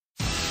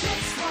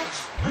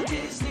a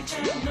Disney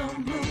Channel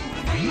movie.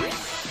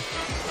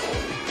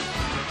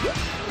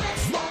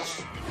 Let's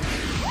watch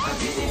a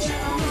Disney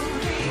Channel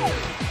movie.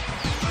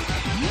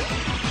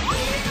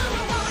 We're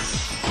gonna watch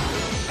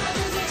a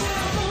Disney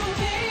Channel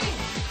movie.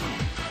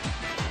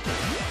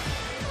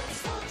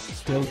 Let's watch.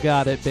 Still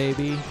got it,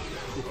 baby.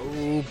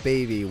 Oh,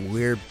 baby,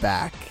 we're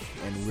back,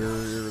 and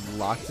we're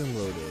locked and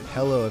loaded.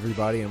 Hello,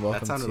 everybody, and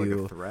welcome That sounded to...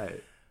 like a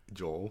threat,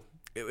 Joel.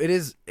 It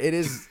is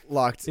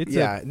locked. It's it's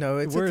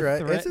a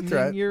threat. It's a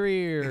threat. Your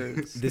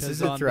ears. This is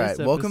 'cause a on threat.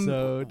 this Welcome,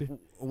 episode-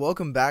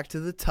 welcome back to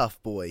the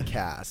Tough Boy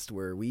Cast,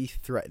 where we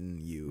threaten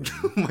you,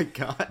 Oh my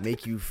god.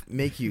 make you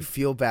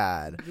feel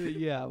bad.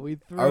 Yeah, we.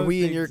 Are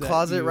we in your things at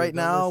closet you, right the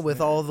now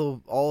with listener.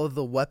 all of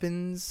the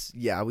weapons?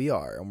 Yeah, we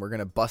are, and we're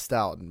gonna bust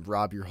out and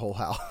rob your whole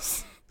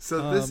house.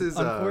 So this is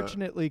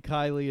unfortunately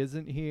Kylie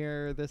isn't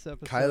here this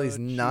episode. Kylie's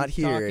not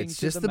She's here. talking It's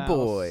to just the mouse.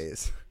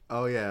 boys.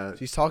 Oh yeah.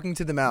 She's talking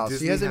to the mouse.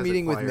 Disney She has a has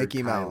meeting with acquired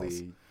Mickey Mouse.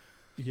 Kylie,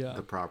 Yeah.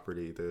 the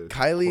property, the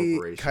Kylie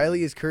corporation.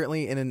 is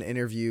currently in an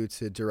interview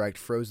to direct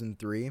Frozen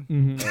 3,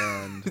 Mhm.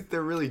 and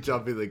They're really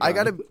jumping the gun. I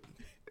gotta.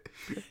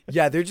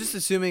 Yeah, they're just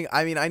assuming.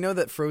 I mean, I know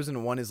that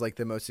Frozen 1 is like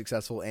the most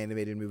successful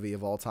animated movie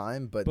of all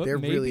time, but they're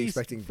maybe really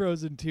expecting.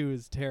 Frozen 2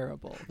 is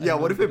terrible. Yeah,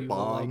 and what if it nobody will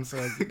like bombs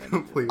Frozen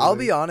completely? I'll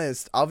be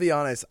honest.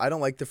 I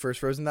don't like the first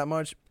Frozen that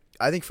much.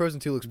 I think Frozen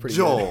 2 looks pretty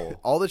Joel. good.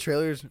 All the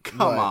trailers. Come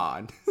what?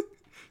 on.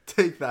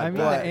 Take that I mean,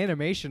 back. the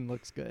animation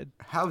looks good.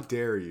 How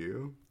dare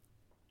you?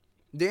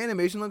 The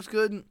animation looks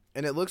good,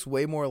 and it looks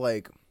way more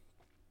like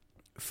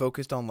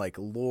focused on like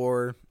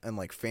lore and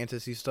like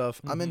fantasy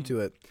stuff. I'm into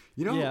it.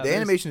 You know, Yeah, the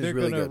animation is they're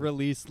really gonna good.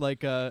 release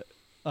like a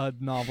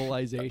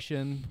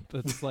novelization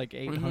that's like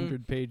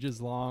 800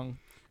 pages long.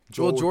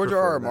 Joel Well, would George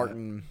prefer R. R. that.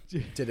 Martin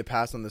did a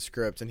pass on the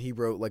script, and he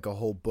wrote like a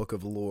whole book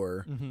of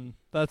lore.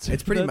 That's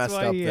It's pretty that's messed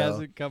why up, he though.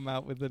 hasn't come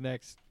out with the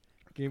next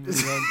Game of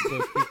Thrones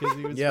book because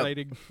he was Yep.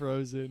 writing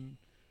Frozen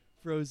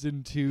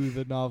 2,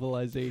 the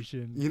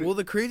novelization. You know, Well,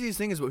 the craziest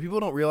thing is what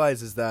people don't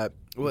realize is that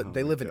Oh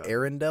they my live in God.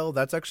 Arendelle.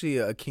 That's actually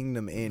a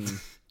kingdom in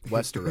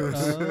Westeros.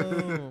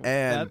 Oh,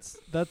 And-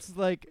 that's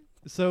like,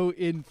 so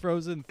in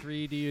Frozen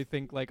 3, do you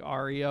think like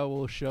Arya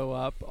will show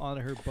up on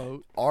her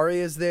boat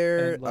Arya's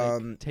there. and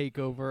like take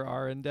over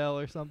Arendelle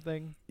or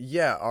something?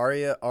 Yeah,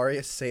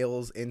 Arya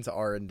sails into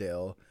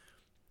Arendelle,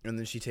 and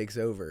then she takes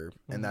over,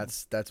 and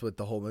that's what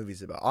the whole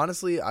movie's about.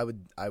 Honestly, I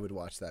would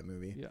watch that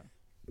movie. Yeah.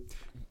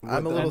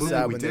 I'm a the little movie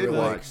sad we when they did were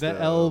watch, like, The though-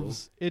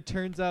 elves. It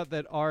turns out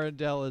that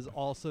Arendelle is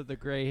also the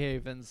Grey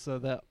Havens, so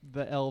that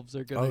the elves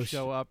are going to Oh,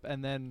 show up,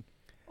 and then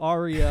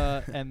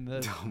Arya and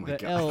the Oh my the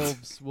God.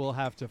 elves will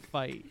have to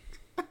fight.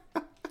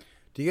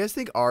 Do you guys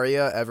think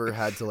Arya ever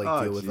had to like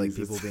Oh, deal with like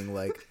Jesus. people being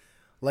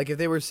like if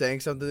they were saying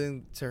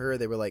something to her,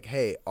 they were like,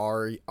 "Hey,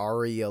 are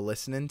you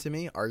listening to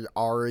me?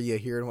 Are you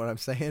hearing what I'm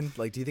saying?"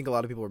 Like, do you think a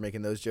lot of people were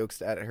making those jokes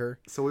at her?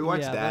 So we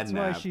watched Yeah, that's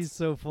why Dadnapped. she's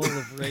so full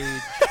of rage.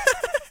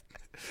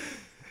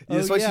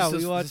 That's Oh why yeah, she's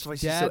we so, watched that's why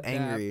she's so Dadnapped.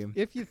 angry.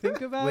 If you think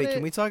about Wait, it,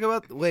 can we talk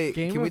about the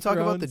Game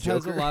Joker?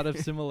 has a lot of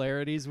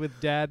similarities with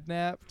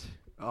Dadnapped.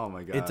 Oh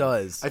my god. It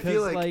does. I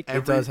feel 'Cause, like, like- It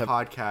every does have-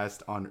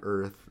 podcast on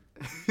Earth,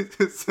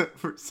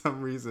 for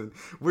some reason,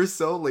 we're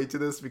so late to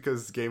this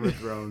because Game of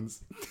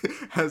Thrones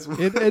has.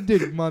 It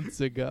ended months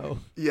ago.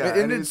 Yeah, it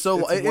and ended it's it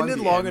won ended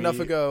the long Emmy. enough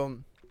ago.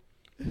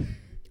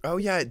 Oh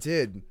yeah, it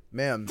did,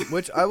 man.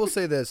 Which I will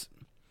say this: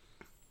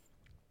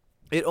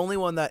 it only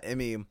won that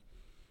Emmy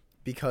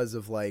because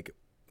of like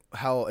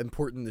how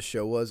important the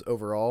show was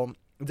overall.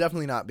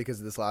 Definitely not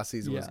because this last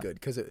season was Yeah. good,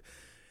 because it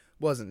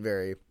wasn't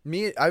very.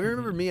 I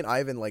remember me and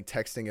Ivan like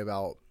texting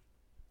about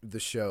the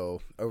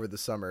show over the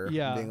summer,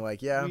 Yeah, being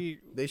like, "Yeah, we-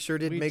 they sure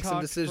did we make some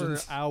talked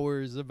decisions." for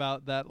hours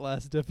about that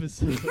last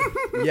episode.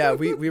 Yeah,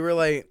 we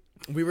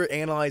were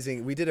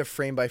analyzing. We did a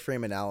frame by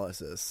frame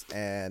analysis,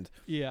 and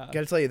Yeah.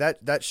 gotta tell you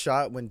that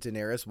shot when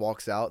Daenerys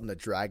walks out and the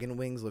dragon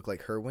wings look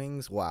like her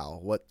wings. Wow,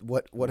 what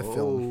a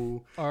film!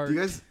 Whoa. Art.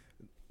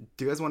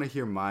 Do you guys want to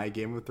hear my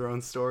Game of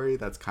Thrones story?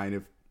 That's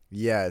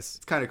Yes.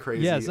 it's kind of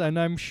crazy. Yes, and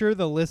I'm sure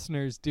the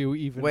listeners do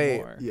even Wait,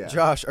 more. Yeah.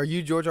 Josh, are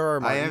you George R. R. I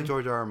Martin? am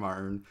George R. R.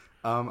 Martin.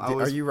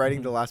 Are you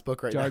writing the last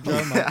book right Jar now?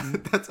 Jar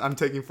Martin. Yeah, I'm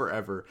taking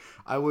forever.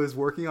 I was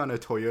working on a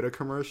Toyota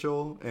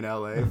commercial in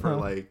LA for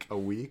like a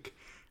week,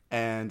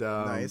 and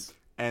Nice.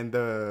 And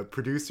the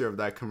producer of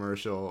that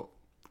commercial,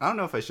 I don't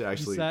know if I should You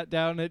actually sat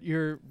down at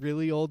your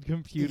really old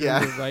computer Yeah.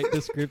 to write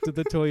the script of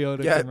the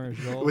Toyota Yeah,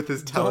 commercial. with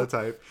his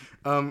teletype.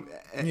 And-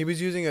 He was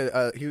using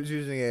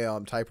a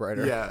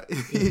typewriter. yeah,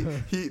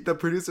 the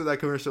producer of that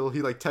commercial,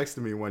 he like texted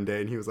me one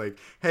day and he was like,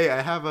 "Hey,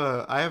 I have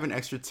an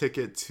extra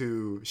ticket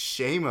to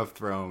Shame of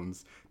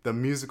Thrones, the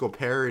musical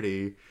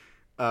parody."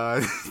 Oh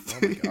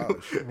my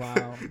gosh.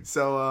 Wow.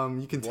 So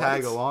you can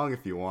tag What? along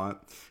if you want.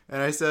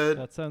 And I said,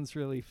 That sounds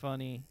really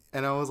funny.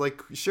 and I was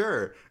like,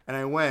 sure. And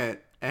I went,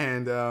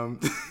 and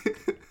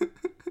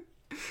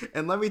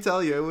and let me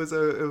tell you, it was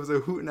a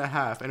hoot and a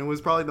half, and it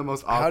was probably the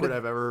most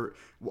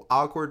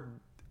awkward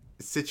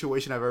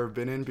situation I've ever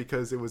been in,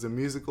 because it was a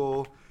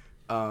musical,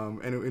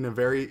 and in a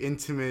very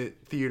intimate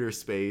theater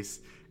space.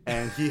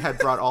 And he had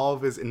brought all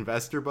of his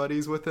investor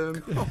buddies with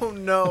him. Oh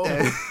no.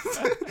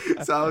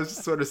 So I was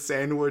just sort of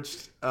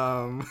sandwiched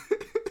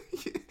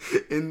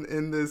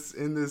in this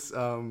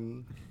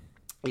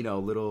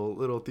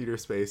little theater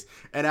space.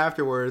 And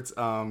afterwards,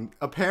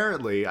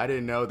 apparently I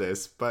didn't know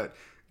this, but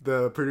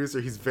the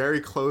producer, he's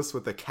very close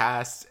with the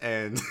cast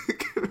and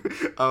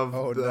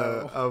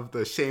of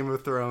the Shame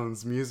of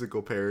Thrones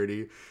musical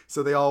parody.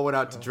 So they all went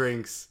out to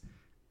drinks,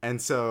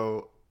 and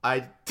so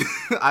I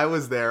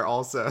was there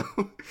also.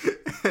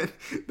 And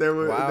they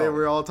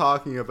were all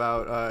talking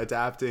about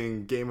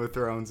adapting Game of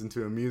Thrones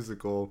into a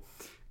musical,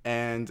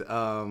 and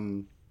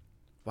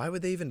why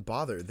would they even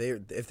bother?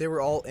 If they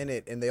were all in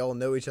it and they all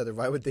know each other,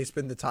 why would they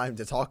spend the time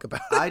to talk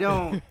about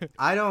it?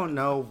 I don't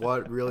know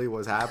what really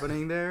was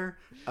happening there.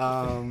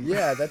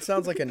 Yeah, that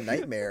sounds like a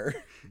nightmare.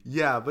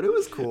 Yeah, but it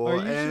was cool. Are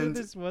you sure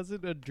this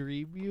wasn't a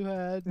dream you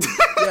had?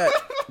 Yeah,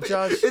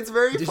 Josh, it's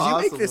very did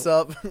possible. you make this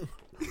up? Are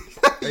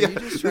Yeah, you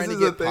just trying to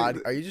get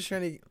pod? Are you just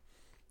trying to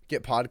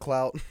get pod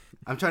clout?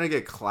 I'm trying to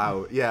get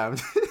clout. Yeah, I'm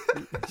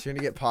trying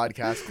to get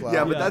podcast clout.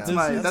 Yeah, but that's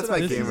my Game of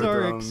Thrones. This is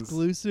our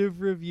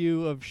exclusive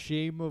review of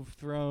Shame of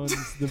Thrones,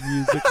 the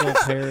musical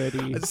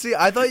parody. See,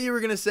 I thought you were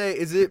gonna say,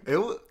 is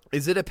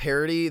it a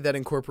parody that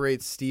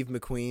incorporates Steve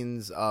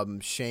McQueen's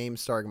Shame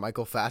starring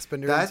Michael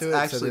Fassbender into it?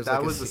 Actually,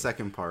 that was the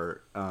second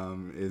part.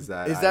 Is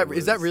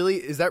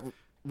that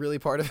really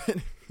part of it?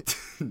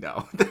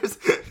 No, there's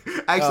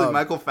actually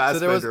Michael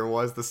Fassbender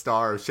was the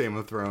star of Shame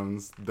of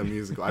Thrones, the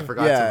musical. I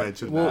forgot to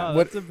mention that.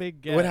 That's a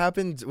big get. What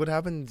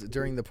happened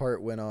during the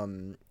part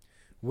when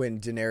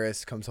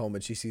Daenerys comes home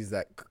and she sees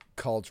that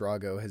Khal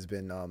Drogo has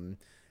been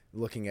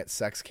looking at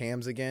sex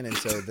cams again, and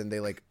so then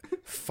they like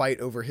fight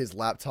over his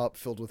laptop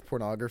filled with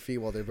pornography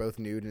while they're both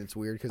nude, and it's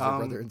weird because they're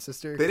brother and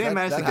sister. They didn't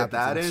manage to get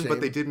that in,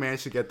 but they did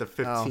manage to get the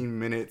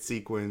 15-minute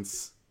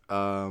sequence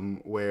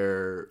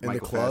where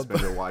Michael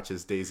Fassbender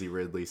watches Daisy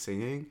Ridley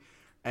singing.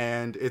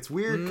 And it's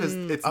weird because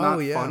it's not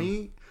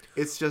funny.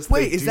 It's just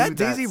is that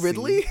Daisy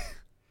Ridley?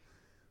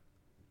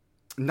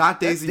 Not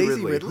Daisy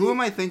Ridley. Who am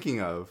I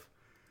thinking of?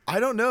 I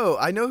don't know.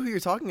 I know who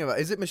you're talking about.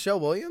 Is it Michelle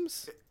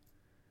Williams?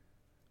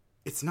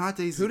 It's not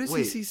Daisy. Who does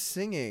he see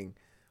singing?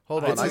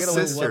 Hold on, It's I his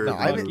gotta sister. look.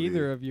 I think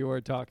either of you are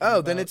talking.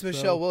 Oh, then it's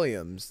Michelle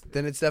Williams.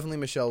 Then it's definitely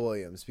Michelle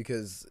Williams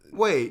because.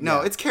 Wait,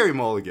 no, it's Carey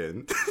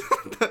Mulligan.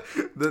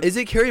 Is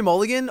it Carey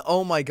Mulligan?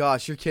 Oh my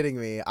gosh, you're kidding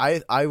me.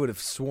 I would have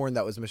sworn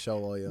that was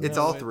Michelle Williams. It's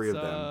all three of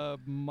them.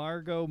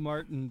 Margot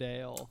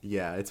Martindale.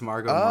 Yeah, it's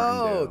Margot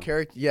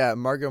Martindale.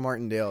 Margot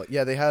Martindale.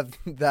 Yeah, they have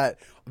that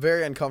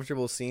very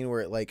uncomfortable scene where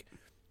it like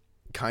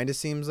kind of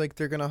seems like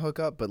they're gonna hook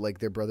up, but like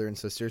they're brother and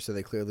sister, so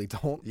they clearly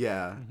don't.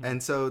 Yeah,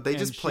 and so they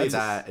just play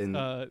that and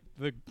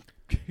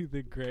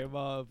the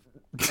grandma of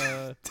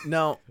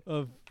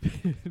of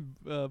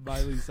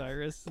Miley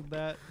Cyrus and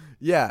that.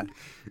 Yeah.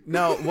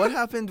 Now, what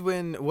happened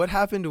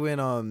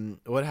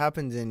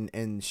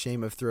in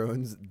Shame of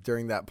Thrones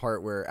during that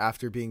part where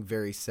after being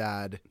very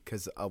sad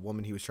because a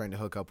woman he was trying to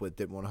hook up with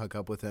didn't want to hook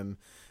up with him,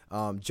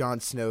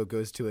 Jon Snow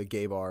goes to a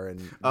gay bar and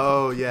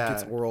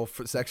gets oral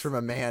sex from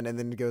a man and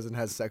then goes and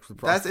has sex with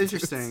prostitutes.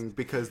 That's interesting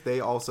because they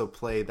also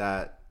play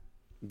that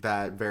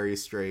very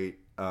straight.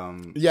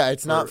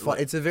 It's not fun.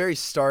 It's a very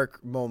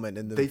stark moment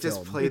in the film. They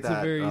just play it's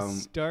that. A very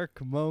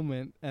stark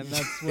moment, and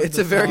that's what it's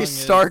a very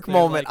stark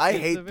moment. I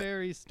hate it's a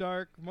very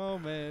stark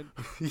moment.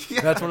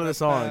 Yeah, that's one of the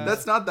songs.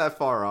 That's not that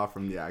far off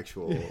from the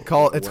actual.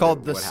 It's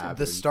called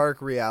the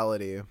stark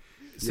reality.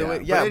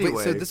 So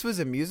so this was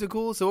a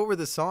musical. So what were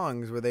the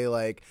songs? Were they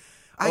like?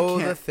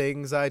 The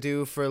things I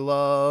do for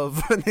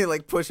love, and they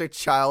like push a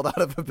child out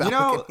of a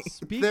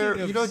balcony.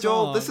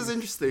 Joel, this is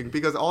interesting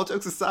because all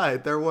jokes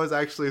aside, there was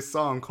actually a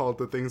song called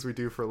 "The Things We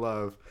Do for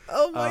Love."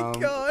 Oh my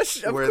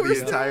gosh! Where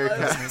the entire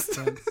cast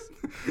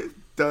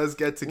does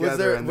get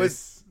together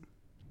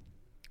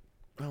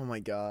Oh my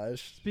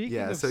gosh! Speaking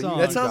of songs,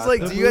 that sounds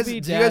like. Do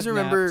you guys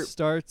remember?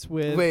 Starts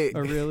with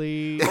a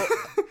really.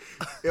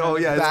 Oh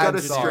yeah, it's got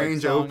a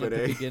strange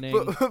opening.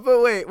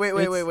 But wait,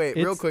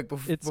 real quick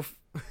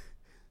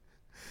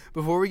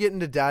before we get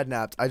into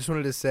Dadnapped, I just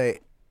wanted to say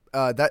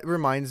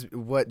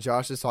what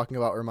Josh is talking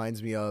about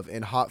reminds me of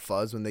in Hot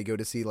Fuzz when they go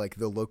to see like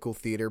the local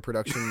theater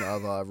production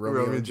of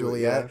Romeo and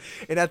Juliet,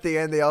 and at the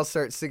end they all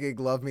start singing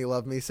 "Love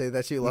Me, Say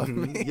That You Love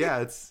Me." Yeah,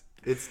 it's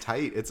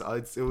tight. It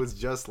was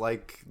just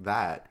like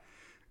that,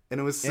 and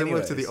it was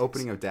similar to the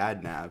opening of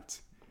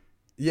Dadnapped.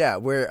 Yeah,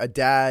 where a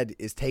dad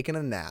is taking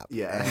a nap.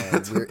 Yeah, and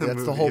that's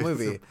the whole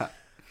movie.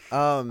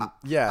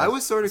 I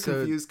was sort of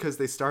confused because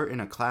they start in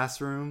a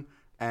classroom.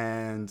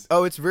 And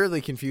it's really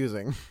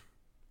confusing.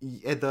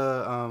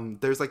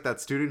 There's like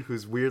that student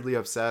who's weirdly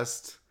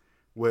obsessed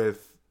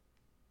with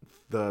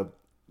the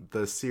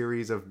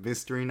series of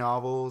mystery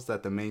novels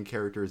that the main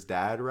character's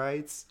dad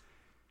writes.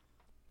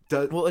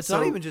 It's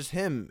not even just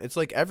him; it's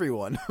like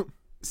everyone.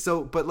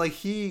 But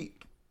like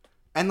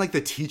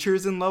the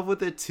teacher's in love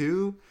with it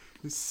too.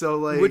 So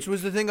like, which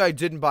was the thing I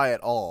didn't buy at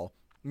all.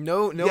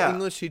 No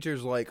English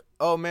teacher's like,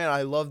 oh man,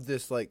 I love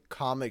this like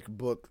comic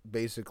book.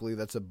 Basically,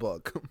 that's a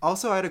book.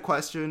 Also, I had a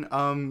question.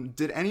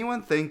 Did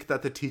anyone think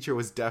that the teacher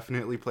was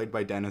definitely played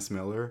by Dennis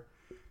Miller?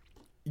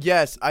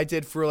 Yes, I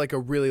did for like a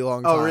really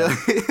long time. Oh, really?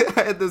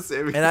 I had the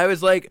same. And I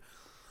was like,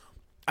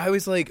 I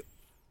was like,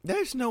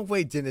 there's no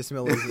way Dennis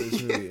Miller's in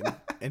this movie.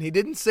 And he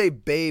didn't say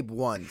babe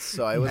once,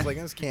 so I was like,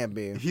 this can't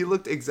be. He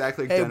looked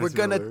exactly like Hey, Dennis we're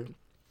gonna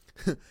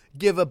Miller.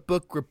 give a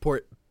book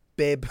report,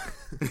 babe.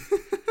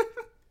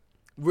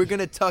 We're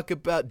gonna talk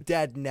about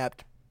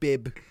Dadnapped,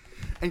 babe.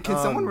 And can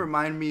someone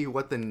remind me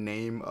what the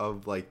name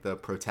of like the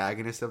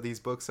protagonist of these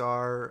books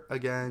are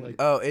again? Like-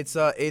 Oh, it's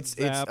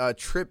Zap.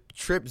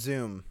 Trip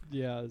Zoom.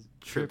 Yeah,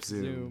 Trip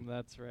Zoom.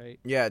 That's right.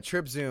 Yeah,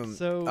 Trip Zoom.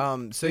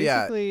 So, so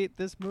yeah, basically,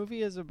 this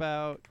movie is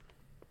about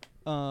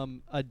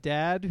a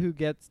dad who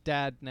gets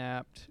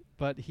dadnapped,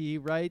 but he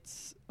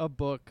writes a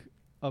book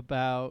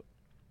about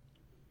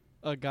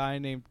a guy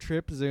named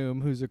Trip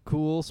Zoom, who's a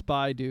cool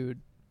spy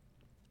dude.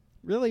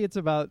 Really, it's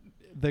about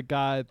the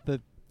guy,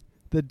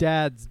 the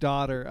dad's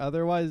daughter.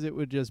 Otherwise, it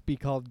would just be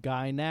called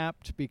Guy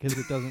Napped because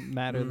it doesn't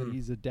matter that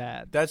he's a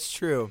dad. that's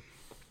true.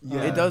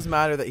 Yeah. It does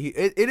matter that he.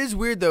 It is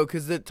weird though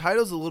because the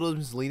title's a little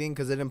misleading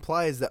because it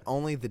implies that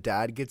only the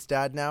dad gets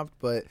dadnapped,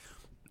 but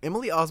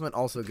Emily Osment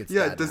also gets.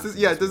 Yeah,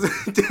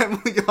 dadnapped.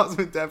 Emily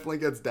Osment definitely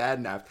gets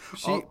dadnapped.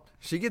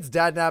 She gets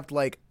dadnapped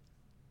like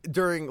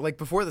during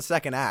before the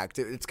second act.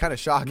 It's kind of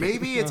shocking.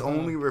 Maybe it's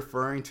only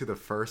referring to the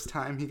first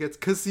time he gets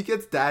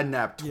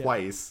dadnapped Yeah.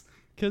 twice.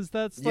 Because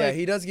that's Yeah,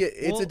 he does get.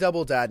 It's a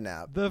double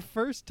dadnap. The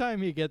first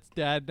time he gets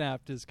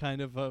dadnapped is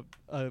kind of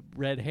a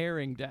red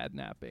herring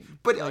dadnapping.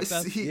 But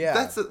Yeah.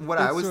 that's what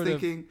I It's was sort of-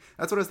 thinking.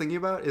 That's what I was thinking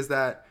about. Is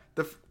that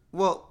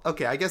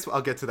okay, I guess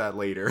I'll get to that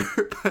later.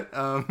 But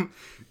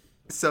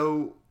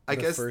so I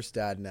The guess first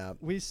dadnap.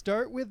 We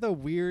start with a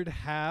weird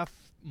half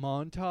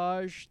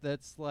montage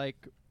that's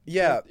like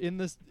Yeah. in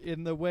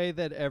the way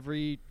that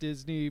every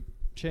Disney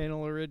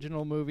Channel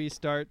original movie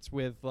starts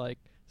with like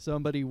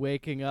somebody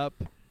waking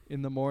up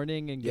in the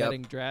morning and Yep.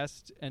 getting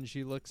dressed, and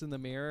she looks in the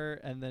mirror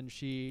and then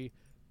she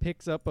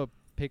picks up a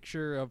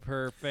picture of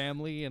her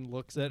family and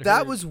looks at her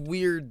That was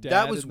weird. dad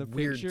That was in the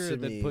weird picture to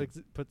and me.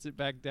 then puts it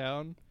back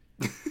down.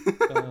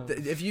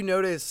 If you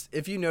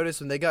notice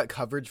when they got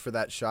coverage for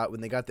that shot,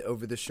 when they got the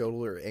over the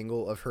shoulder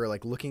angle of her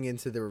like looking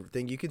into the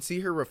thing, you can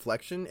see her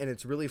reflection, and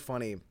it's really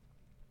funny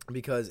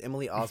because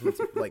Emily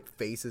Osment's like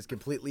face is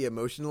completely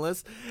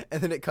emotionless,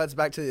 and then it cuts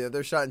back to the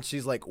other shot, and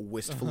she's like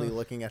wistfully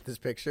looking at this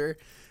picture,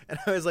 and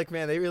I was like,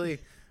 man, they really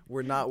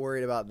were not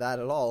worried about that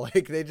at all.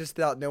 Like they just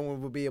thought no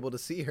one would be able to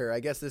see her. I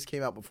guess this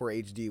came out before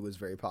HD was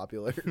very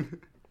popular.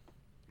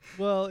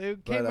 Well,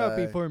 it came But, out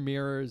before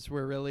mirrors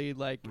were really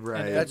like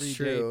Right. an That's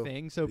everyday true.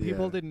 thing, so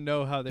people Yeah. didn't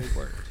know how they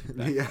worked.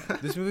 back yeah. then.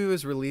 This movie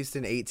was released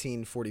in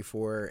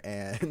 1844,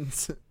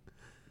 and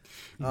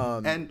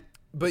And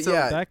but so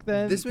yeah, Back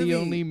then, this the movie,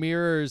 only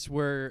mirrors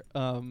were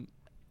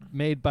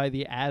made by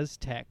the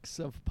Aztecs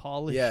of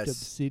polished Yes.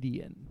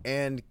 obsidian.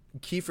 and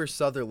Kiefer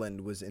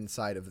Sutherland was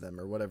inside of them,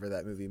 or whatever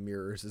that movie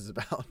Mirrors is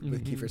about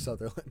with Kiefer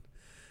Sutherland.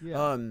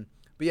 Yeah.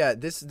 But yeah,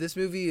 this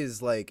movie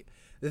is like,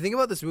 the thing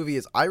about this movie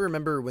is I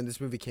remember when this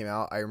movie came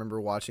out, I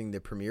remember watching the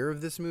premiere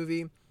of this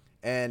movie,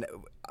 and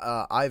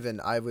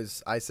Ivan,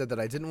 I said that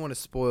I didn't want to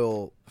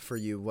spoil for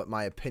you what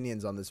my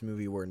opinions on this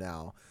movie were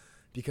now,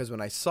 because when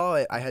I saw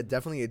it, I had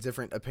definitely a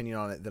different opinion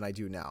on it than I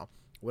do now.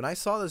 When I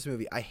saw this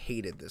movie, I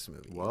hated this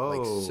movie. Whoa.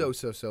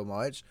 Like so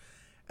much.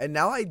 And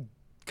now I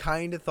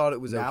kind of thought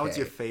it was now okay. it's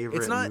your favorite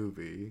It's not,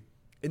 movie.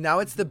 and now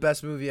it's the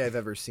best movie I've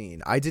ever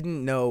seen. I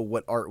didn't know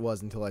what art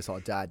was until I saw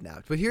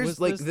Dadnapped. But here's Was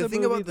like this the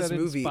thing about this that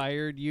movie.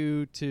 inspired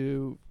you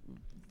to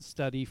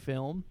study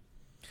film,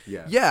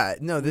 Yeah. Yeah,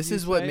 no, this you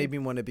is what say? made me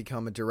want to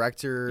become a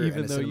director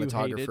even and a though you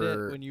hated it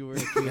cinematographer when you were a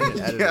and kid. an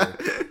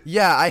editor.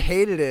 Yeah, I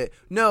hated it.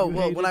 No, You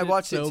well, hated when I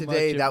watched so it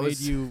today, much that made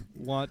was you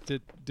want to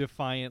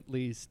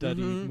defiantly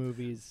study Mhm.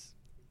 movies.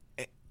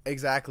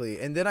 exactly.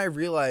 And then I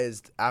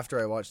realized after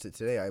I watched it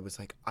today, I was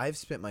like, I've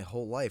spent my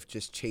whole life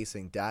just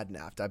chasing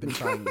Dadnapped. I've been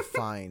trying to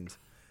find.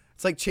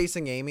 It's like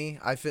chasing Amy.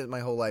 I spent my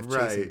whole life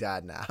chasing Right.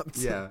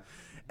 Dadnapped. Yeah.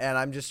 And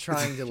I'm just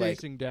trying to like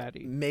Chasing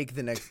Daddy. make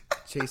the next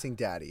chasing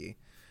daddy.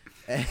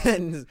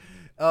 And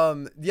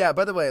yeah,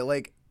 by the way,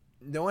 like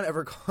no one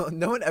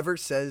ever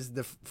says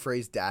the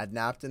phrase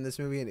dadnapped in this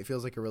movie, and it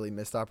feels like a really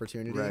missed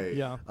opportunity. Right.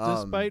 Yeah.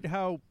 Despite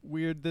how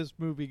weird this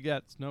movie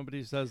gets,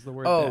 nobody says the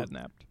word Oh.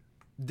 dadnapped.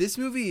 This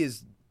movie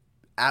is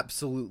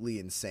absolutely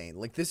insane.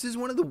 Like this is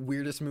one of the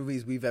weirdest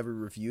movies we've ever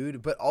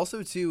reviewed, but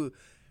also too,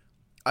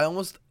 I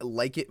almost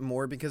like it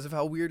more because of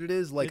how weird it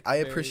is. Like It's I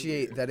very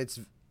appreciate weird. that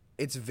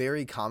it's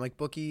very comic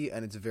booky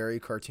and it's very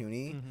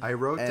cartoony. I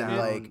wrote And, down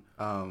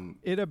like,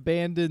 It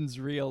abandons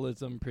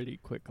realism pretty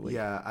quickly.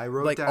 yeah, I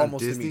wrote like, down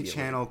almost Disney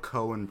immediately. Channel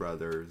Coen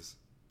Brothers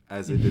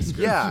as a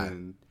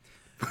description.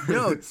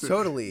 No,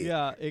 totally.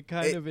 Yeah, it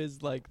kind It- of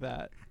is like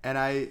that. And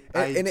I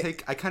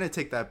kind of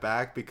take that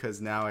back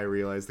because now I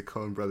realize the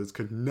Coen Brothers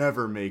could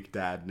never make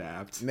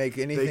Dadnapped. Make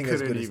They anything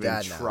as couldn't good as even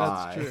Dadnapped.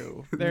 try. That's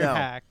true. They're No.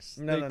 hacks.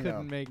 No, they no, no.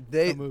 couldn't make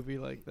They- a movie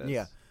like this.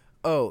 Yeah.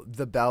 Oh,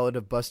 the Ballad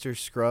of Buster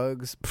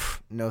Scruggs? Pff,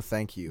 no,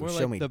 thank you. More Show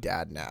like me the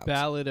Dadnapped.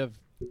 Ballad of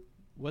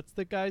what's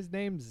the guy's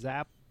name?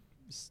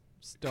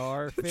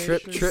 Starfish.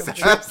 Trip, or trip,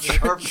 something? trip,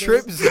 Starfish.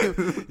 trip,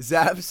 Zoom,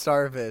 Zap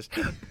Starfish.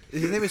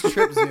 His name is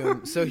Trip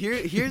Zoom. So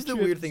here's the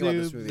Trip weird thing about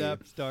this Zoom, movie.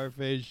 Zap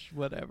Starfish,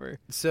 whatever.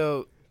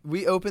 So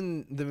we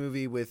open the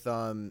movie with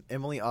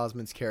Emily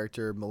Osment's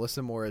character,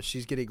 Melissa Morris.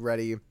 She's getting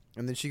ready,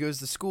 and then she goes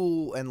to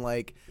school, and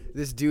like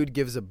this dude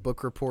gives a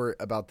book report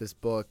about this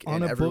book, on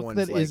and a book everyone's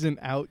that like, isn't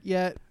out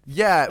yet.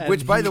 yeah, and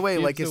which by he the way,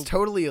 like gives is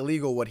totally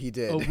illegal what he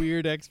did. A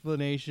weird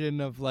explanation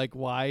of like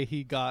why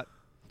he got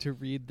to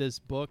read this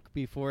book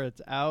before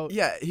it's out.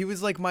 Yeah, he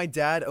was like, my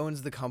dad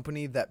owns the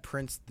company that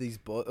prints these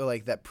books,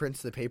 like that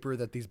prints the paper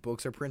that these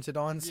books are printed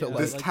on. So Yeah,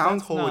 like, This like,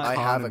 town's that's whole not- I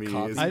have a economy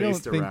copy. is I don't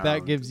based think around.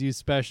 that gives you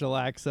special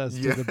access to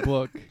Yeah. the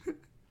book.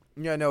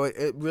 yeah, no,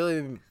 it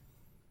really,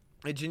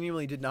 it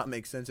genuinely did not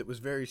make sense. It was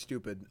very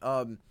stupid.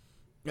 And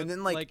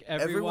then like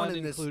everyone everyone,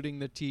 in this, including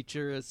the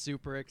teacher, is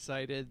super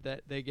excited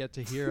that they get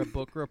to hear a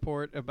book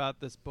report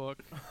about this book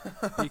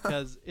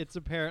because it's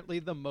apparently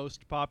the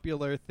most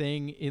popular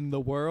thing in the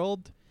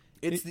world.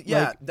 it's it-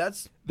 yeah, like-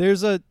 that's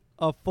There's a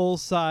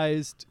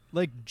full-sized,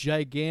 like,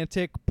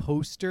 gigantic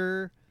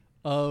poster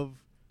of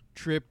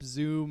Trip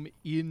Zoom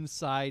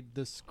inside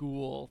the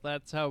school.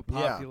 That's how Yeah.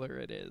 popular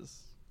it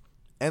is.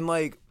 and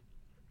like,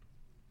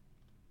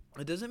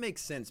 it doesn't make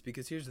sense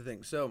because here's the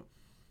thing. So,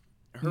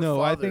 her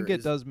No, I father think it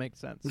is- does make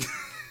sense.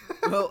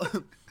 Well,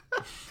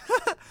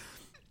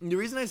 the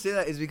reason I say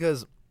that is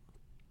because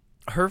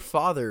her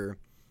father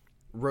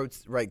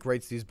writes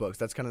these books.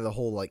 That's kind of the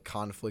whole like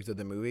conflict of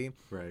the movie.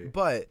 Right.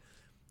 But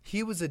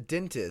he was a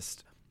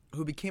dentist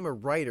who became a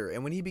writer,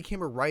 and when he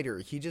became a writer,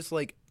 he just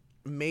like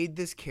made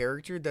this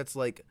character that's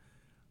like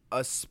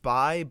a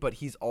spy, but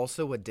he's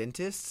also a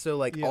dentist. So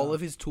like Yeah. all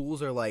of his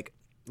tools are like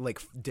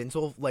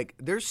dental. Like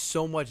there's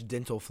so much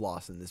dental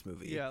floss in this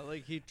movie. Yeah,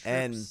 like he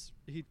And-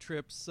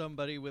 trips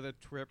somebody with a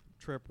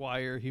trip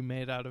wire he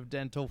made out of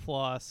dental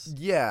floss.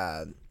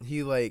 Yeah,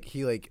 he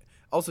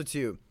also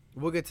too.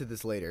 We'll get to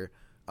this later.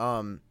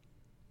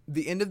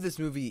 The end of this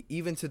movie,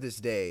 even to this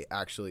day,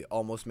 actually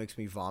almost makes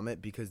me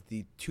vomit because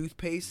the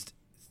toothpaste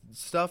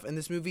stuff in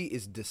this movie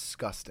is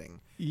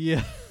disgusting.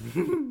 Yeah.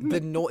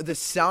 The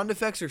sound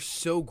effects are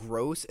so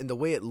gross, and the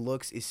way it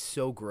looks is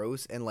so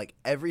gross. And like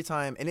every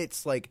time, and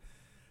it's like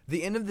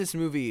the end of this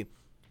movie,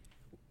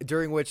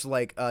 during which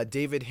like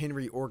David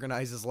Henry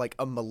organizes like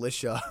a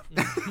militia.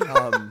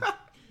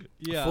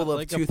 Yeah, Full of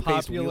like a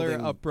toothpaste popular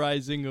wielding-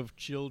 uprising of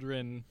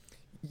children.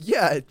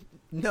 Yeah,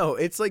 no,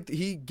 it's like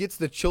he gets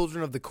the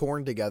children of the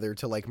corn together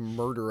to like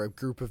murder a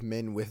group of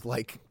men with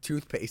like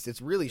toothpaste.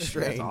 It's really That's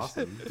strange.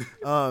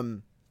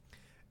 awesome.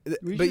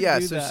 We But should yeah,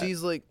 do so that.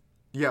 she's like,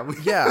 Yeah.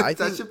 Yeah, I that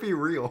think- should be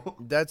real.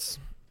 that's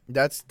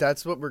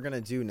what we're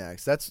gonna do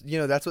next. That's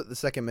what the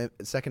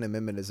Second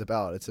Amendment is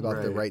about. It's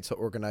about the Right. right to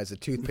organize a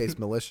toothpaste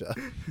militia.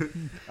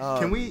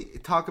 Can we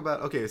talk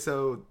about? Okay,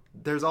 so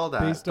there's all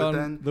that, Based but on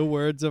then the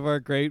words of our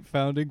great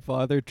founding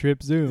father,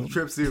 Trip Zoom.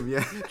 Trip Zoom,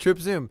 yeah. Trip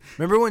Zoom.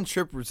 Remember when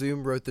Trip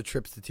Zoom wrote the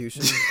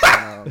Tripstitution?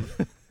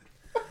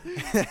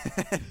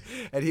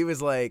 And he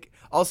was like,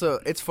 also,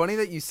 it's funny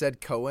that you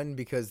said Cohen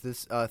because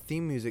this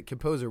theme music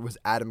composer was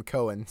Adam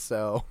Cohen.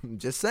 So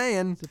just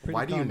saying, It's a pretty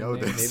Why do you common know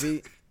name. this?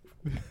 maybe.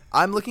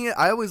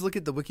 I always look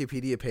at the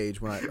Wikipedia page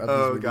when of these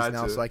movies now,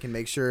 gotcha. so I can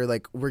make sure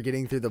like we're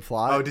getting through the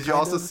plot. Oh, did you kind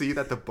also of. see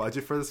that the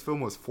budget for this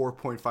film was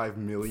 $4.5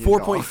 million?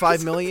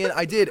 4.5 million?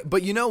 I did,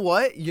 but you know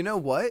what?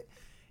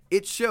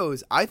 It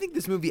shows. I think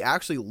this movie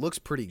actually looks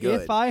pretty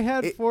good. If I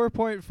had It-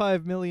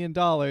 $4.5 million,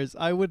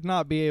 I would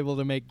not be able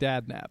to make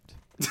Dadnapped.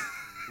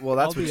 well,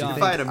 that's I'll what be you honest.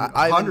 If I think.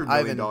 had $100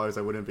 million,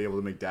 I wouldn't be able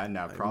to make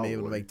Dadnapped. I'd Probably be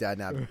able to make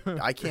Dadnapped.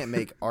 I can't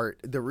make art.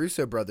 The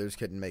Russo brothers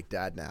couldn't make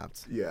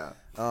Dadnapped. Yeah.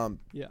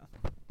 Yeah.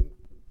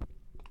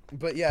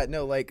 But yeah,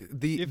 no, like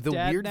the If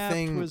weird Dadnapped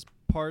thing. was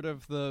part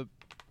of the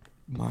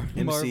Marvel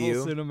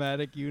MCU?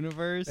 Cinematic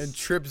Universe, And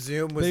Trip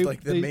Zoom was they-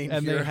 like the they- main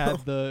and hero. they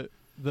had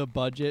the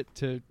budget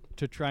to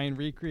try and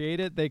recreate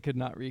it, they could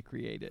not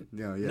recreate it.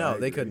 Yeah, yeah. no, I they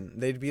agree. couldn't.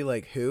 They'd be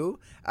like, who?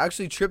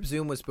 Actually, Trip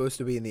Zoom was supposed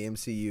to be in the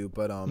MCU,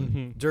 but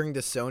Mhm. during the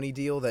Sony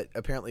deal that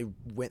apparently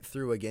went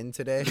through again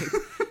today,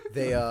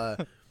 they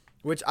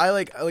which I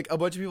like a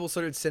bunch of people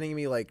started sending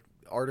me like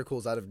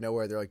articles out of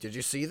nowhere. They're like, "Did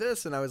you see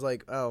this?" And I was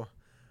like, "Oh,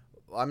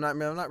 I'm not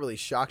really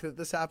shocked that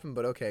this happened,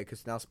 but okay,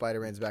 because now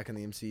Spider-Man's back in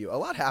the MCU. A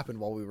lot happened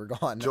while we were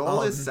gone."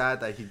 Joel is sad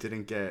that he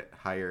didn't get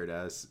hired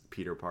as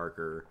Peter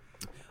Parker.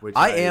 Which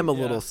I am a Yeah.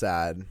 little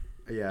sad.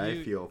 Yeah, I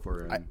You- feel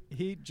for him.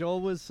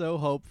 Joel was so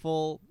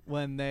hopeful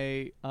when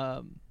they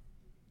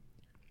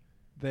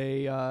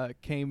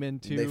came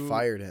into They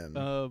fired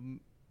him.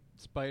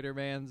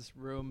 Spider-Man's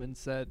room and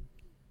said,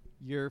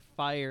 "You're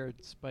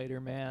fired,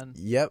 Spider-Man."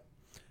 Yep.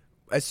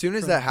 As soon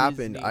as from that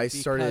happened, Disney I because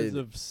started.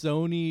 of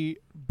Sony,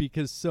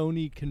 because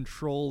Sony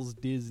controls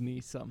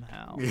Disney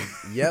somehow.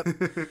 Yep.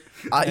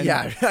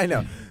 Yeah, I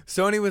know.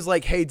 Sony was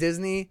like, "Hey,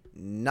 Disney,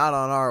 not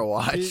on our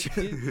watch."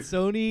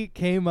 Sony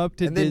came up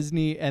to And then-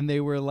 Disney and they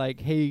were like,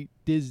 "Hey,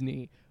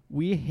 Disney,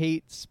 we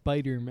hate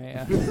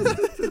Spider-Man."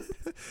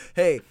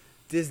 Hey,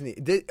 Disney.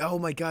 Oh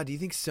my God, do you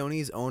think Sony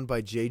is owned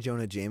by J.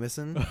 Jonah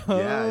Jameson?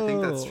 Yeah, I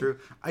think that's Oh. true.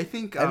 I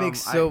think That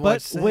makes so But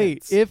much sense.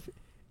 wait,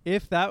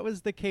 if that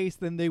was the case,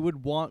 then they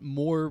would want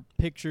more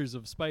pictures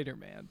of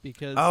Spider-Man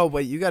because Oh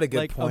wait, you got a good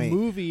like point. a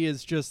movie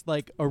is just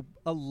like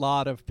a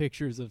lot of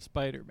pictures of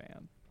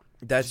Spider-Man.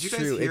 That's Did you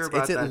guys true. hear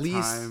about It's at that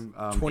least time,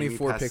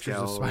 24 Amy pictures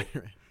of Pascal-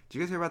 Spider-Man. Did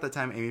you guys hear about that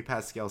time Amy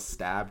Pascal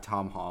stabbed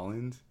Tom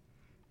Holland?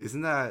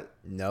 Isn't that?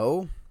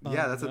 No?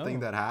 Yeah, that's a no.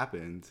 thing that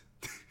happened.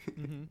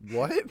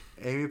 What?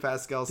 Amy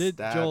Pascal Did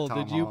stabbed Joel?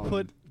 Tom Did you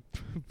Holland.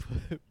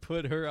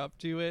 put her up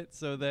to it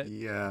so that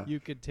Yeah. you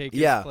could take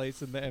Yeah. his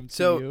place in the MCU?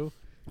 So-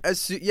 As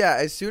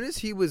soon as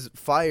he was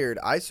fired,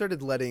 I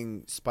started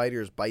letting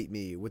spiders bite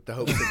me with the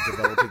hopes of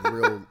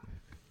developing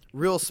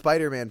real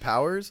Spider-Man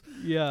powers.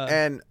 yeah,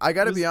 And I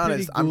got to it be was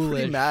honest, pretty I'm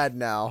pretty ghoulish. mad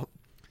now.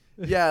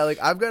 Yeah, like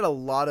I've got a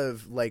lot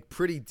of like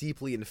pretty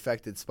deeply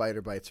infected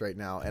spider bites right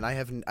now, and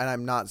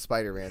I'm not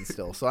Spider-Man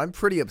still, so I'm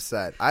pretty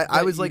upset. I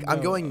That was you like, I'm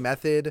know going of.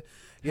 method.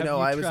 Have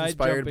I was tried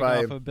inspired jumping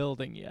by. off a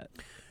building yet?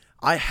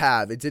 I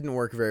have. It didn't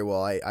work very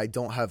well. I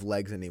don't have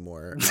legs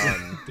anymore.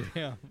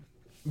 Damn.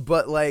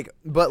 But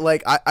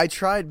I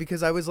tried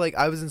because I was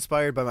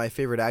inspired by my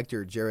favorite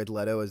actor Jared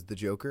Leto as the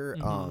Joker.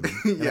 And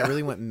I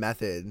really went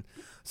method.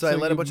 So I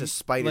let a bunch of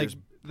spiders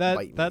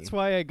bite me. That's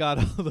why I got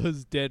all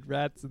those dead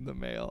rats in the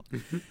mail.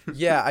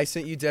 Yeah, I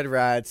sent you dead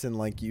rats and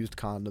like used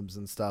condoms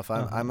and stuff.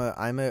 I'm a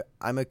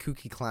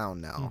kooky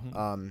clown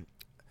now.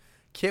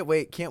 Can't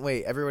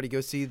wait. Everybody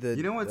go see the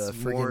You know what's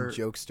friggin' more-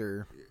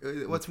 Jokester.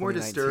 What's more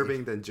 2019.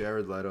 disturbing than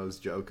Jared Leto's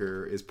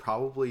Joker is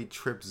probably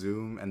Trip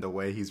Zoom and the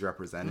way he's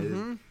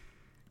represented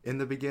in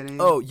the beginning.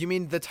 Oh, you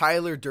mean the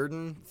Tyler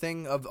Durden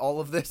thing of all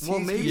of this? Well,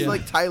 he's maybe-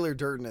 like Tyler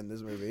Durden in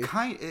this movie.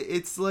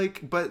 It's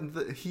like, but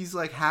he's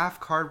like half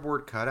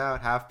cardboard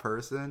cutout, half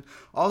person.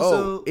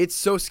 Also, It's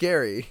so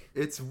scary.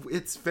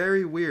 it's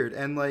very weird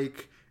and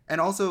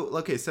also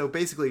okay. So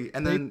basically,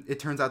 and then it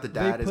turns out the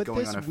dad They is put going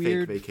this on a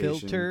weird fake vacation.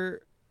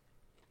 filter.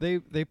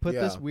 They put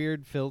this Yeah.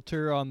 weird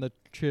filter on the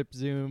Trip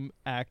Zoom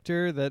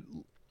actor that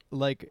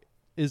like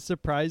is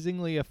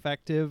surprisingly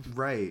effective.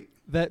 Right?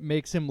 That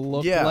makes him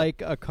look Yeah.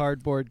 like a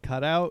cardboard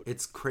cutout.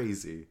 It's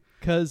crazy.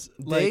 Because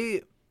like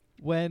They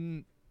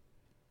when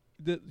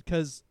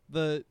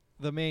the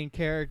main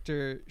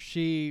character,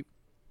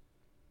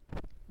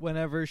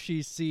 whenever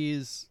she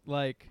sees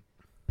like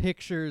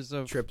pictures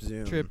of Trip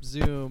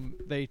Zoom.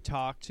 they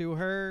talk to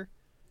her.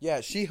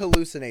 Yeah, she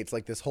hallucinates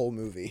like this whole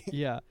movie.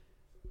 Yeah.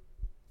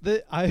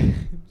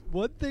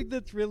 One thing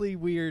that's really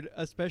weird,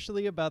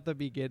 especially about the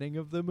beginning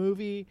of the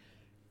movie,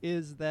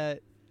 is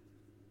that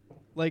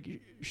like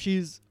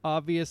she's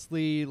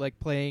obviously like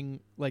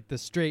playing like the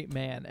straight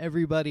man.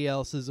 Everybody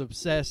else is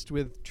obsessed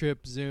with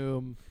Trip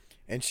Zoom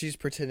And she's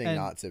pretending and-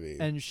 not to be.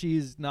 and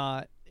she's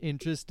not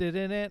interested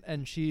in it,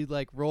 and she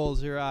like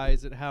rolls her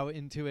eyes at how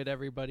into it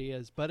everybody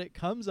is. But it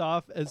comes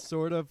off as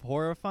sort of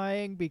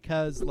horrifying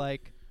because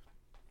like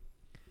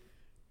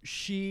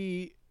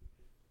she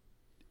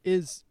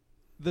is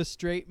the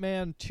straight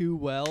man too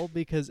well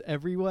because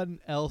everyone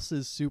else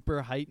is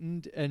super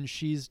heightened and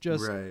she's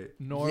just Right.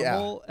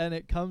 normal, and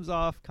it comes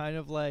off kind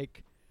of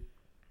like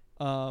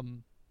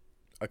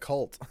A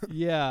cult.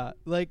 yeah,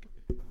 like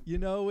you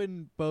know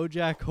in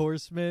BoJack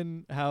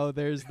Horseman how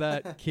there's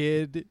that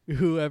kid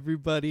who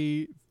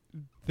everybody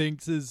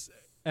thinks is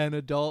an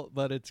adult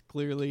but it's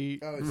clearly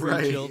Oh, it's three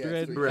Right. Yeah,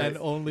 children three Right. and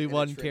only And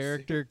one it's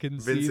character can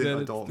Vincent see that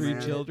Adult it's three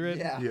Man. children.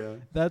 Yeah.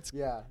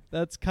 Yeah.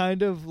 That's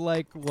kind of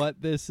like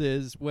what this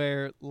is,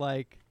 where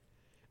like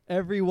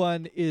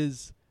everyone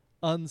is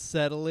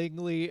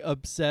unsettlingly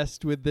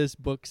obsessed with this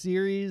book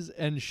series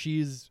and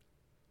she's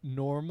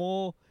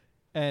normal,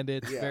 and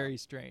it's Yeah. very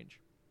strange.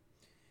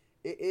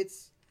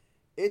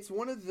 It's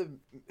one of the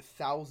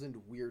 1,000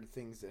 weird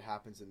things that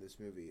happens in this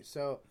movie.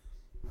 So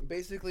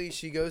basically,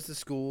 she goes to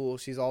school.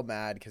 She's all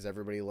mad because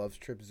everybody loves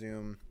Trip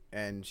Zoom,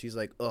 and she's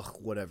like, ugh,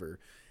 whatever.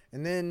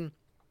 And then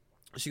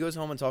she goes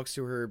home and talks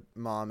to her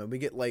mom, and we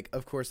get like,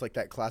 of course, like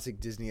that classic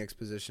Disney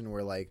exposition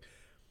where like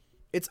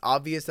it's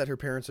obvious that her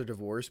parents are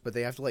divorced, but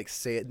they have to like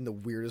say it in the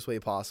weirdest way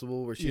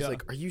possible. Where she's Yeah.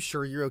 like, "Are you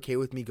sure you're okay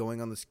with me going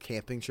on this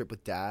camping trip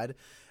with Dad?"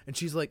 And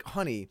she's like,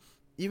 "Honey,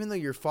 even though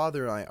your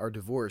father and I are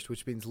divorced,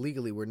 which means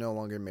legally we're no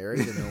longer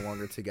married and no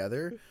longer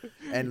together,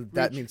 and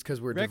that means because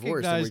we're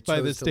divorced and we Recognized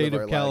by the chose to live state of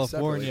our lives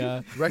separately.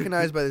 California.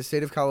 Recognized by the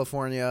state of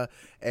California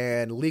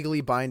and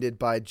legally binded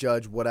by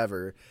judge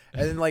whatever."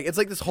 And then like it's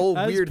like this whole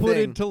As weird put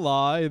thing. into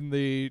law in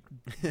the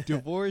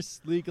Divorce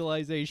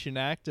Legalization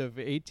Act of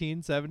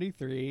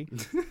 1873.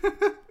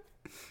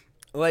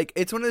 Like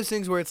it's one of those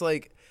things where it's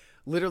like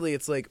literally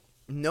it's like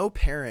no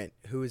parent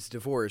who is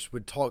divorced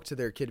would talk to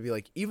their kid and be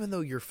like, even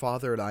though your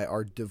father and I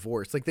are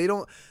divorced, like they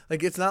don't,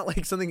 like it's not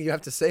like something you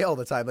have to say all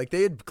the time. Like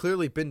they had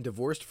clearly been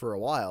divorced for a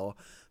while,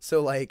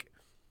 so like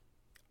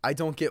I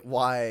don't get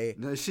why.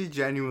 No, she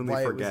genuinely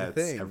Why it was a forgets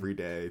thing. every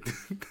day.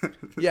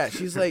 Yeah,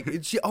 she's like,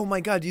 oh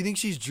my god, do you think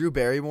she's Drew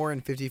Barrymore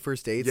in 50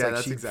 First Dates? Yeah, Like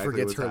that's she exactly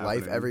forgets what's her life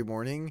happening. every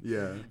morning.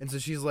 Yeah. And so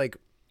she's like,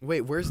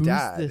 wait, where's Who's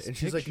Dad? this And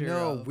she's like, picture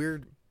no, of?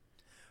 we're.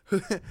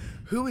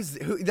 Who?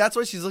 That's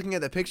why she's looking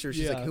at that picture.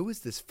 She's like, Yeah. who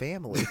is this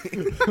family?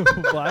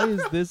 Why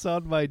is this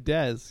on my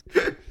desk?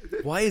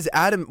 Why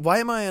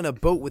am I on a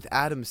boat with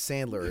Adam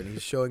Sandler and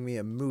he's showing me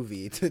a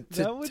movie to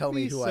That would tell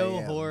be me who so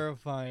I am?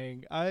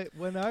 horrifying.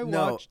 When I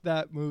No. watched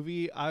that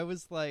movie, I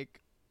was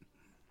like,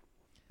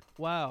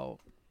 wow.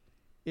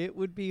 it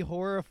would be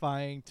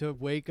horrifying to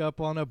wake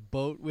up on a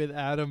boat with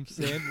Adam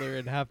Sandler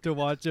and have to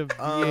watch a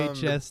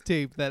VHS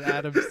tape that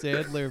Adam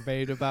Sandler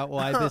made about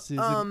why this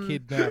isn't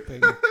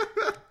kidnapping.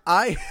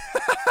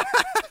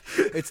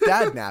 It's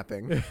dad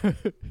napping.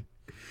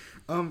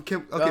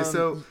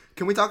 So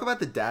can we talk about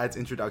the dad's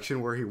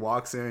introduction where he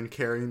walks in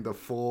carrying the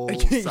full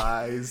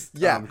size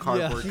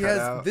cardboard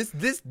cutout?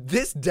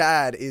 This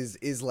dad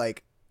is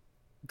like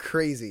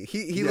crazy.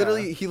 He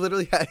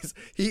literally has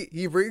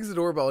he rings the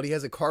doorbell and he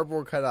has a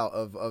cardboard cutout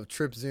of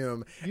Trip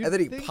Zoom, and then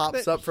he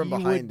pops up from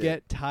behind it. He would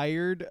get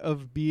tired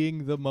of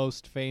being the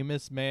most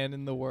famous man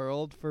in the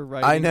world for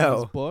writing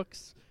these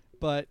books,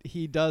 but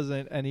he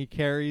doesn't, and he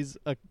carries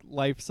a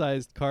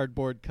life-sized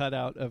cardboard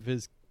cutout of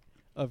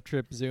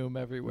Trip Zoom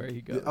everywhere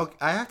he goes. Okay,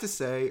 I have to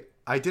say,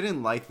 I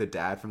didn't like the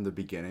dad from the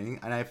beginning,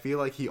 and I feel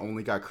like he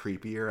only got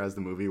creepier as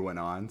the movie went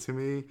on to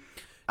me.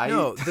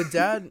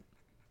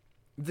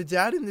 The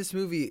dad in this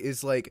movie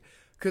is like,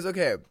 because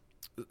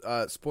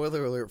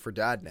spoiler alert for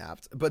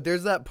Dadnapped, but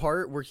there's that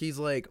part where she's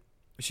like,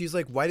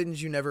 why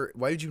did you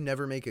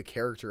never make a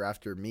character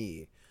after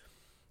me?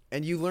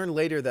 And you learn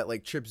later that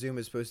like Trip Zoom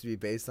is supposed to be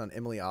based on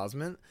Emily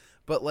Osment,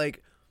 but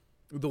like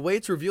the way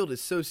it's revealed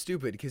is so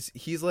stupid because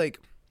he's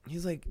like,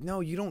 no,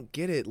 you don't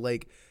get it.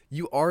 Like,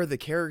 you are the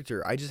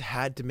character. I just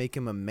had to make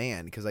him a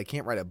man because I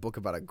can't write a book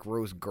about a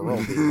gross girl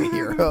being a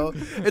hero.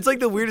 It's like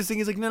the weirdest thing.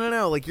 He's like,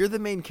 no. Like, you're the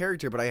main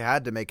character, but I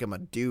had to make him a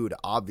dude,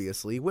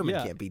 obviously. Women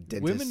can't be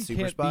dentists, Women super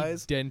can't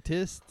spies. be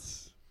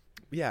dentists.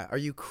 Yeah, are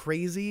you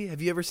crazy?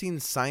 Have you ever seen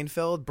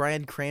Seinfeld?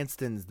 Bryan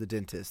Cranston's the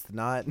dentist,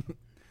 not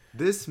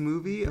this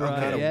movie.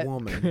 not a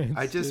woman.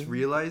 I just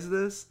realized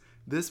this.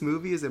 This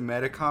movie is a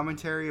meta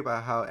commentary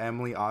about how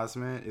Emily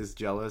Osment is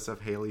jealous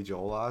of Haley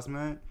Joel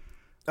Osment.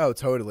 Oh,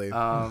 totally.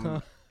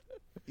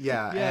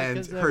 Yeah,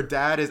 and her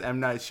dad is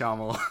M. Night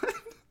Shyamalan.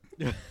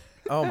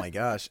 Oh my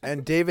gosh!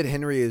 And David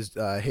Henry is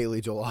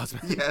Haley Joel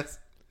Osment. Yes.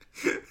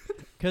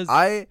 Because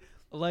I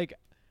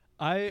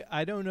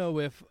don't know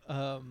if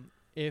I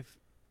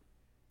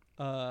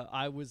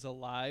was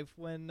alive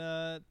when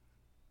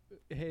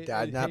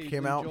Dadnapped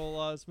came out. Joel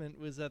Osment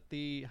was at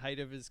the height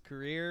of his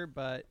career,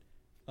 but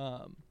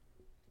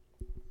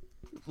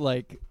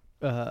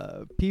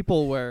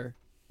people were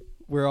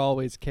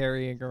always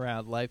carrying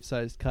around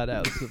life-sized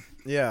cutouts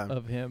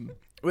of him.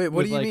 Wait,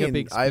 what do you mean, a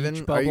big speech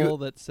Ivan? bubble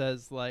that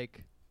says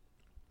like,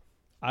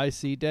 "I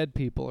see dead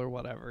people" or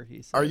whatever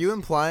he says. Are you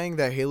implying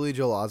that Haley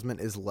Joel Osment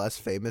is less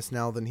famous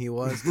now than he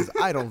was? Because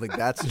I don't think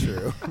that's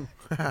true.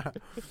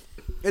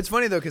 It's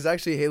funny though, because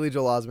actually Haley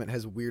Joel Osment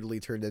has weirdly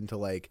turned into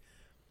like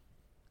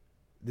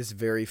this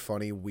very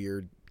funny,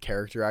 weird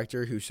character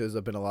actor who shows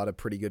up in a lot of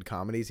pretty good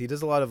comedies. He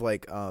does a lot of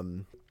like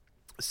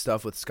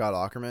stuff with Scott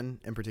Aukerman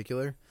in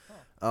particular.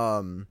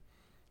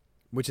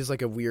 Which is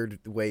like a weird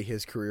way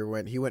his career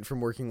went. He went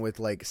from working with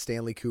like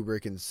Stanley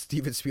Kubrick and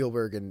Steven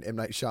Spielberg and M.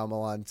 Night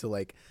Shyamalan to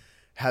like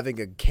having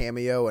a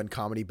cameo in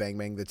Comedy Bang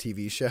Bang, the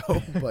TV show.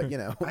 But you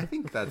know, I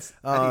think that's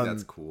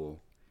cool.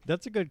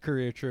 That's a good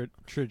career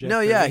trajectory. No,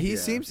 yeah, he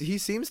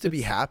seems to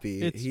be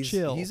happy. He's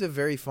chill. He's a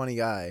very funny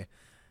guy.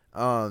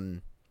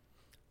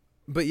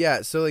 But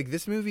yeah, so like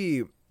this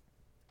movie,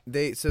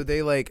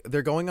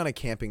 they're going on a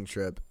camping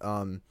trip.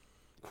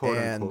 Quote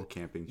unquote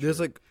camping trip. There's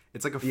like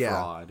it's like a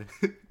fraud.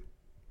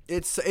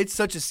 It's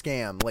such a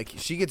scam. Like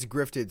she gets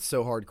grifted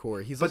so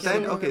hardcore. He's but like,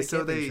 then okay,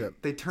 so they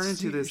turn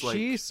into this like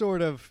she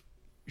sort of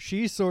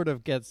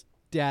gets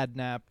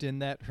dadnapped in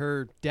that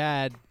her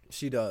dad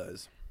she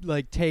does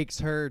like takes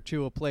her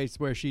to a place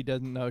where she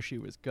doesn't know she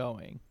was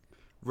going.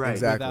 Right,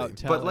 exactly.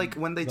 But like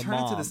when they turn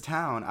into this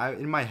town,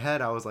 in my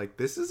head I was like,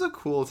 "This is a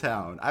cool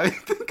town. I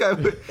think I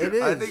would.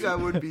 I think I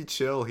would be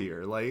chill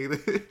here. Like,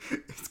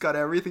 it's got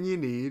everything you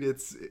need.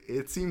 It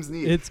seems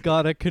neat. It's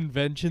got a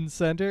convention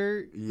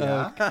center.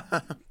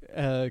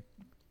 Yeah.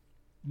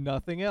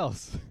 Nothing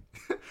else.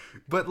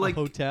 But like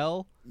a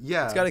hotel.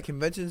 Yeah. It's got a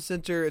convention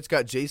center. It's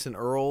got Jason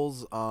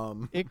Earls.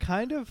 It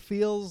kind of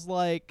feels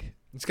like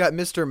it's got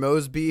Mr.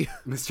 Mosby.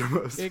 Mr.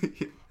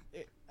 Mosby.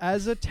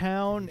 As a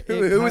town,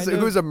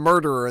 who's a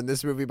murderer in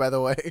this movie, by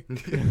the way.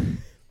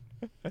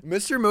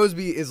 Mr.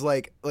 Mosby is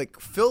like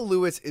Phil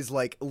Lewis is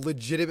like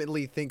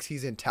legitimately thinks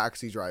he's in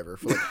Taxi Driver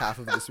for like half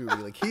of this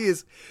movie. Like he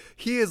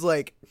is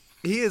like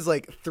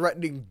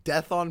threatening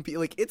death on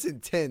people. Like it's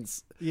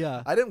intense.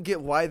 Yeah, I don't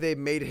get why they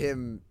made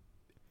him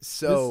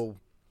so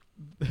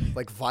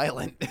like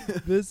violent.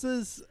 This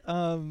is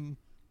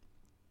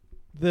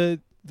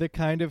the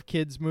kind of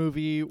kids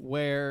movie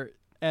where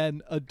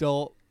an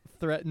adult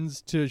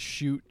threatens to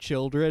shoot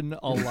children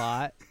a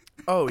lot.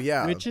 Oh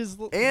yeah, which is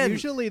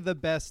usually the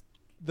best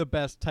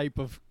type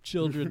of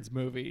children's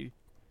movie.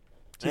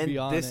 To be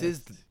honest,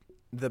 this is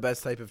the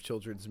best type of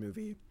children's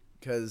movie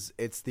because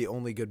it's the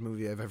only good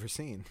movie I've ever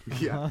seen.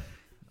 Yeah,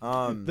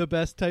 the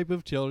best type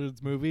of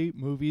children's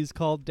movies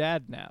called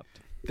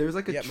Dadnapped. There's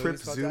like a Trip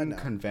Zoom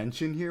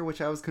convention here,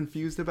 which I was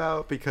confused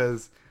about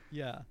because.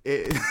 Yeah,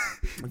 it's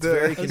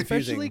very confusing.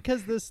 Especially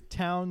because this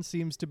town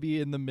seems to be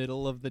in the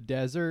middle of the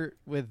desert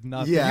with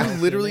nothing. Yeah, you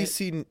literally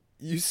see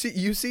you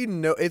see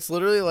no. It's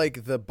literally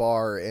like the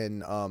bar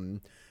in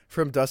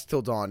From Dusk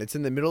Till Dawn. It's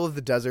in the middle of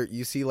the desert.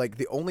 You see, like,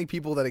 the only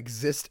people that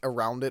exist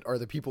around it are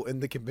the people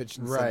in the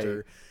convention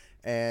center.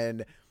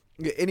 And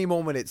at any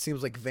moment, it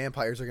seems like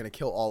vampires are going to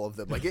kill all of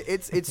them. Like,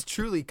 it's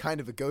truly kind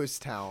of a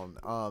ghost town.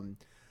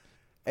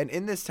 And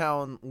in this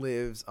town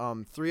lives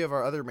 3 of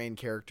our other main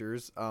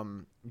characters.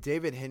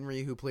 David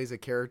Henry, who plays a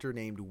character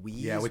named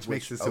Weeze. Yeah, which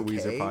makes this a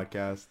Weezer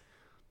podcast.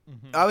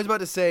 Mm-hmm. I was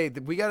about to say,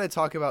 that we got to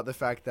talk about the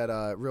fact that,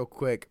 real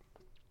quick,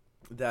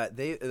 that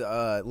they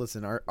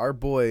listen, our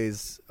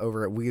boys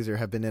over at Weezer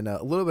have been in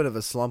a little bit of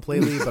a slump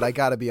lately, but I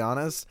gotta be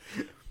honest,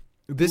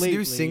 this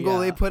new single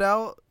they put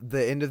out,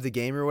 The End of the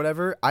Game or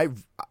whatever, I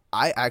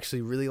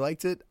actually really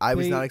liked it. I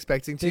was not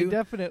expecting to. They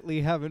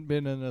definitely haven't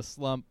been in a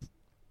slump.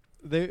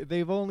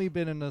 They've only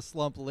been in a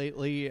slump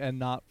lately, and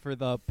not for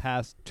the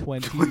past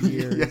 20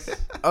 years.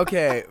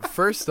 Okay,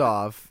 first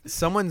off,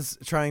 someone's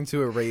trying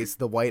to erase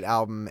the White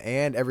Album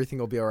and Everything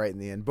Will Be Alright in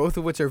the End, both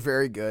of which are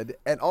very good.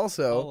 And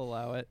also, I'll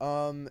allow it.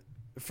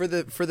 For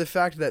the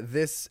fact that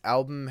this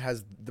album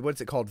has, what's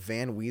it called,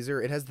 Van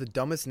Weezer, it has the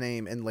dumbest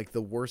name and like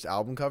the worst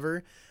album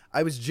cover.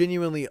 I was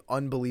genuinely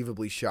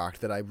unbelievably shocked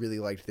that I really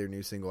liked their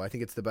new single. I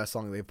think it's the best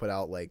song they've put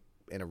out like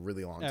in a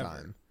really long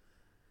time.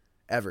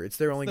 Ever. It's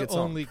their only good song.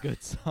 Only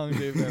good song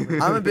they've ever.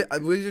 I'm a bit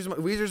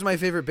Weezer's my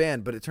favorite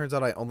band, but it turns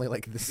out I only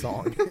like this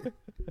song.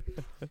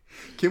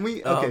 Can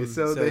we? Okay,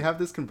 so they have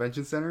this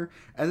convention center,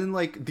 and then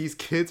like these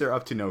kids are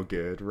up to no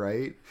good,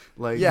 right?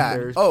 Like,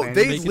 yeah. Oh,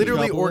 they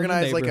literally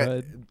organize like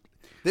a.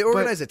 They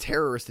organize a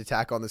terrorist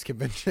attack on this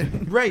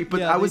convention. Right, but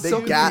Yeah, I was they so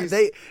do.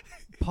 confused.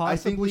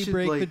 Possibly should,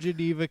 break the like-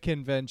 Geneva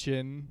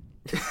Convention.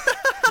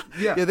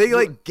 Yeah, they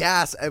like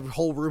gas a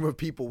whole room of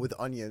people with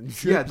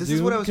onions. Yeah, this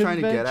is what I was trying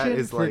to get at. Convention?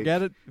 Is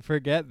like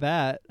forget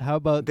that. How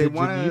about They the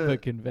wanna- Geneva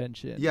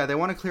Convention? Yeah, they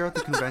want to clear out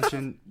the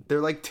convention. They're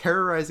like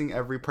terrorizing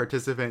every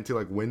participant to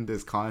like win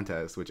this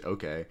contest, which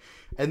okay.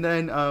 And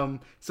then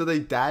so they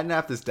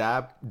dadnapped this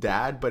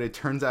dad, but it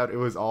turns out it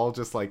was all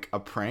just like a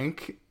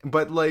prank.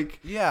 But like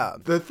Yeah.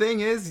 the thing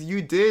is,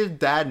 you did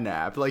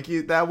dadnap. Like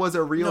that was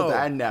a real No.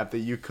 dadnap that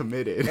you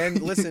committed.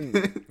 And listen,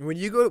 when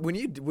you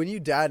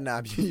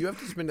dadnap, you have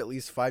to spend at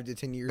least 5 to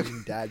 10 years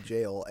in dad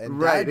jail. And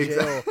Right, dad jail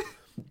exactly.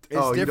 is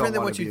Oh, you different don't than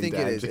wanna what you be in think it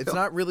dad is. jail. It's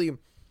not really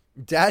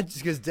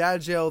because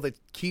dad jail, they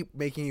keep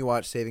making you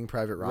watch Saving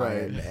Private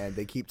Ryan, Right. and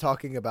they keep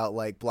talking about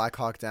like Black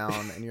Hawk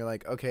Down, and you're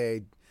like,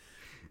 okay,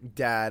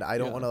 dad, I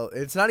don't want to.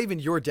 It's not even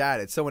your dad;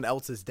 it's someone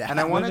else's dad. And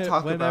I want to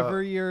talk whenever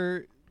about.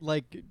 you're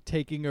like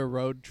taking a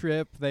road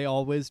trip, they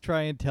always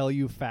try and tell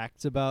you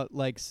facts about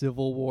like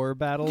Civil War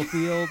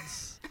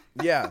battlefields.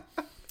 yeah,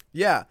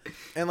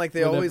 and like they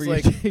Whenever always you're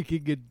like.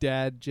 taking a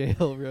dad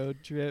jail road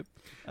trip,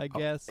 I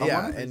guess. yeah,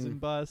 on a prison and-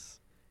 bus.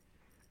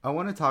 I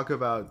want to talk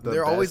about.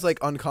 They're always like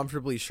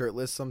uncomfortably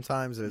shirtless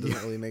sometimes, and it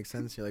doesn't really make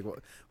sense. You're like,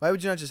 why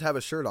would you not just have a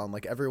shirt on?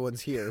 Like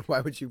everyone's here.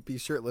 Why would you be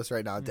shirtless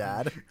right now,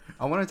 Dad?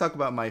 I want to talk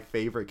about my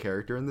favorite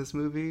character in this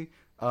movie,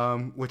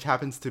 which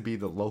happens to be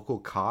the local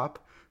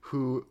cop.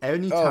 Who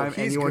anytime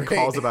he's anyone great.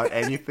 calls about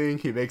anything,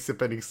 he makes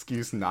up an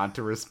excuse not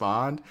to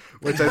respond,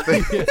 which I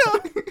think.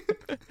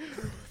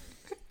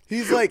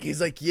 He's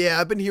like,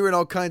 yeah, I've been hearing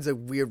all kinds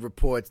of weird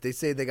reports. They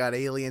say they got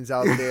aliens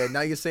out there.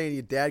 Now you're saying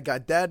your dad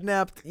got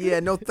dadnapped? Yeah,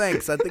 no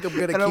thanks. I think I'm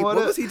gonna keep. What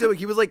was he doing?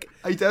 He was like,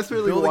 I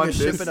desperately building want a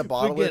ship this. in a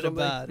bottle or Forget something.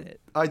 about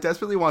it. I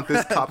desperately want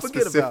this cop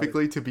Forget about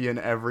specifically to be in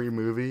every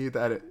movie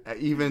that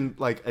even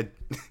like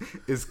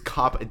is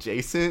cop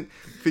adjacent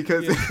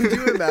because Could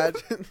you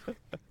imagine?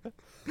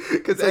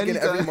 because It's like in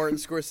every Martin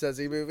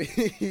Scorsese movie.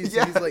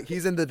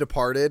 He's in The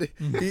Departed.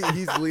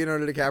 He's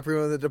Leonardo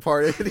DiCaprio in The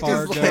Departed. He he just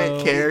just Fargo.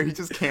 can't care. He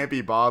just can't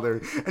be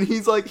bothered. And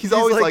he's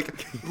always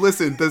like,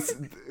 listen,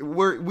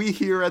 we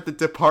here at the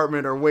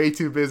department are way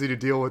too busy to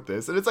deal with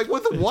this. And it's like,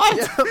 with what?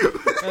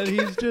 And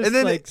he's just And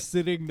then- like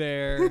sitting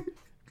there.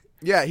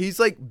 yeah, he's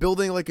like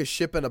building like a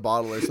ship in a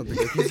bottle or something.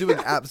 Like, he's doing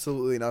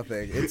absolutely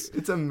nothing. It's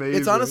amazing.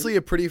 It's honestly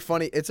a pretty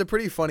funny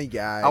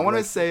gag. I want to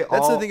Like, say that's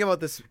all, the thing about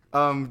this.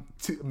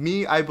 to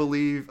me, I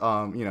believe,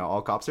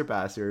 all cops are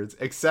bastards,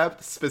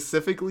 except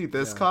specifically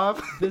this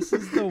cop. This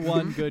is the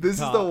one good This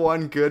cop. is the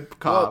one good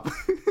cop.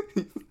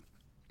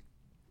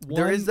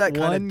 There is that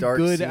kinda one dark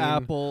good scene.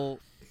 apple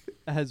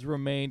has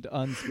remained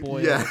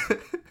unspoiled. Yeah.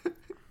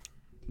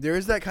 There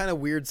is that kind of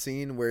weird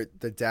scene where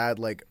the dad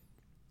like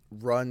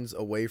runs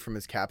away from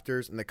his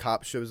captors, and the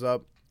cop shows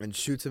up and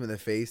shoots him in the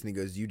face, and he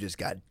goes, "You just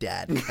got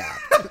dad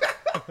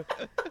capped."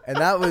 And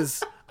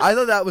I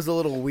thought that was a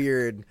little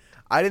weird.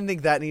 I didn't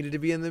think that needed to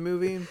be in the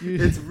movie.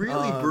 It's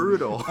really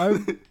brutal.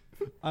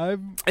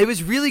 I'm It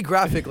was really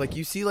graphic. Like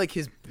you see, like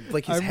his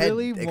I'm head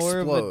really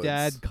more explodes. of a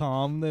dad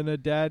calm than a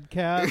dad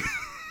cat.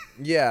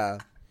 Yeah.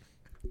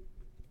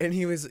 And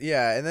he was,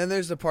 yeah. And then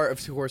there's the part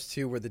of Horse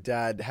 2 where the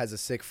dad has a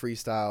sick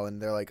freestyle, and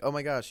they're like, "Oh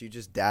my gosh, you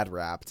just dad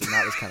rapped," and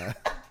that was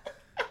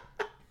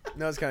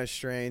kind of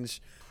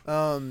strange.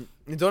 And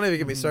don't even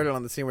get me started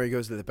on the scene where he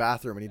goes to the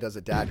bathroom and he does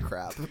a dad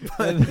crap.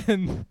 And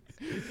then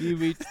he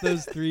meets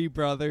those 3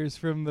 brothers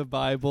from the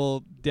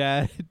Bible,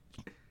 dad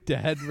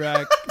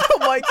rack, Oh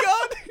my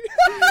god!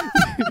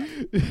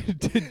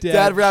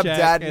 dad rap, Shack,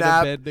 dad and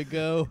nap.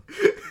 Abednego.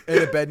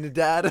 In a bed and a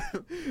dad.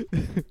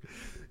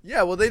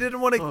 Yeah, well, they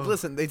didn't want to Oh.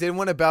 listen. They didn't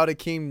want to bow to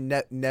King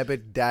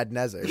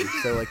Nebuchadnezzar.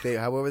 So, like,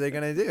 what were they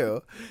gonna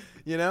do?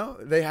 You know,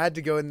 they had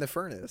to go in the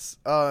furnace.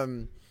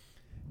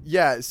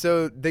 Yeah.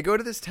 So they go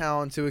to this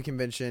town to a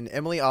convention.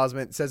 Emily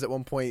Osment says at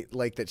one point,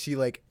 like, that she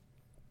has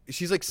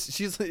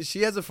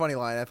a funny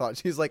line. I thought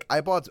she's like, I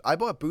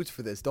bought boots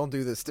for this. Don't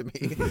do this to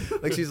me.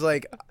 like she's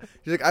like,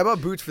 I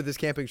bought boots for this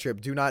camping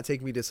trip. Do not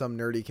take me to some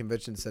nerdy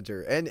convention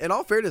center. And in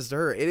all fairness to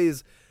her, it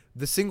is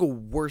the single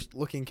worst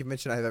looking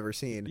convention I've ever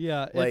seen.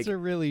 Yeah, like, it's a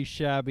really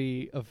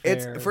shabby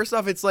affair. It's first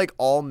off, it's like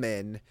all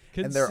men,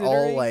 and they're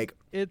all like.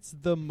 It's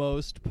the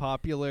most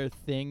popular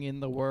thing in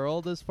the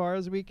world as far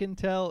as we can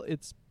tell.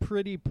 It's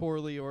pretty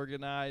poorly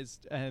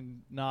organized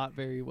and not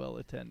very well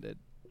attended.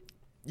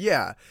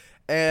 Yeah,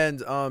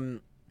 and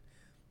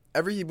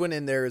everyone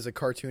in there is a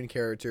cartoon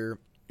character.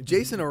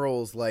 Jason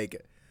Earls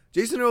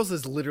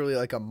is literally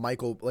like a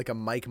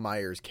Mike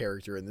Myers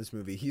character in this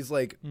movie. He's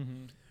like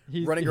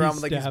running around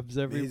with like stabs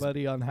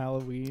everybody on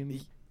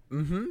Halloween.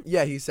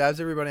 Yeah, he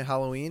stabs everybody on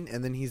Halloween,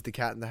 and then he's the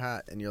Cat in the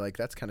Hat, and you're like,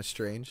 that's kind of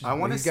strange. I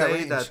want to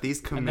say that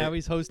these and now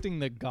he's hosting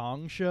the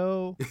Gong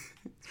Show.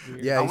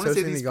 Yeah, I he's want to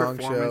say hosting these the Gong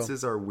Show.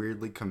 performances are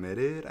weirdly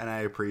committed, and I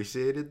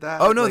appreciated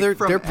that. Oh no, like, they're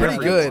pretty everyone.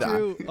 good.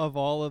 True of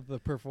all of the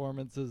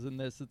performances in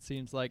this, it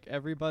seems like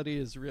everybody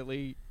is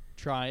really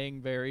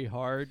trying very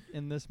hard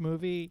in this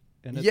movie,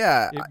 and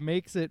it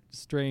makes it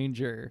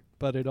stranger,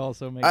 but it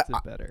also makes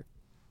it better.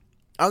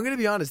 I'm gonna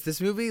be honest.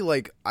 This movie,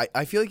 like,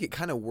 I feel like it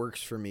kind of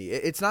works for me.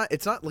 It's not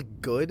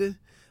like good,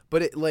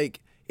 but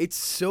it's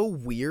so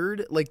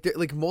weird.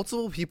 Like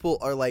multiple people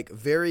are like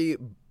very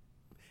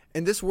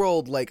in this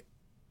world. Like,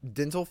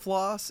 dental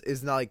floss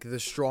is not like the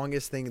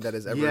strongest thing that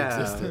has ever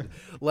existed.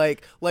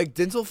 Like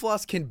dental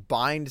floss can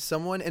bind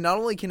someone, and not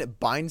only can it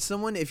bind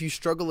someone, if you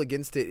struggle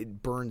against it,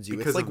 it burns you.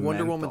 Because it's like of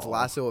Wonder menthol. Woman's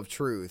lasso of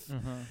truth.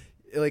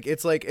 Like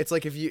it's like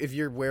if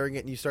you're wearing it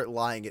and you start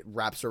lying, it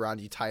wraps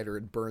around you tighter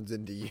and burns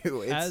into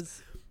you.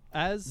 It's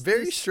as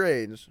very this,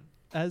 strange.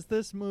 As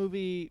this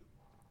movie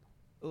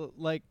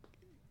like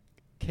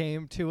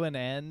came to an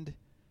end,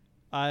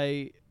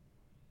 I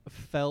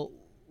felt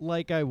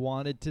like I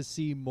wanted to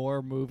see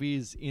more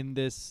movies in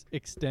this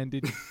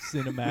extended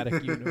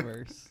cinematic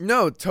universe.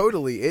 No,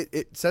 totally.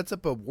 It sets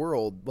up a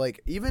world.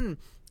 Like, even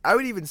I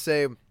would even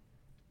say,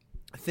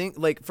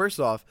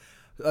 first off,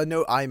 a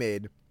note I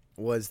made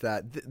was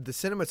that the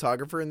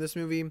cinematographer in this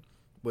movie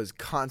was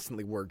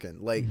constantly working.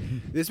 Like,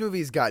 this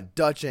movie's got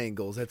Dutch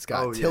angles, it's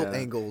got tilt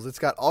angles, it's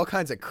got all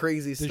kinds of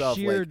crazy stuff.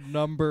 The sheer like,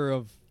 number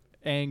of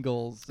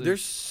angles.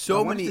 There's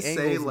so many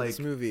angles in this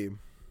movie.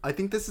 I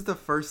think this is the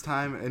first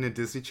time in a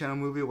Disney Channel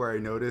movie where I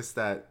noticed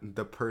that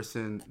the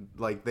person,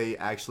 like, they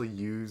actually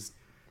used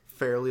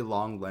fairly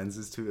long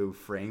lenses to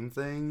frame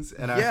things.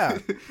 And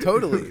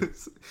totally.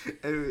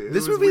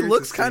 This movie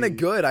looks kind of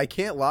good. I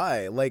can't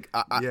lie. Like,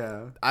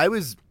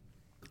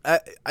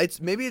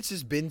 maybe it's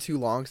just been too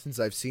long since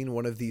I've seen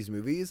one of these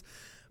movies,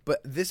 but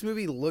this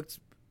movie looked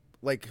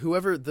like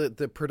whoever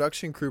the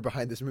production crew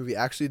behind this movie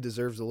actually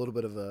deserves a little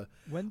bit of an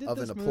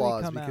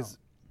applause because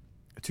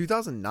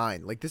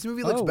 2009. Like, this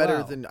movie looks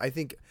better than I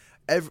think.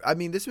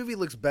 This movie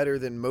looks better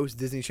than most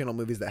Disney Channel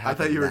movies that have.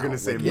 I thought you were going to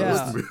say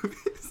most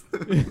movies.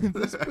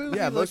 This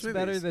movie looks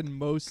better than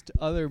most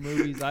other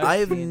movies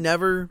I've seen.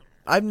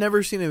 I've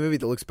never seen a movie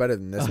that looks better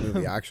than this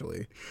movie.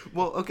 Actually,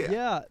 well, okay,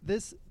 yeah,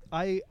 this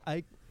I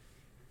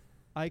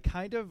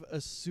kind of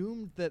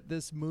assumed that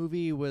this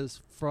movie was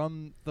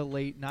from the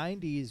late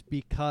 90s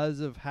because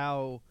of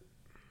how,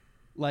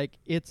 like,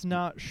 it's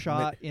not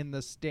shot in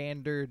the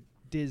standard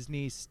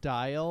Disney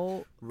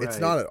style. Right. It's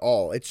not at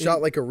all. It's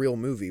shot like a real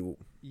movie.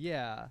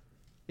 Yeah,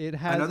 it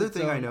has its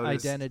own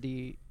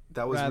identity.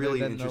 That was rather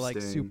really than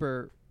interesting. The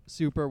like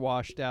super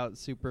washed out,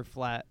 super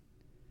flat,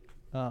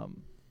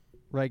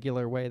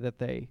 regular way that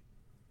they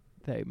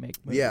make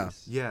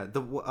movies. Yeah.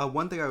 The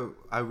one thing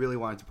I really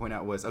wanted to point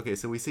out was, okay,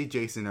 so we see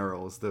Jason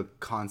Earls, the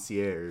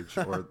concierge,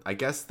 or I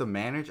guess the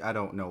manager. I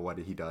don't know what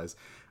he does.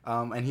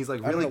 And he's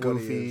like really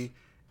goofy,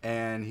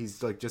 and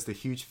he's like just a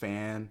huge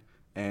fan.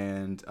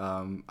 And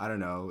I don't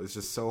know, it's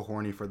just so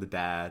horny for the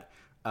dad.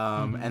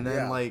 And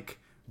then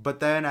but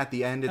then at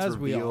the end it's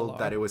revealed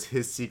that it was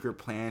his secret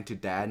plan to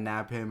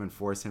dadnap him and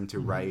force him to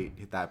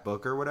write that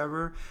book or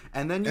whatever.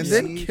 And then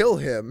then kill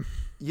him.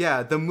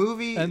 Yeah, the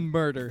movie and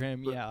murder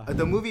him. Yeah,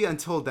 the movie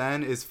until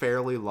then is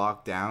fairly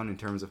locked down in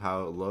terms of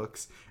how it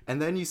looks,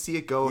 and then you see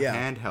it go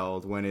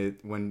handheld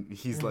when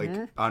he's like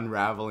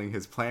unraveling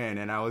his plan,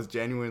 and I was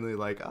genuinely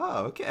like,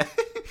 oh, okay.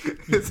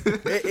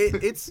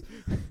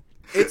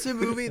 It's a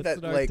movie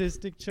that like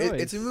artistic choice.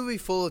 It's a movie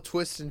full of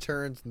twists and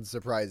turns and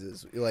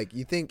surprises. Like,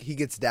 you think he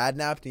gets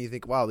dadnapped and you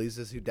think, wow, this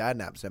is who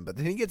dadnaps him, but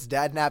then he gets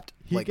dadnapped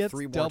like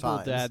 3 more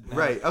times. Dadnapped,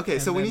 right. Okay.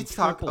 So we need to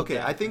talk. Okay.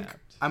 Dadnapped. I think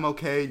I'm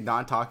okay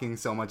not talking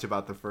so much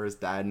about the first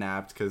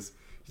dadnapped because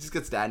he just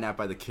gets dadnapped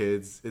by the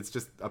kids. It's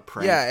just a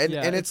prank. Yeah,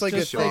 and it's like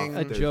a thing,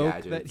 a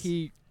joke that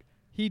he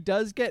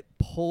does get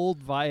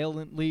pulled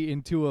violently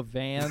into a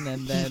van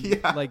and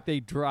then like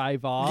they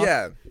drive off.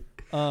 Yeah.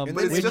 And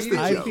But it's then just a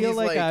I joke. feel he's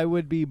like I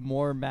would be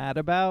more mad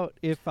about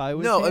if I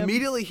was No, him.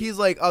 immediately he's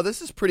like, "Oh,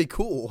 this is pretty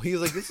cool." He's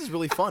like, "This is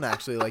really fun,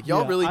 actually. Like,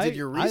 y'all Yeah, really did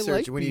your I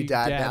research like when you being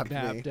dad-napped me."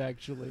 dad-napped,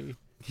 actually.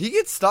 He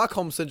gets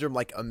Stockholm syndrome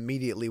like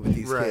immediately with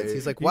these Right. kids.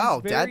 He's like, He's "Wow,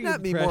 very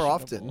dad-napped me more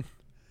often." impressionable.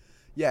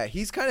 Yeah,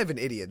 he's kind of an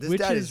idiot. This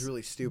Which dad is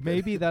really stupid.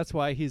 Maybe that's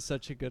why he's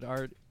such a good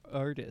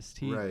artist.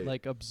 He Right.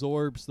 like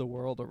absorbs the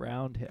world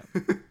around him.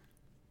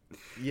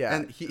 Yeah,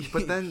 And- he,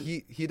 but then-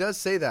 he does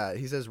say that.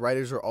 He says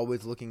writers are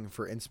always looking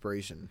for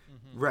inspiration.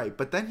 Right,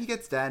 but then he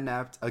gets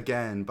dad-napped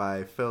again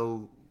by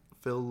Phil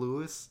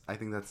Lewis. I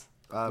think that's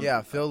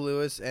Yeah, Phil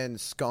Lewis and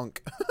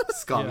Skunk.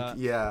 Skunk.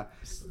 Yeah.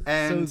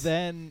 And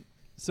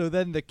So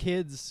then the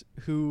kids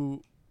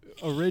who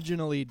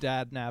originally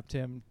dad-napped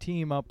him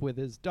team up with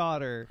his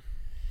daughter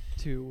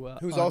to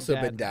Who's also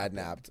been undad-nap him.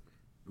 dad-napped.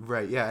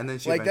 right, yeah, and then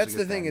she Like, that's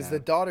eventually the thing, gets is the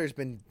dad-napped. daughter's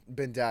been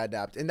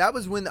dad-napped. And that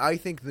was when I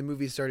think the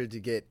movie started to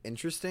get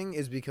interesting,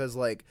 is because,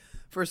 like,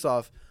 first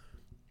off,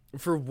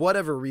 for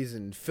whatever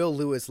reason, Phil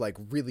Lewis, like,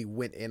 really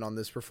went in on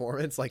this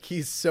performance. Like,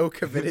 he's so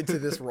committed to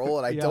this role,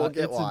 and I Yeah, don't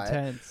get it's why.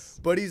 intense.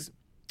 But he's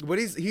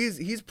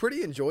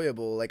pretty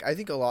enjoyable. Like, I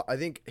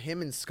think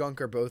him and Skunk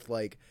are both,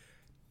 like,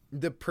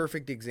 the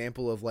perfect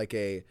example of, like,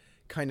 a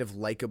kind of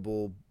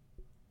likable,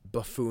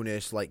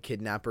 buffoonish, like,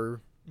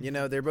 kidnapper. You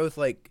know, they're both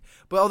like,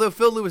 but although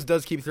Phil Lewis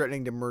does keep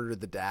threatening to murder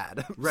the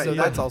dad, Right, so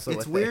yeah. that's also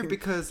it's a weird thing.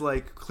 because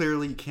like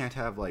clearly you can't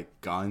have like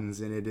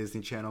guns in a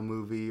Disney Channel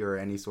movie or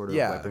any sort of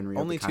Yeah, weaponry.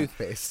 only of the kind.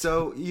 toothpaste.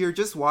 So you're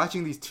just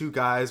watching these two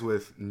guys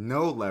with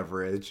no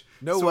leverage,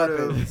 No sort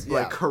weapons, of yeah.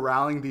 like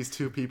corralling these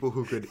two people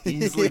who could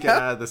easily get Yeah.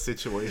 out of the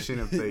situation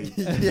if they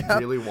Yeah.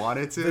 really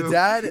wanted to. The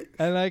dad,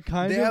 And I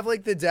kind they of have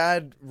like the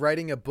dad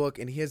writing a book,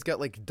 and he has got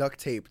like duct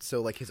taped so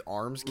like his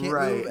arms can't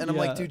Right, move. And I'm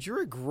yeah. like, dude,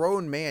 you're a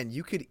grown man.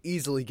 You could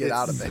easily get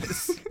out of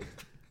It's- this.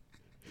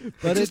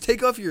 but Just it's,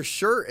 take off your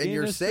shirt and in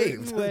you're a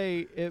saved. certain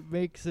way, it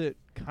makes it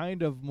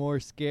kind of more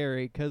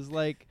scary because,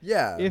 like,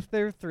 Yeah. if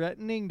they're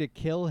threatening to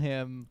kill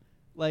him,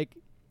 like,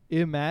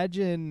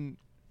 imagine,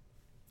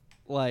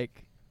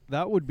 like,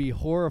 that would be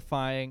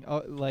horrifying.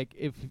 Like,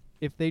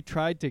 if they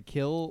tried to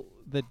kill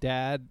the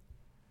dad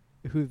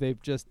who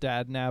they've just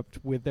dad-napped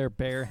with their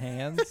bare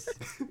hands,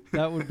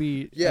 that would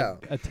be Yeah.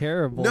 a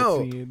terrible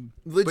No. scene.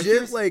 Legit,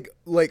 here's-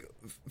 like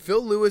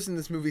Phil Lewis in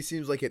this movie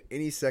seems like at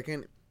any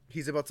second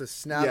he's about to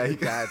snap Yeah, his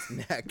he- dad's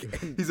neck.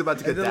 And, He's about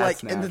to get and then dad like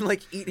snapped. and then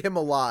like eat him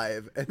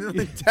alive, and then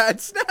like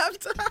dad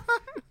snapped.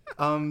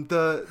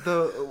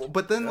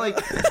 But then like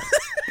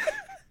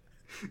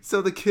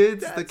so the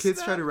kids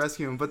That's try to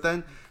rescue him, but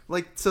then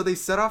like so they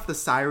set off the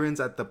sirens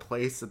at the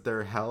place that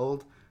they're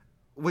held,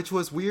 which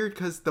was weird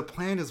because the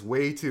plan is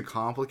way too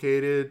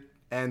complicated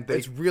and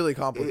It's really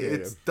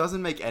complicated. It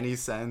doesn't make any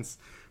sense.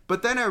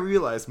 But then I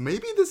realized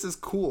maybe this is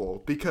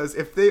cool because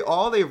if they've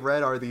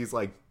read are these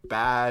like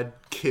bad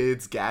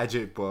kids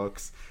gadget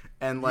books,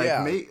 and like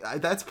Yeah.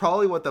 that's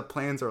probably what the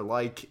plans are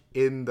like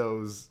in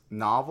those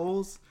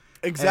novels.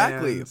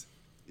 Exactly. And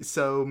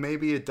so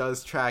maybe it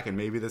does track, and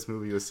maybe this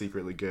movie was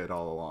secretly good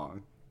all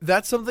along.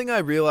 That's something I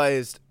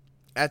realized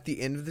at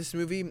the end of this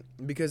movie,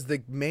 because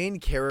the main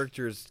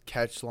character's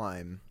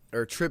catchline,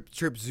 or Trip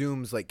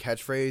Zoom's like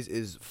catchphrase,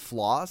 is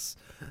floss,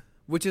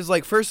 which is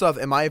like, first off,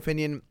 in my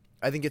opinion,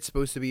 I think it's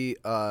supposed to be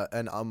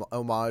an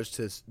homage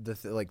to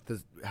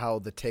how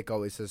the Tick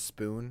always says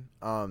spoon.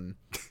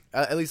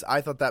 At least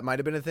I thought that might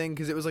have been a thing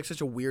because it was like such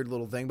a weird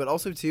little thing. But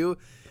also too,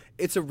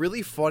 it's a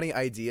really funny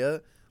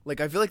idea. Like,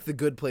 I feel like The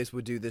Good Place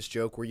would do this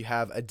joke where you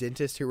have a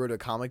dentist who wrote a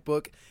comic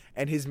book,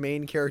 and his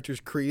main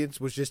character's credence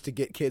was just to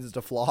get kids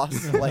to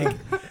floss.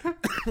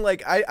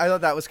 Like, I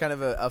thought that was kind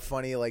of a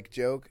funny like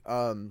joke.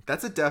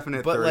 That's a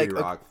definite But, 30 like,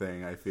 Rock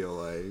thing, I feel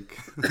like.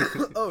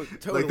 Oh,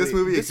 totally. Like, this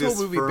movie whole exists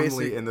movie firmly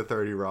basically in the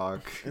 30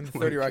 Rock. in the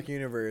 30 Rock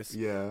universe.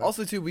 Yeah.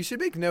 Also, too, we should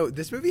make note,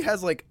 this movie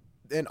has like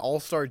an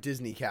all-star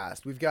Disney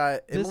cast. We've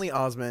got Emily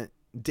Osment,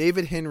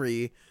 David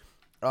Henry,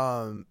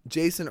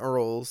 Jason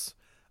Earls,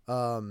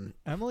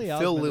 Emily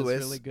Phil Osment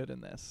Lewis. is really good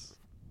in this.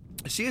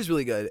 She is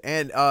really good,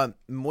 and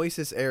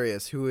Moises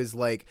Arias, who is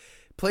like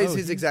plays his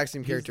he's- exact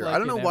same he's, character. like, I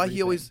don't know in why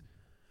he everything.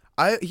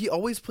 he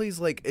always plays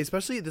like,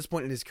 especially at this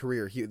point in his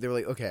career, they're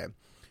like, okay,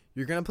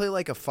 you're gonna play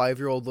like a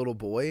 5-year-old little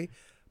boy,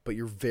 but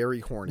you're very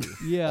horny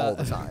Yeah. all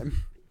the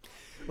time.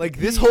 Like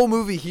this whole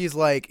movie, he's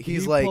like,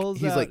 pulls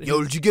out yo,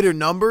 his- did you get her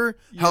number?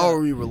 How Yeah. are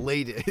we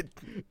related?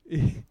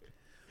 Yo,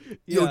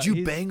 Yeah, did you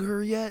he's- bang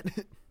her yet?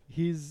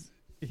 He's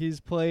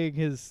playing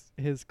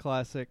his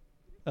classic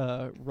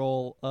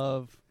role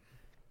of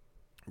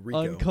Rico.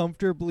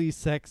 uncomfortably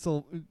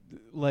sexual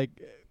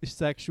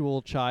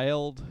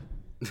child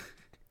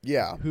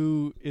Yeah.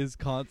 who is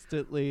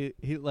constantly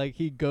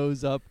he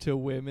goes up to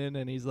women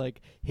and he's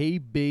like, "Hey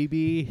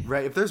baby."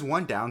 Right. If there's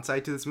one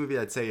downside to this movie,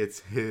 I'd say it's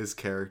his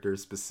character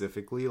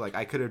specifically. Like,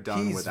 I could have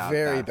done He's without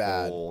very that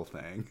bad. whole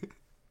thing.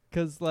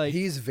 Cuz like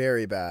He's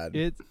very bad.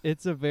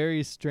 it's a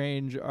very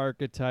strange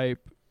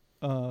archetype.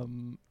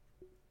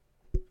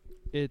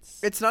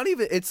 It's not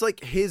even. It's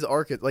like his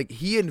archetype. Like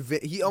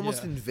he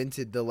almost Yeah.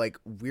 invented the like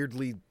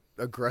weirdly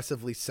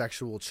aggressively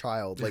sexual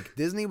child. Like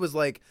Disney was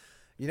like,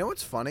 you know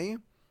what's funny?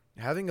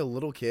 having a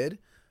little kid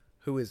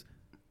who is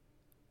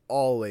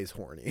always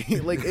horny.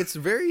 Like, it's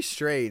very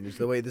strange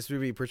the way this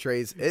movie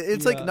portrays.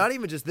 It's like not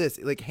even just this.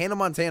 Like Hannah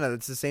Montana,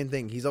 that's the same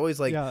thing. He's always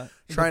like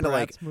trying to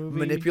like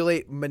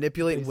manipulate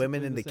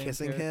women into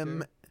kissing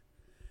him.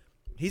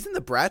 He's in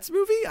the Bratz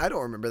movie? I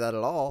don't remember that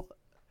at all.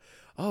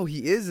 Oh,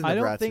 he is in the Bratz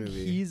movie. I don't think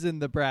he's in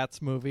the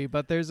Bratz movie,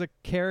 but there's a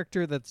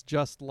character that's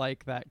just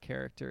like that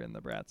character in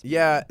the Bratz movie.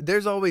 Yeah,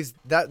 there's always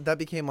that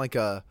became like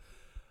a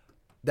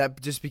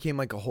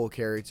whole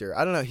character.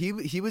 I don't know.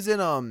 He was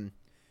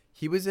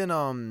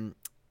in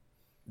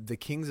The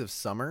Kings of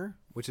Summer,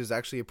 which is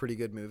actually a pretty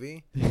good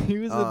movie. He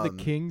was in the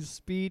King's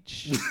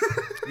Speech.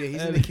 Yeah,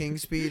 he's in the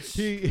King's Speech.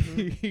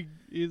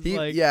 He's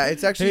like, yeah,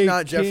 it's actually hey,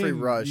 not King, Jeffrey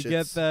Rush. You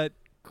get that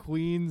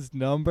Queen's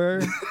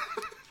number?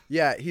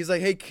 Yeah, he's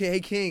like, hey,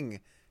 King,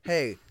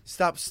 hey,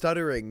 stop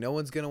stuttering. No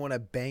one's gonna want to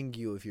bang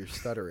you if you're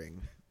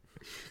stuttering.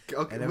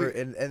 Okay,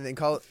 and then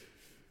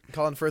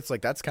Colin Firth's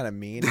like, that's kind of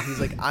mean. He's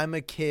like, I'm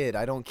a kid.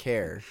 I don't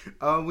care.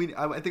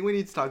 I think we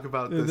need to talk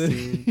about the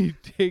scene. He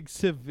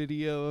takes a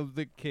video of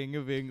the King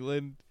of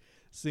England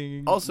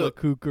singing also, La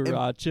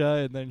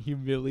Cucaracha and then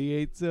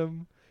humiliates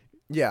him.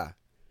 Yeah.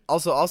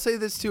 Also, I'll say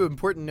this too.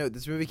 Important note: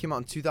 this movie came out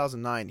in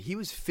 2009. He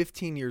was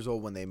 15 years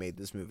old when they made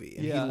this movie,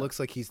 and he looks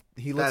like he's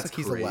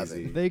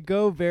 11. They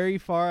go very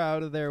far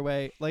out of their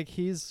way. Like,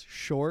 he's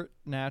short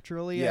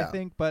naturally, I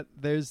think, but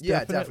there's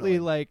definitely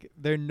like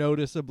they're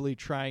noticeably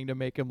trying to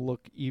make him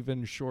look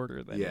even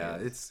shorter than he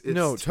is. It's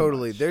no,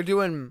 totally. Much. They're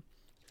doing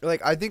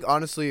like, I think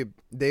honestly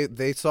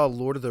they saw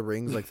Lord of the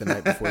Rings like the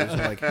night before.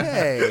 They're like,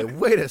 hey,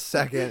 wait a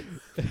second,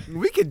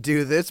 we could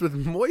do this with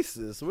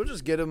Moises. We'll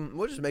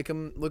just make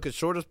him look as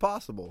short as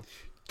possible.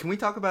 Can we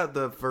talk about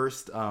the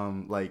first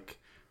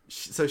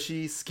so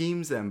she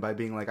schemes them by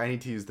being like, I need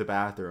to use the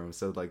bathroom,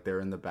 so like they're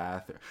in the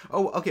bathroom.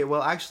 Oh, okay,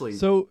 well actually,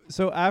 so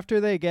after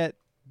they get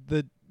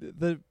the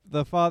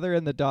father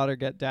and the daughter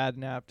get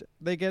dadnapped,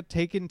 they get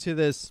taken to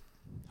this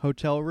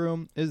hotel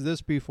room. Is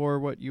this before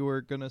what you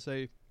were gonna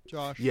say,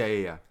 Josh?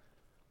 Yeah.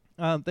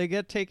 They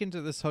get taken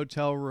to this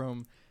hotel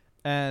room,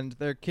 and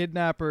their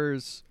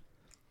kidnappers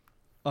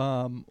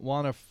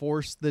want to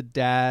force the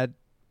dad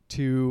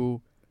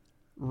to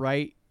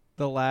write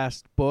the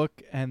last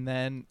book, and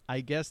then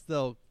I guess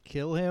they'll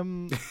kill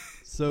him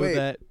so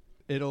that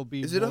it'll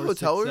be. Is it a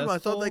hotel room? I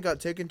thought they successful. got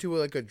taken to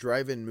like a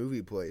drive-in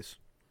movie place.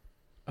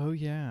 Oh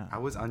yeah, I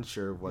was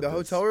unsure of what the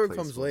this hotel room place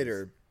comes was.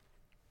 later,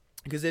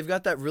 because they've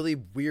got that really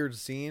weird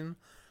scene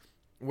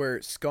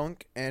where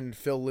Skunk and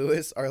Phil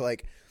Lewis are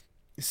like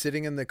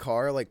sitting in the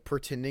car, like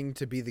pretending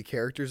to be the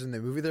characters in the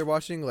movie they're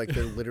watching, like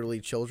they're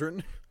literally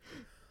children.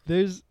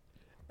 There's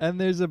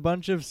a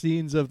bunch of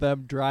scenes of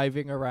them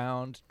driving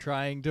around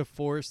trying to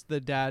force the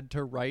dad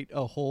to write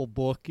a whole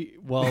book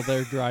while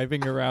they're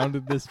driving around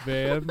in this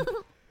van.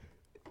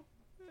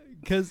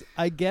 Because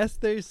I guess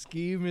their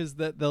scheme is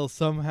that they'll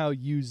somehow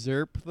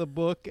usurp the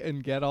book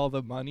and get all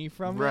the money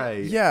from it.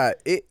 Right. Yeah,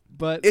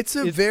 But it's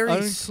a very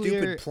unclear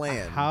stupid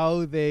plan.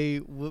 How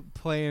they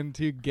plan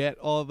to get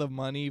all the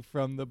money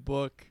from the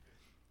book,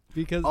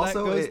 because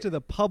Also, that goes to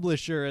the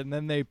publisher, and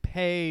then they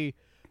pay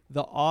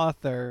the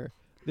author.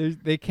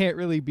 They can't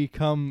really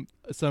become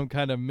some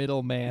kind of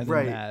middleman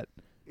Right. in that.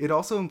 It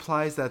also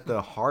implies that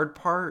the hard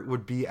part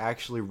would be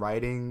actually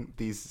writing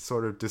these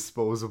sort of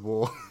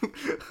disposable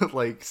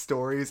like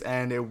stories,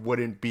 and it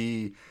wouldn't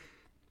be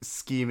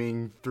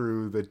scheming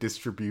through the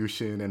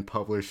distribution and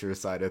publisher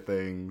side of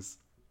things.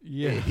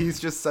 Yeah. He's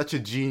just such a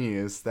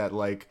genius that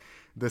like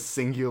the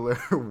singular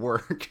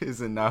work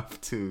is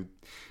enough to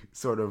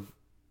sort of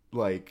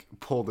like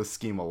pull the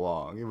scheme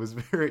along.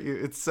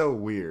 It's so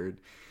weird.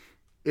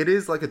 It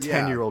is like a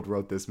 10-year-old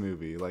wrote this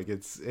movie. Like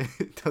it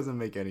doesn't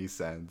make any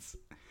sense.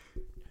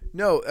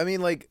 No, I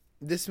mean, like,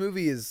 this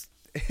movie is...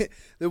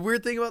 the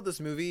weird thing about this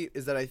movie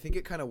is that I think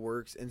it kind of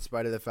works in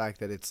spite of the fact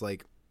that it's,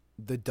 like,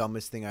 the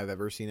dumbest thing I've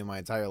ever seen in my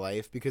entire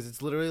life. Because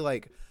it's literally,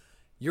 like,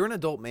 you're an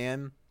adult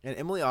man, and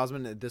Emily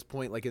Osment at this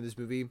point, like, in this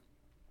movie,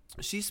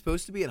 she's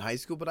supposed to be in high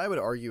school, but I would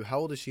argue, how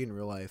old is she in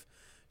real life?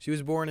 She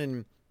was born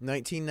in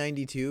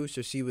 1992,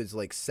 so she was,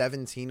 like,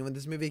 17 when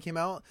this movie came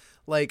out.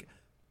 Like...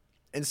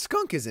 And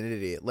Skunk is an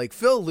idiot. Like,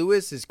 Phil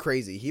Lewis is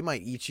crazy. He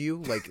might eat you,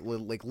 like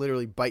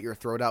literally bite your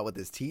throat out with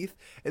his teeth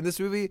in this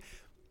movie.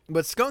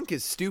 But Skunk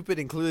is stupid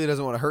and clearly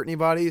doesn't want to hurt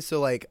anybody.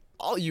 So, like,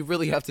 all you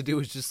really have to do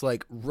is just,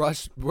 like,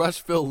 rush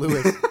Phil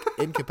Lewis,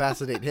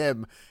 incapacitate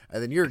him,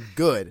 and then you're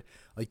good.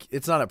 Like,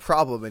 it's not a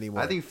problem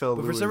anymore. I think Phil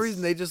But Lewis... for some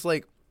reason, they just,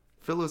 like...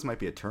 Phil Lewis might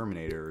be a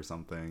Terminator or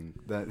something.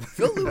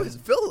 Phil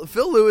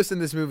Lewis in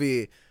this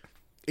movie...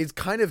 is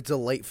kind of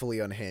delightfully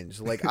unhinged.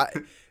 Like,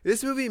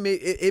 this movie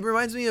it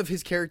reminds me of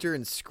his character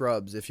in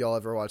Scrubs. If y'all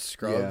ever watched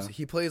Scrubs,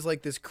 he plays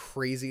like this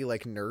crazy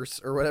like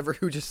nurse or whatever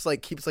who just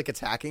like keeps like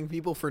attacking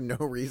people for no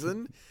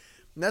reason.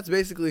 And that's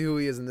basically who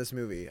he is in this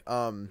movie.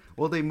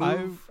 Well, they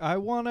move. I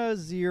want to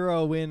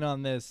zero in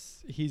on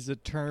this. He's a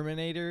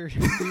Terminator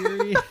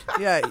theory.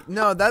 Yeah,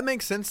 no, that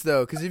makes sense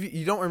though, because if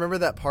you don't remember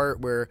that part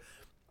where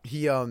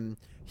he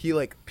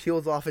like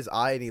peels off his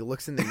eye and he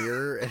looks in the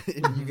mirror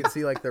and you can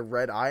see like the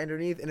red eye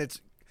underneath, and it's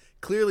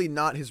clearly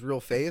not his real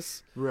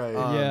face. Right.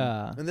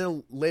 Yeah. And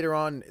then later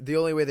on, the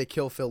only way they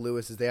kill Phil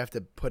Lewis is they have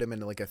to put him in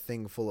like a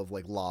thing full of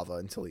like lava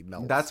until he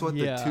melts. That's what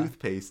Yeah. the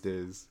toothpaste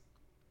is.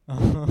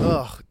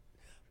 Ugh.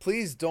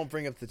 Please don't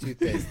bring up the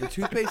toothpaste. The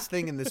toothpaste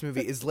thing in this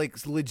movie is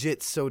like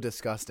legit so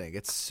disgusting.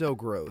 It's so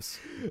gross.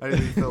 I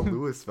didn't think Phil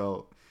Lewis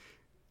felt.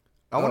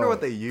 I wonder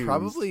what they used.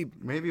 Probably.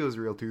 Maybe it was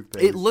real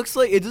toothpaste. It looks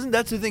like it doesn't.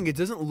 That's the thing. It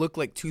doesn't look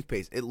like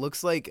toothpaste. It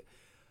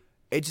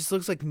just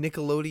looks like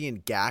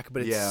Nickelodeon gack,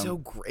 but it's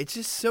it's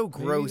just so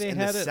gross. Maybe they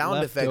And had the it sound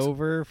left effects.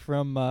 over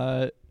from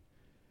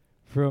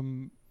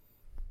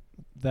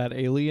that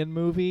Alien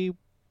movie,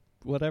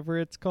 whatever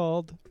it's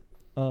called,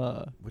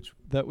 Which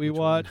that we which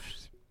one?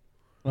 watched,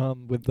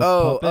 with the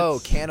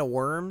puppets. Can of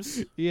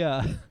Worms.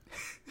 Yeah.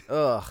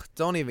 Ugh!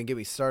 Don't even get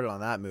me started on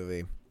that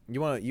movie. You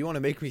want to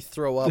make me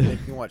throw up?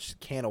 Make me watch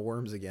Can of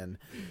Worms again.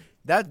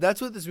 That's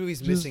what this movie's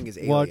Just missing is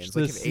watch aliens.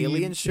 the Like if scene.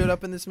 aliens showed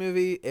up in this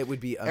movie, it would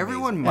be amazing.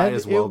 Everyone might And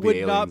as well it be would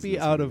aliens not in be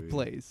this out movie. of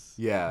place.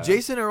 Yeah.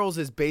 Jason Earls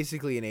is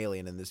basically an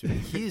alien in this movie.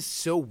 He is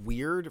so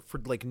weird for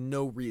like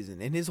no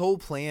reason, and his whole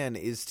plan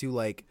is to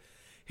like,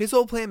 his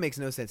whole plan makes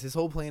no sense. His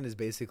whole plan is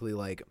basically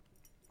like,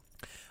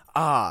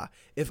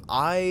 if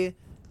I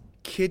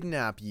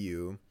kidnap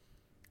you,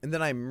 and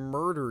then I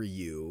murder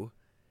you,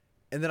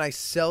 and then I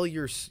sell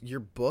your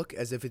book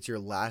as if it's your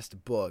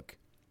last book,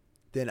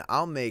 then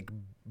I'll make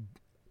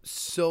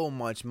so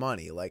much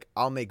money. Like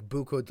I'll make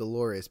Buco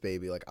Dolores,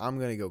 baby. Like I'm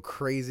gonna go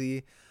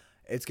crazy.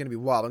 It's gonna be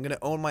wild. I'm gonna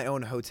own my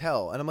own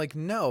hotel. And I'm like,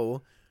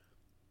 no,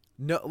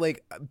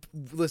 like,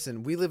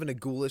 listen, we live in a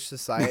ghoulish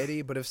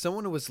society, but if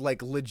someone was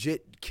like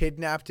legit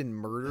kidnapped and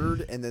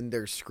murdered and then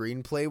their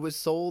screenplay was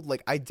sold,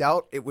 like I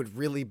doubt it would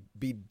really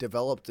be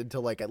developed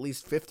until like at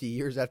least 50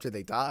 years after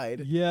they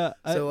died. Yeah.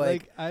 So,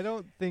 I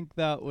don't think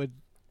that would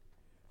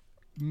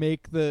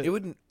make the It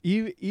wouldn't.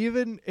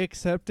 even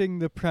accepting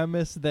the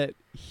premise that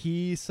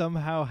he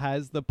somehow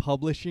has the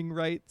publishing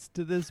rights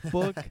to this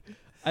book.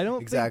 I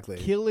don't Exactly.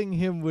 think killing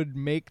him would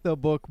make the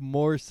book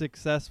more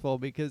successful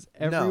because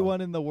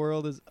everyone in the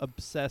world is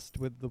obsessed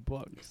with the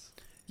books.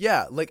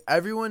 Yeah, like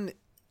everyone,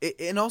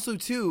 and also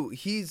too,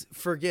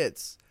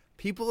 forgets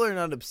people are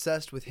not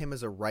obsessed with him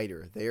as a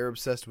writer. They are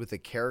obsessed with a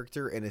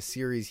character and a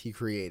series he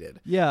created.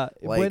 Yeah,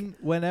 Like,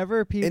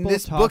 whenever people And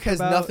this talk book has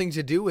about, nothing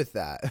to do with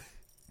that.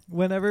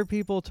 Whenever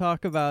people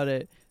talk about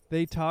it,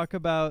 they talk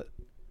about,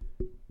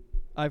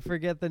 I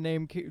forget the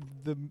name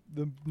the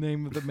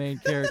name of the main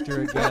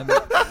character again.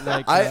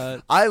 Like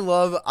I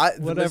love this is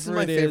whatever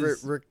my it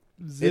favorite.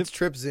 is. Zip It's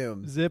Trip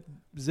Zoom. Zip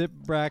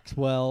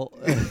Braxwell.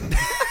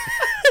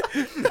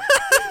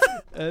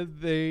 And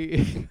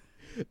they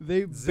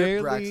Zip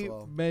barely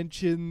Braxwell.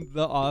 mention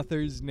the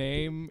author's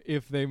name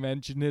if they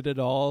mention it at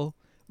all.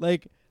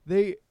 Like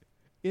they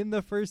in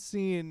the first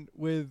scene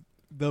with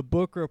the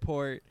book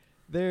report,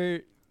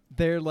 they're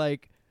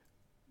like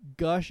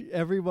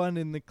everyone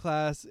in the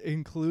class,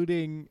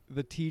 including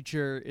the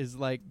teacher, is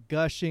like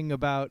gushing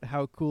about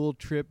how cool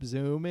Trip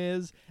Zoom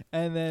is,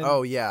 and then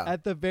Oh yeah.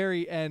 at the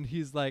very end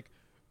he's like,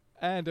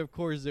 and of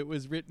course it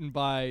was written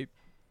by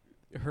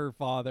her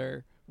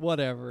father,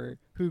 whatever,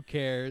 who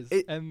cares?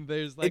 And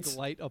there's like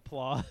light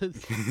applause.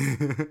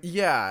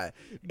 Yeah.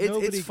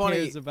 Nobody It's funny.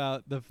 cares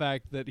about the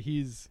fact that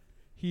he's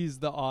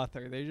the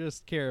author. They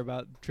just care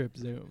about Trip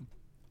Zoom.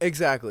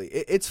 Exactly.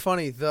 It's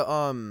funny.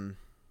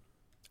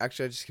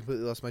 Actually, I just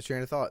completely lost my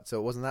train of thought, so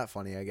it wasn't that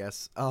funny, I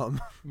guess.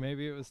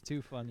 Maybe it was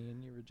too funny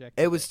and you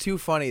rejected It was too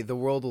funny. The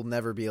world will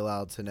never be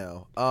allowed to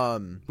know.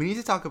 We need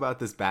to talk about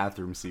this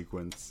bathroom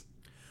sequence.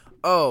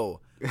 Oh,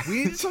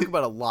 we need to talk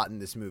about a lot in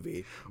this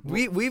movie.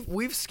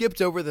 We've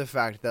skipped over the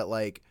fact that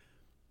like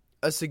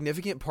a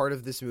significant part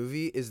of this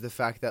movie is the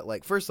fact that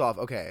like, first off,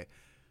 okay,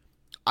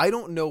 I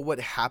don't know what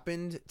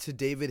happened to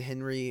David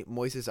Henry,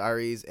 Moises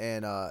Arias,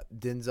 and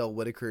Denzel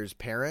Whitaker's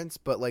parents,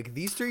 but like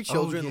these three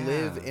children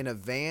live in a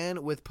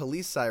van with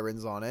police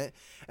sirens on it.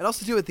 And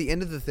also too, at the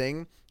end of the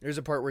thing, there's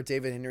a part where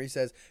David Henry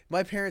says,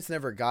 "My parents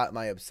never got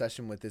my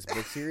obsession with this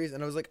book series."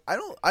 And I was like, I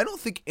don't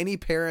think any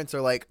parents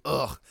are like,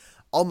 "Ugh,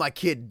 all my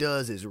kid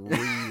does is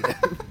read."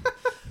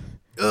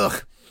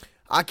 Ugh.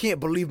 I can't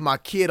believe my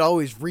kid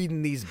always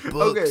reading these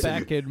books. Okay.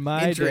 Back in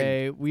my entering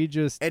day, we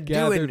just and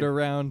gathered doing-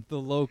 around the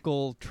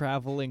local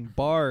traveling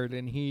bard,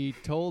 and he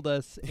told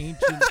us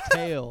ancient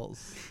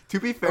tales. To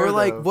be fair, Or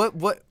like though,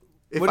 what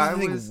if is I the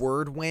thing, was-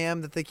 word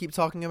wham that they keep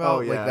talking about? Oh,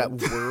 yeah. Like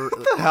that word.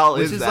 What the hell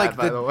which is is that, like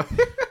by the way?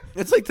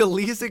 It's like the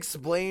least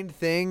explained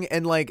thing,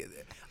 and like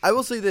I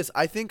will say this,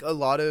 I think a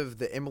lot of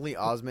the Emily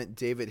Osment,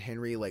 David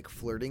Henry like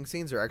flirting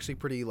scenes are actually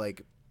pretty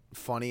like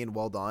funny and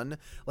well done.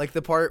 Like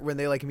the part when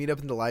they like meet up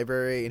in the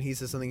library and he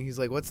says something, he's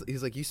like,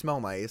 he's like, "You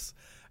smell nice,"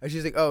 and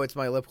she's like, "Oh, it's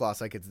my lip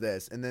gloss, like it's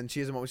this," and then she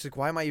has a moment, she's like,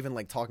 "Why am I even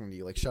like talking to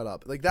you? Like shut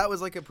up." Like that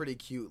was like a pretty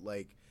cute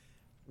like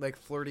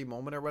flirty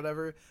moment or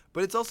whatever,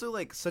 but it's also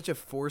like such a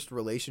forced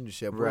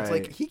relationship where it's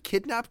Right. like he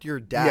kidnapped your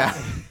dad.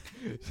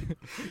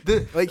 Yeah.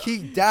 Like he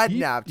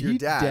dadnapped your he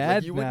dad.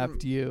 Like, you wouldn't-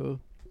 dadnapped you.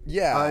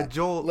 Yeah.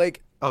 Joel,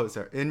 like oh,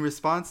 sorry. In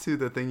response to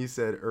the thing you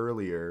said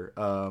earlier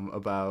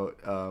about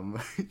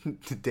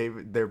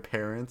David, their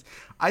parents,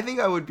 I think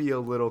I would be a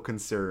little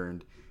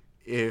concerned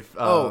if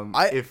Oh,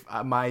 if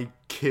my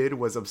kid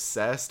was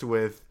obsessed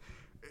with,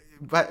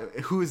 but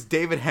who is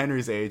David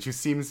Henry's age, who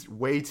seems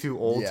way too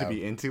old to Yeah.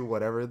 be into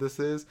whatever this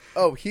is.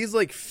 Oh, he's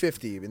like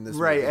 50 in this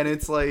Right, movie. and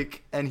it's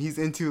like, and he's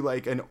into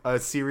like a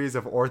series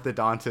of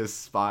orthodontist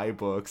spy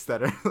books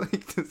that are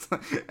like, just,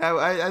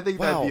 I think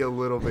that'd be Wow. a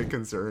little bit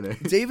concerning.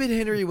 David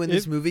Henry, when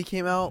this If- movie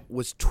came out,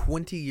 was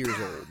 20 years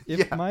old. If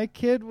Yeah. my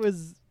kid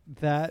was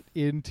that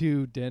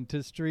into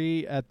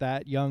dentistry at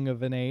that young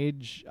of an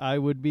age, I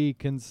would be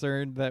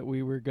concerned that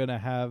we were going to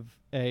have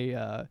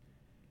a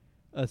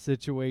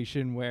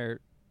situation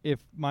where if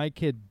my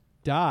kid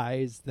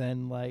dies,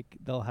 then like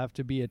there'll have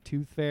to be a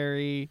tooth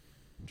fairy,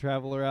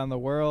 travel around the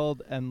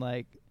world, and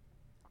like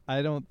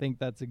I don't think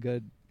that's a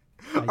good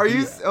Are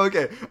you idea.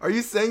 okay? Are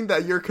you saying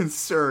that you're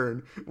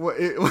concerned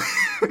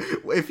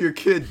if your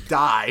kid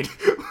died?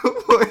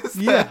 What is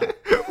Yeah. that?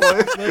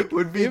 What Like,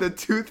 would be if- the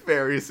tooth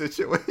fairy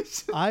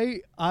situation?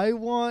 I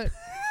want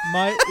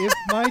if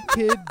my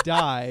kid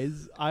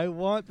dies, I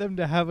want them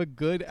to have a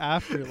good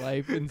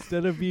afterlife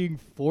instead of being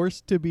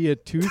forced to be a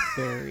tooth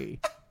fairy.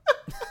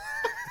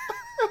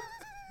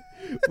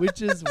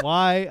 Which is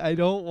why I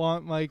don't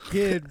want my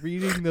kid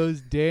reading those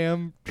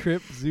damn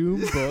Trip Zoom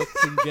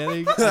books and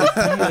getting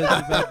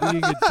ideas about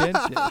being a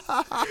dentist.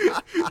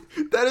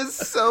 That is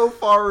so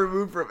far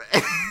removed from.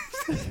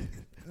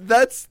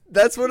 That's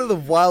one of the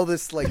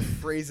wildest like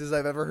phrases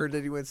I've ever heard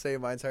anyone say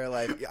in my entire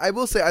life. I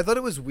will say I thought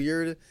it was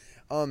weird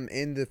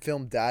in the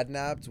film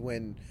Dadnapped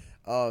when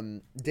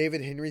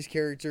David Henry's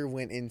character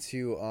went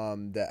into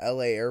the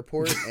LA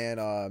airport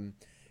and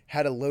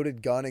had a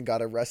loaded gun and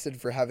got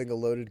arrested for having a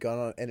loaded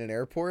gun in an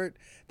airport.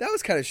 That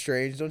was kind of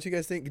strange, don't you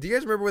guys think? Do you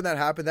guys remember when that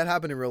happened? That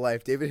happened in real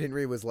life. David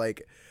Henry was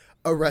like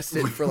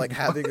arrested for like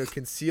having a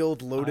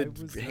concealed I loaded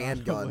was not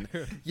handgun.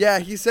 aware. Yeah,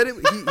 he said it.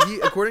 He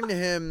according to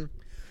him,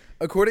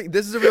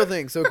 this is a real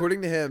thing. So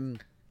according to him,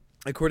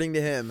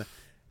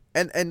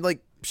 and like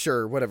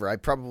sure, whatever. I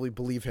probably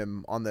believe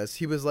him on this.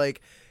 He was like,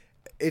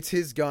 it's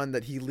his gun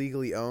that he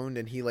legally owned,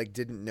 and he like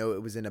didn't know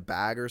it was in a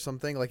bag or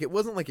something. Like it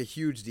wasn't like a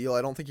huge deal.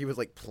 I don't think he was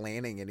like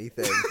planning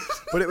anything,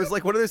 but it was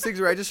like one of those things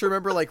where I just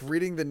remember like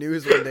reading the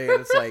news one day, and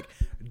it's like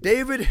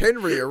David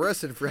Henry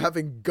arrested for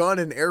having gun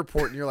in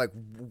airport, and you're like,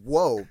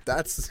 whoa,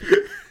 that's.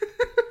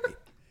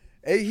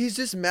 He's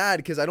just mad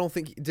because I don't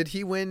think did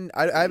he win?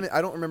 I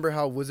don't remember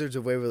how Wizards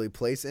of Waverly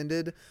Place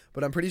ended,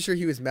 but I'm pretty sure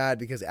he was mad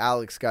because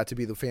Alex got to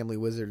be the family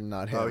wizard and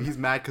not him. Oh, he's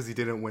mad because he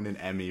didn't win an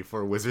Emmy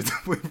for Wizards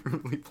of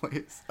Waverly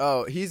Place.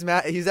 Oh, he's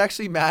mad. He's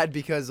actually mad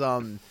because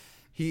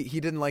he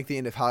didn't like the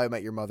end of How I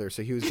Met Your Mother,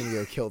 so he was gonna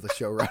go kill the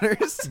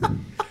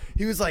showrunners.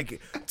 He was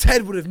like,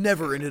 Ted would have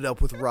never ended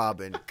up with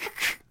Robin.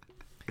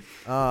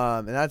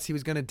 And he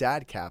was gonna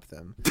dad cap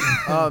them.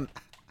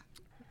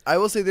 I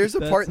will say there's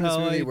a part in this That's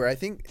how movie I where I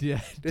think does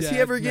he dad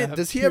ever get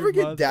napped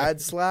your mother. dad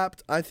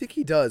slapped? I think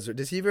he does. Or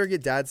does he ever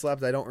get dad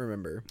slapped? I don't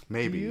remember.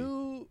 Maybe.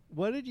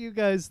 What did you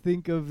guys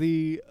think of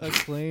the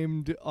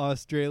acclaimed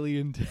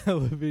Australian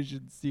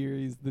television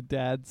series, The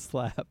Dad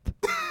Slap?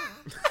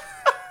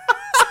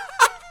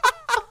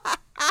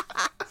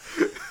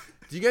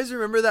 Do you guys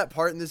remember that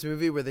part in this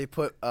movie where they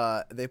put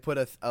a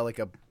like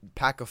a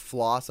pack of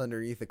floss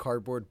underneath a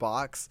cardboard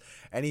box,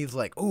 and he's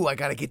like, "Ooh, I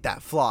gotta get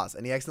that floss,"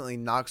 and he accidentally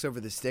knocks over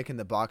the stick, and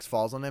the box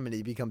falls on him, and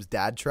he becomes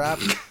dad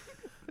trapped.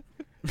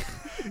 Do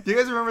you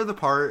guys remember the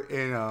part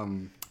in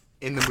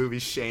the movie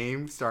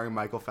Shame, starring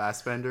Michael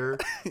Fassbender,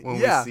 when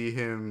Yeah. we see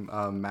him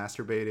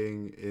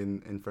masturbating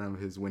in front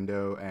of his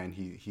window, and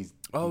he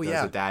Oh, does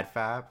yeah. a dad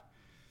fap?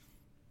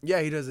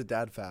 Yeah, he does a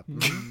dad fap.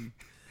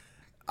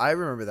 I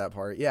remember that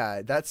part.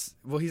 Yeah,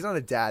 he's not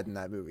a dad in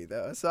that movie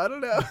though, so I don't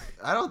know.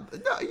 I don't.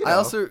 No, you I know.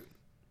 also,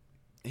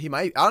 he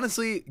might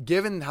honestly,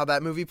 given how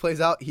that movie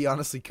plays out, he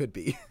honestly could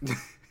be.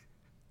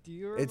 Do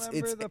you It's- remember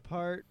it's- the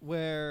part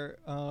where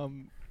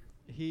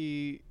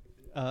he's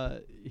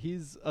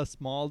a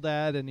small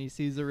dad and he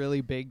sees a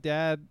really big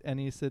dad and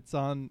he sits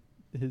on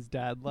his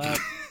dad lap?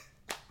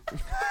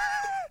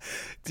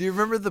 Do you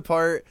remember the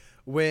part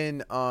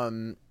when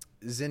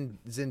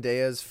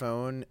Zendaya's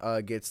phone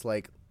gets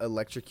like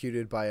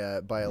electrocuted by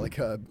a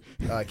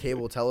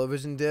cable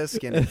television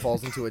disc and it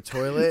falls into a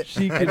toilet?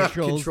 She and it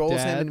controls him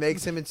dad. and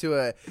makes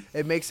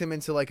him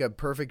into like a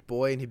perfect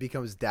boy, and he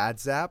becomes dad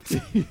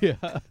zapped.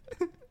 Yeah.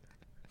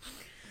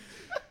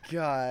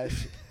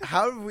 Gosh,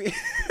 how do we?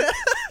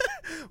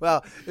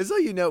 Well, it's so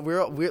you know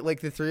we're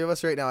like the three of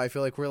us right now. I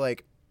feel like we're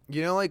like.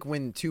 You know, like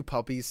when two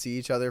puppies see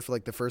each other for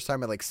like the first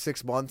time in like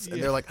 6 months,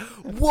 and they're like,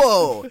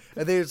 "Whoa!"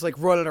 and they're just like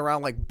running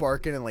around, like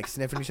barking and like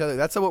sniffing each other.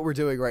 That's what we're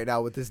doing right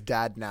now with this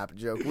dad nap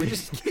joke. We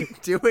just keep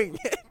doing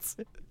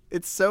it.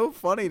 It's so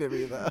funny to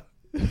me, though.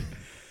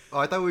 Oh,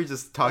 I thought we were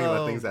just talking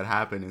about Oh. things that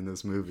happen in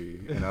this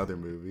movie and other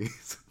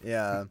movies.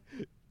 Yeah.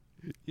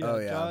 Yeah, Oh,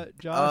 yeah.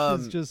 Josh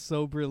is just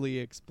soberly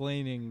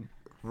explaining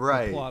the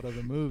Right. plot of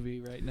the movie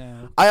right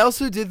now. I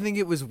also did think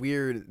it was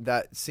weird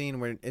that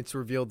scene when it's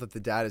revealed that the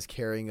dad is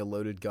carrying a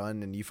loaded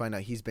gun, and you find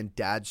out he's been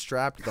dad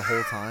strapped the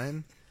whole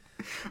time.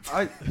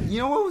 You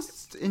know what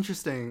was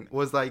interesting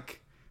was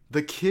like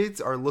the kids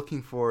are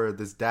looking for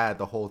this dad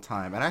the whole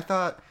time, and I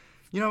thought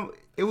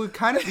it would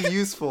kind of be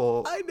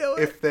useful. I know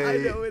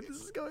where this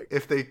is going.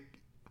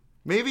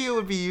 Maybe it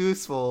would be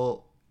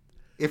useful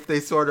if they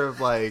sort of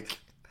like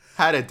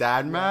had a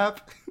dad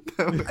map.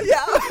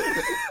 Yeah.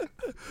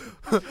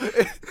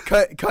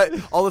 cut.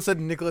 All of a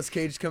sudden, Nicolas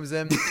Cage comes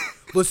in.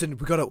 Listen,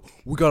 we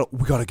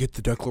gotta get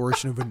the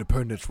Declaration of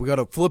Independence. We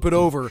gotta flip it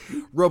over,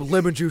 rub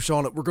lemon juice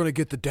on it. We're gonna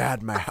get the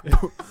dad map.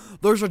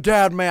 There's a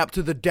dad map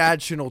to the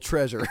dadtional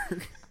treasure.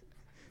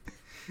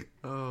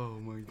 Oh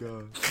my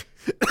god.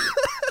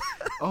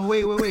 Oh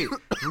wait.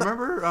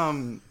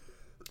 Remember,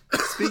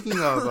 speaking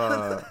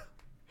of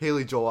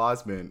Haley Joel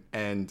Osment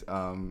and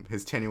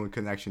his genuine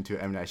connection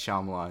to M. Night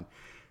Shyamalan.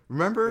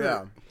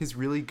 Remember his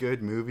really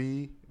good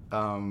movie,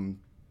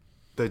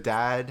 The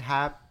Dad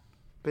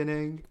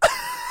Happening?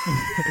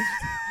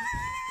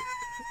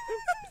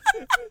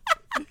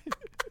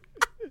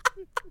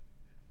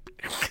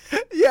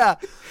 Yeah,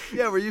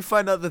 where you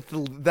find out that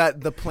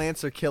the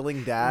plants are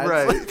killing dads.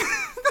 Right.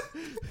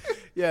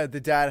 Yeah, The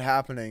Dad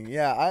Happening.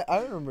 Yeah,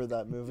 I remember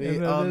that movie.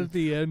 And then at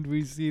the end,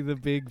 we see the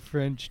big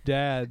French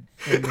dad.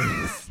 And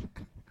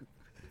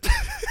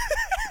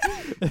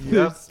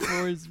there's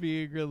spores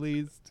being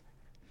released.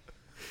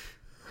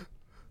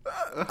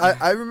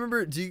 I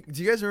remember. Do you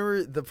guys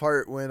remember the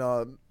part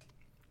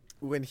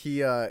when he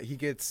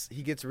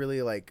gets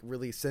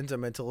really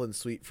sentimental and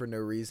sweet for no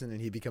reason,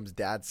 and he becomes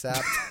dad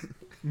sapped?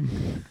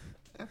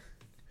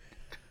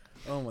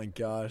 Oh my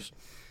gosh!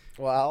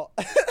 Wow.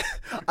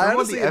 Remember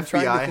when the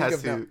FBI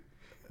has to?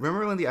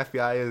 Remember when the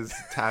FBI is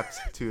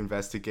tapped to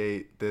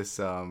investigate this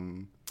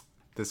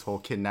this whole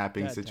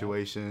kidnapping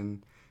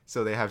situation?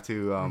 So they have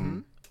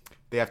to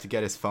they have to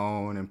get his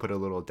phone and put a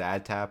little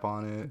dad tap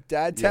on it.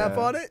 Dad tap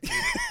on it?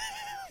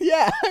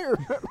 Yeah, I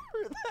remember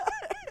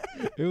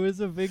that. It was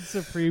a big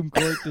Supreme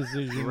Court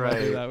decision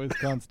whether that was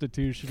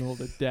constitutional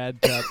to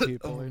dad tap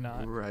people or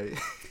not. Right.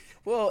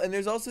 Well, and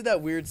there's also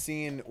that weird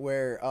scene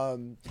where,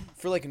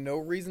 for like no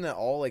reason at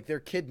all, like they're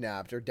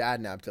kidnapped or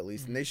dadnapped at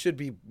least, and they should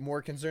be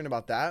more concerned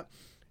about that.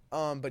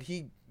 But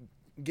he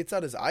gets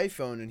out his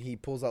iPhone and he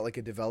pulls out like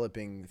a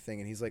developing thing,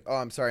 and he's like, "Oh,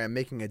 I'm sorry, I'm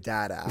making a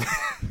dad app."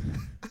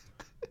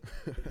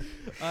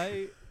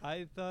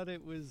 I thought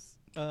it was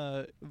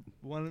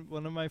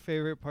one of my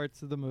favorite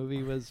parts of the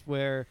movie was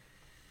where,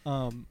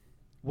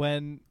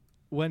 when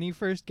he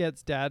first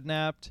gets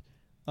dadnapped,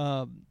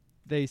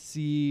 they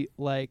see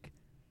like.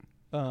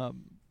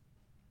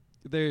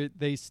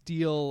 They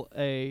steal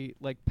a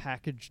like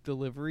package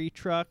delivery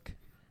truck,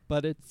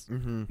 but it's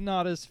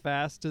not as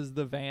fast as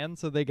the van,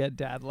 so they get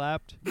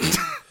dadlapped.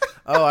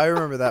 Oh, I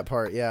remember that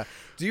part. Yeah.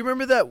 Do you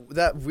remember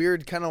that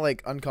weird kind of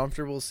like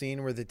uncomfortable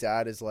scene where the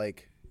dad is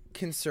like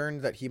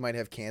concerned that he might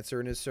have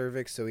cancer in his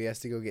cervix, so he has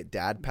to go get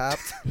dad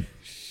papped?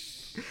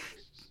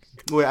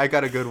 Wait, I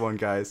got a good one,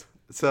 guys.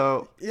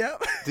 So yeah,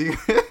 do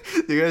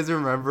you guys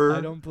remember?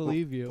 I don't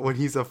believe you. When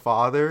he's a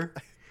father.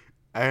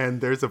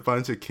 And there's a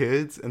bunch of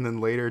kids, and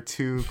then later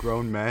 2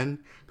 grown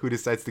men who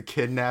decides to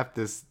kidnap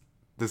this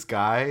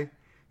guy.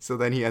 So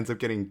then he ends up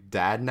getting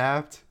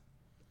dadnapped.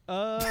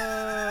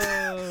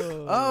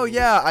 Oh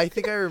yeah, I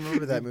think I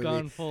remember that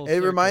movie.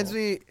 It reminds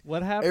me.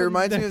 What happened? It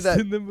reminds me of that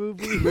in the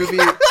movie.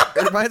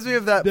 It reminds me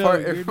of that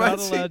part. You're not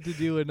allowed to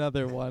do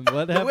another one.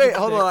 What happened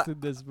next in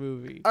this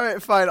movie? All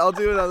right, fine. I'll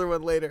do another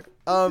one later.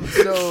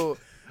 So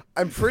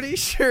I'm pretty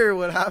sure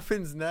what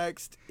happens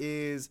next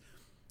is,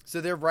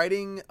 so they're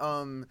writing.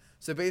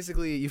 So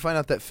basically, you find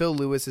out that Phil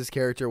Lewis's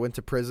character went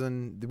to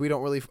prison. We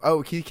don't really.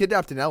 Oh, he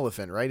kidnapped an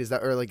elephant, right? Is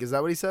that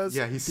what he says?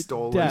 Yeah, he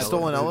stole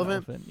an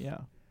elephant. Yeah.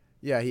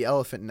 Yeah, he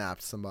elephant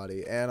napped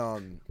somebody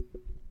and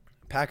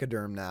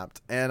pachyderm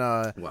napped, and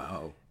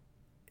wow.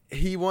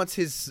 He wants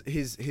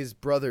his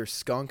brother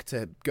Skunk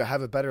to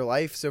have a better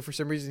life. So for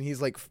some reason,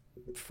 he's like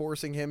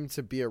forcing him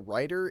to be a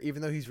writer,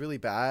 even though he's really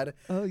bad.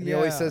 Oh yeah. He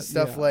always says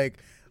stuff like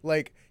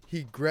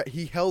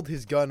he held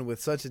his gun with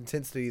such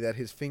intensity that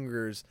his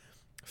fingers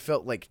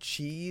felt like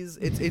cheese.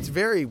 It's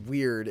very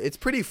weird. It's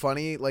pretty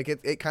funny. Like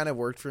it kind of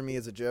worked for me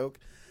as a joke.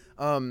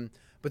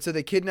 But so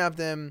they kidnapped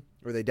them,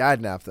 or they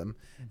dadnapped them,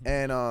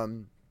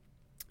 and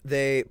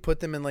they put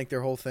them in like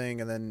their whole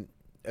thing, and then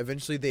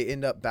eventually they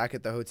end up back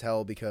at the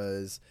hotel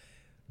because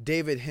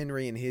David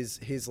Henry and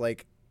his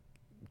like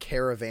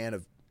caravan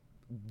of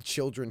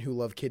children who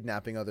love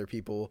kidnapping other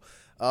people,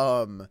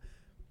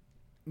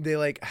 they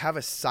like have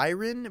a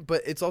siren,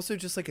 but it's also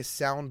just like a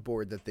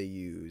soundboard that they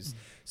use.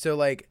 So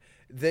like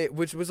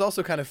which was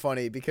also kind of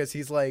funny because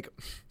he's like,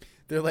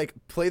 they're like,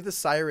 play the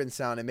siren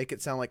sound and make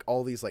it sound like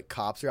all these like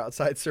cops are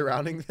outside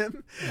surrounding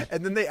them.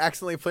 And then they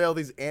accidentally play all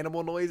these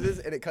animal noises,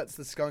 and it cuts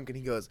the skunk, and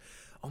he goes,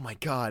 "Oh my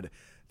God,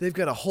 they've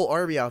got a whole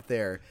army out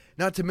there,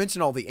 not to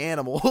mention all the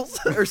animals,"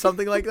 or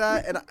something like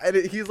that. And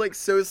he's like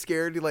so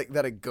scared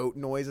that a goat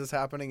noise is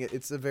happening.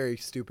 It's a very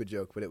stupid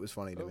joke, but it was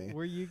funny to me.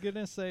 Were you going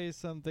to say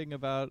something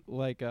about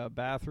like a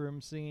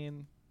bathroom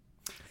scene?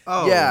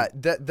 Oh yeah,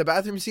 the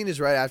bathroom scene is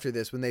right after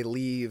this when they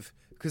leave.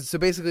 So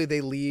basically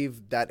they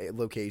leave that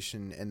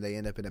location and they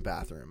end up in a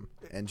bathroom.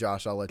 And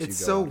Josh, I'll let you go.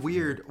 It's so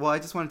weird. Well, I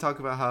just want to talk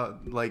about how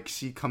like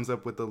she comes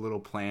up with a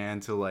little plan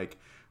to like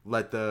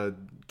let the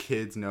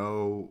kids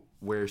know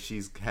where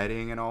she's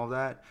heading and all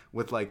that,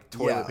 with like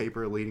toilet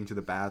paper leading to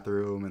the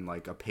bathroom and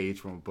like a page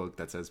from a book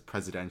that says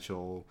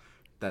presidential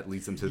that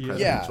leads them to the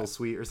presidential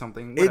suite or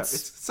something.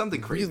 It's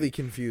something crazy. Really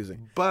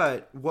confusing.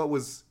 But what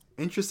was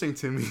interesting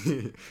to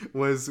me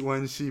was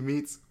when she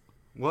meets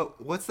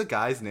what's the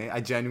guy's name? I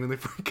genuinely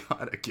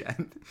forgot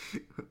again.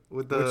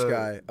 Which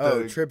guy?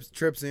 Oh,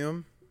 Trip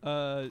Zoom.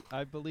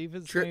 I believe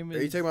his name is.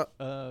 Are you talking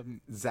about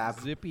Zap?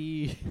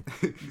 Zippy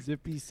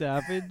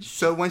Savage.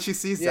 So when she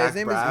sees Zach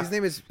Braff, his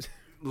name is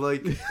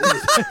like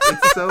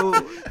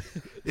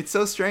it's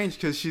so strange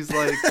because she's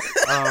like,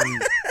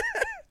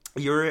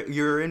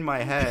 you're in my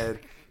head,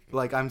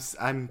 like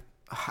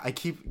I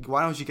keep,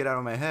 why don't you get out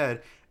of my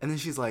head? And then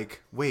she's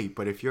like, wait,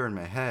 but if you're in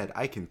my head,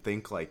 I can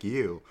think like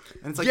you.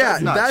 And it's like,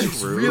 that's not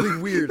true.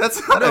 Really weird.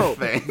 That's not a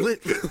thing.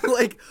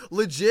 Like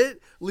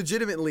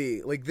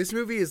legitimately, like this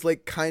movie is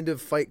like kind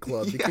of Fight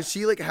Club because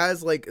she like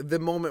has like the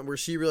moment where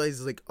she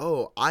realizes like,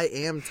 oh, I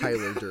am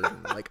Tyler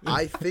Durden. Like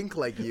I think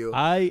like you.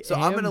 I'm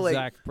gonna like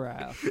Zach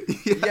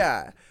Braff.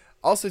 Yeah.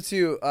 Also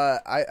too,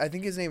 I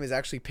think his name is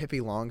actually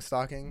Pippi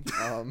Longstocking.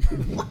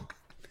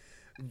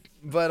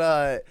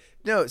 But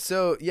no,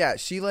 so yeah,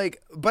 she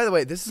like, by the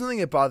way, this is something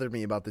that bothered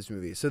me about this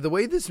movie. So the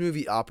way this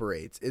movie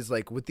operates is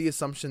like with the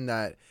assumption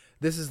that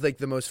this is like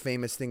the most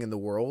famous thing in the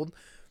world,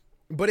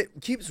 but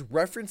it keeps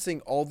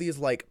referencing all these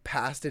like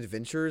past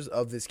adventures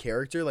of this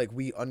character. Like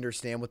we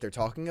understand what they're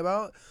talking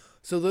about.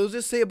 So they'll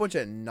just say a bunch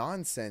of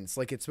nonsense.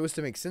 Like it's supposed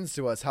to make sense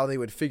to us how they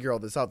would figure all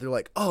this out. They're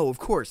like, oh, of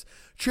course,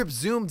 Trip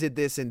Zoom did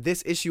this in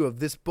this issue of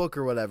this book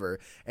or whatever.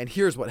 And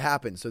here's what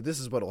happened. So this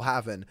is what'll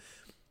happen.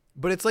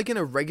 But it's like in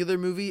a regular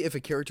movie, if a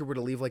character were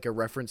to leave like a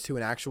reference to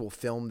an actual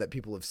film that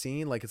people have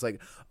seen, like it's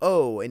like,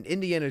 oh, in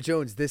Indiana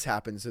Jones, this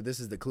happened, so this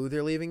is the clue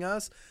they're leaving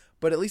us.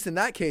 But at least in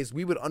that case,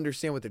 we would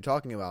understand what they're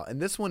talking about. And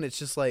this one, it's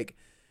just like,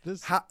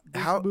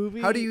 how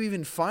do you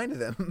even find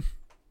them?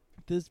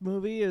 This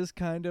movie is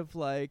kind of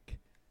like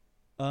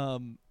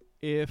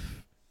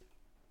if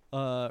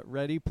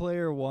Ready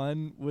Player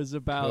One was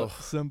about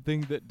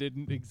something that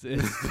didn't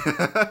exist.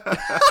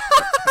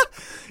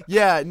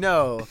 Yeah,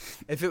 no.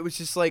 If it was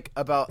just like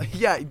about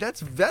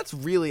that's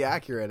really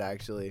accurate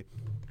actually.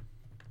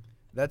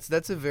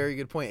 That's a very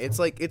good point. It's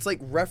like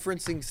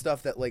referencing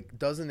stuff that like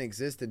doesn't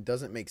exist and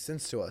doesn't make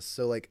sense to us.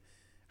 So like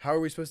how are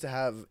we supposed to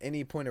have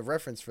any point of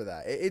reference for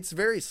that? It's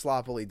very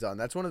sloppily done.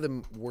 That's one of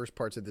the worst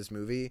parts of this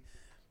movie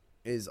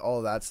is all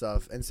of that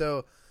stuff. And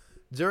so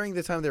during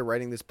the time they're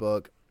writing this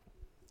book,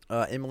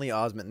 Emily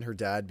Osment and her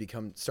dad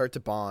start to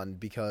bond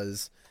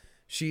because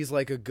she's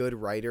like a good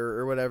writer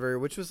or whatever,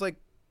 which was like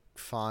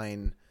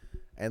fine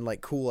and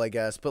like cool, I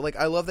guess. But like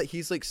I love that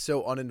he's like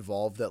so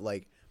uninvolved that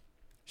like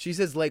she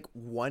says like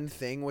one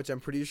thing, which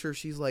I'm pretty sure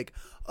she's like,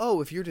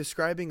 oh, if you're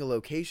describing a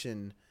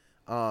location,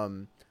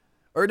 or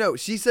no,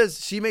 she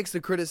says, she makes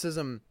the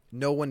criticism,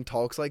 no one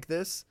talks like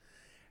this,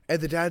 and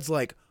the dad's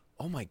like,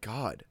 oh my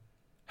god,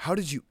 how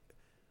did you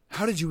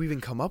even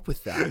come up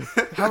with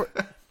that?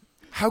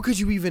 How could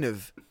you even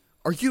have?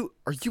 Are you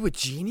a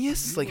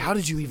genius? Like, how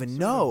did you even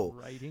know?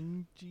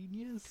 Writing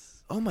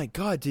genius? Oh my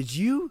god, did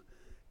you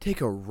take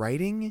a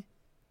writing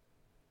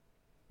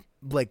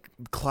like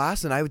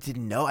class and I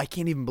didn't know? I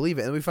can't even believe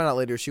it. And we find out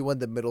later she won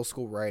the middle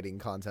school writing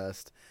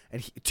contest,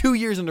 and 2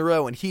 years in a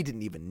row, and he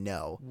didn't even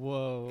know.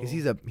 Whoa! Because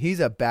he's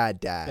a bad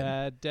dad.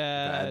 Bad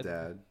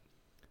dad.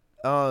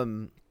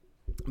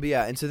 But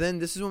yeah, and so then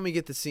this is when we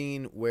get the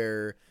scene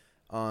where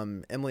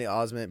Emily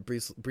Osment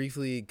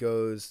briefly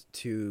goes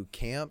to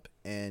camp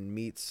and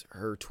meets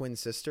her twin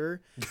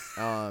sister,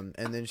 and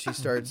then she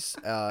starts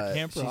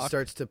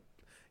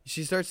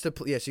she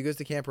goes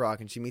to Camp Rock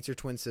and she meets her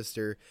twin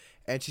sister,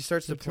 and she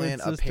starts to plan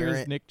a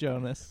parent. Nick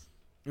Jonas.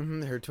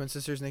 Her twin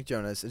sister's Nick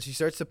Jonas, and she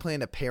starts to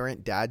plan a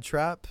parent dad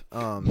trap.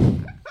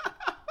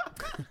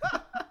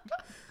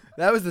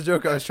 That was the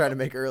joke I was trying to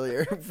make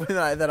earlier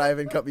that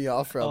Ivan cut me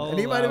off from, and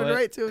he might have been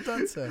right to have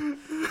done so.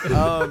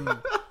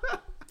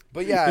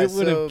 But yeah, it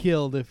would have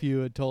killed if you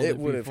had told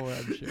it before.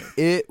 I'm sure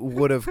it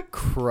would have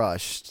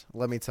crushed.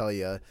 Let me tell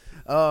you.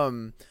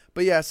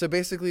 But yeah, so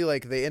basically,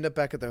 like they end up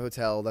back at the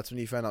hotel. That's when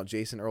you find out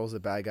Jason Earle's a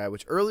bad guy.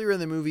 Which earlier in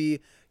the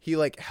movie, he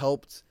like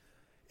helped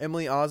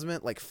Emily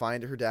Osment like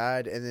find her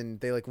dad, and then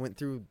they like went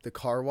through the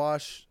car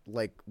wash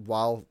like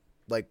while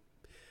like,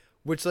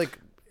 which like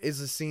is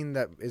a scene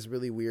that is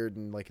really weird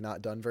and like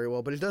not done very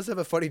well. But it does have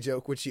a funny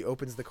joke when she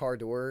opens the car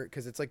door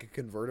because it's like a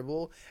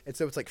convertible, and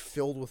so it's like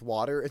filled with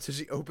water, and so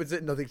she opens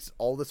it and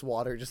all this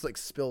water just like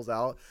spills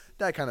out.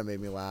 That kind of made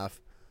me laugh.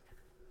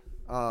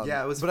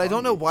 Yeah, it was. But funny. I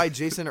don't know why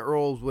Jason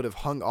Earle would have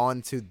hung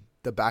on to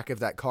the back of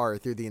that car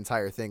through the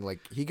entire thing.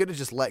 Like he could have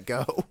just let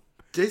go.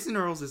 Jason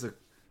Earle is a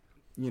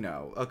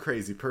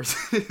crazy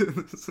person.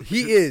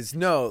 He is.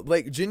 No,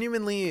 like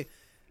genuinely,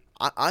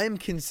 I'm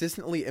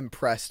consistently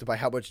impressed by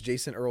how much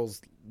Jason Earle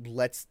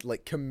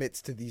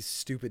commits to these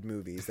stupid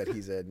movies that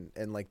he's in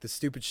and like the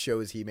stupid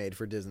shows he made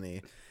for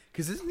Disney.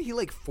 Because isn't he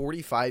like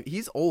 45?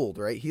 He's old,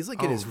 right? He's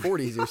like in his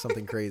 40s or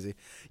something crazy.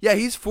 Yeah,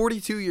 he's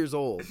 42 years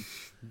old.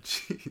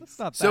 Jeez. It's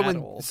not that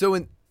old.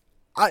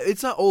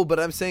 It's not old, but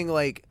I'm saying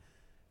like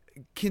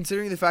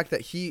considering the fact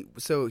that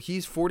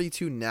he's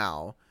 42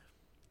 now.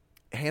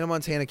 Hannah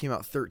Montana came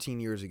out 13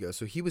 years ago,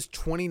 so he was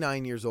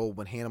 29 years old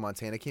when Hannah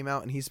Montana came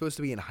out, and he's supposed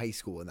to be in high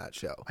school in that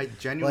show. I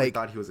genuinely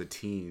thought he was a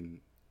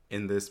teen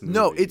in this movie.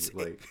 No,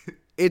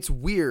 it's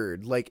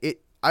weird.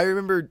 I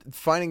remember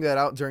finding that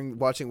out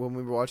when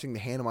we were watching the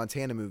Hannah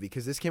Montana movie,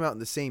 because this came out in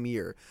the same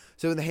year.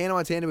 So in the Hannah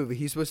Montana movie,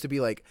 he's supposed to be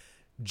like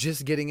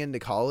just getting into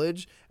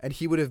college, and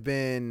he would have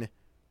been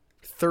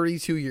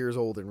 32 years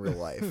old in real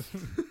life.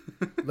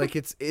 Like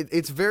it's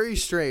very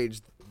strange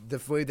the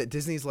way that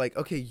Disney's like,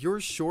 okay, you're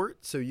short,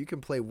 so you can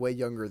play way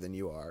younger than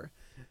you are.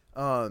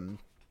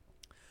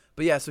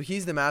 But yeah, so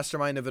he's the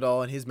mastermind of it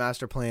all, and his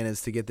master plan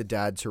is to get the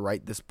dad to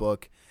write this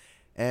book,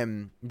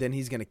 and then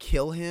he's gonna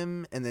kill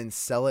him and then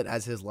sell it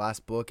as his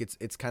last book.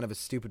 It's kind of a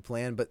stupid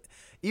plan, but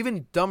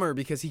even dumber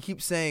because he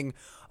keeps saying,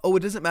 oh,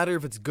 it doesn't matter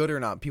if it's good or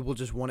not, people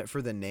just want it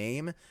for the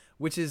name,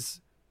 which is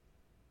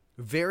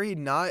very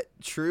not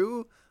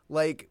true.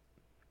 Like,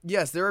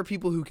 yes, there are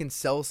people who can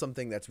sell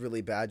something that's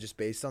really bad just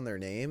based on their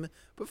name.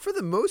 But for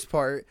the most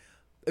part,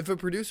 if a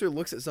producer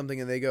looks at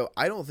something and they go,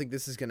 I don't think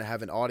this is going to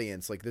have an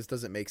audience, like this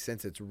doesn't make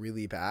sense, it's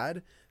really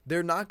bad,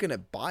 they're not going to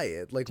buy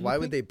it. Like, why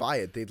would they buy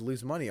it? They'd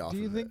lose money off of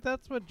it. Do you think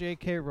that's what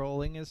J.K.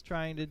 Rowling is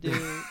trying to do?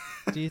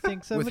 Do you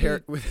think somebody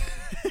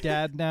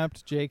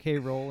dadnapped J.K.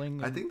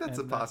 Rowling? I think that's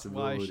a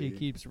possibility. That's why she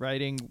keeps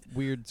writing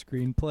weird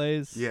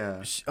screenplays?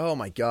 Yeah. Oh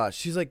my gosh.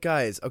 She's like,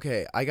 guys,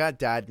 okay, I got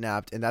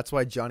dadnapped, and that's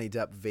why Johnny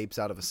Depp vapes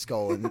out of a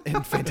skull in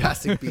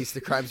Fantastic Beasts,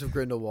 The Crimes of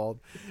Grindelwald.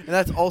 And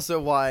that's also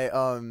why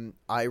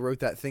I wrote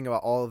that thing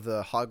about all of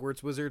the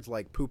Hogwarts wizards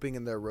like pooping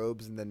in their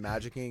robes and then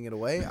magicking it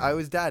away. I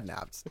was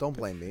dadnapped. Don't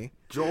blame me.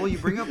 Joel, you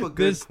bring up a good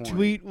this point. This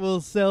tweet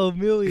will sell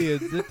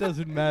millions. It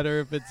doesn't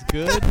matter if it's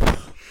good.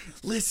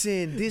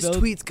 Listen, this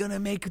tweet's gonna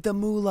make the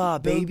moolah,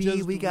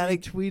 baby. We gotta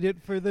tweet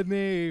it for the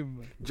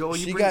name. Joel,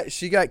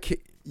 she got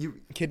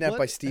kidnapped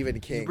by Stephen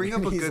King. You bring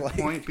up a good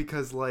point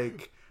because,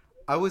 like,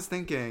 I was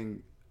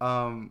thinking,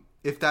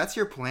 if that's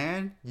your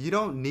plan, you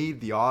don't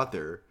need the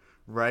author,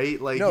 right?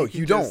 Like, no,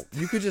 you don't.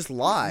 You could just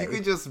lie. You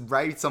could just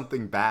write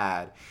something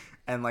bad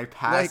and like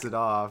pass it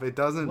off. It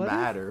doesn't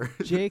matter.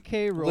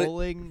 J.K.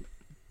 Rowling.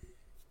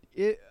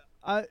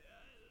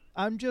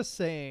 I'm just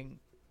saying,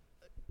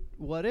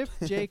 what if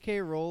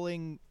J.K.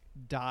 Rowling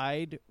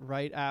died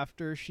right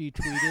after she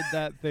tweeted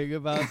that thing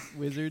about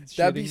wizards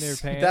shitting their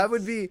pants? That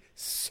would be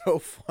so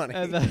funny.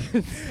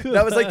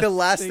 That was like the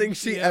last thing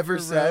she ever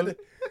said.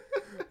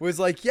 Was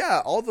like,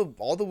 yeah, all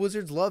the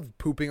wizards love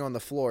pooping on the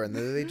floor, and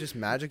then they just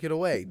magic it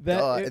away.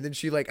 And then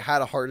she like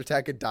had a heart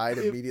attack and died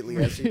immediately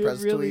as she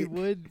pressed tweet.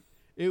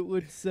 It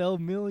would sell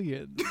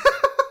millions.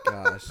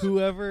 Gosh.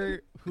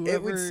 Whoever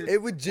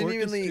it would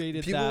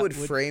genuinely, people would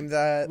frame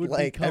that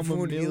like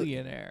everyone would be a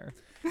millionaire.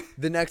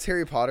 The next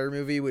Harry Potter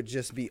movie would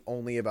just be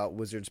only about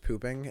wizards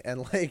pooping,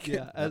 and like,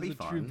 as a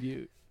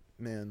tribute.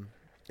 Man,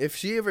 if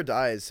she ever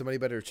dies, somebody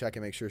better check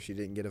and make sure she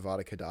didn't get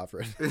Avada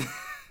Kedavra.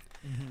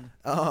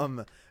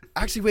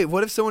 Actually, wait,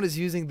 what if someone is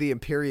using the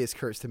Imperious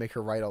Curse to make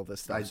her write all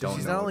this stuff?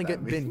 She's not only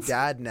been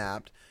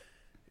dadnapped.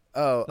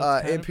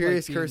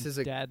 Imperious Curse is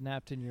a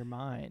dadnapped in your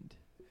mind.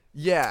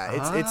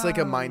 Yeah, it's like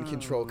a mind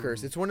control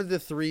curse. It's one of the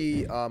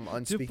three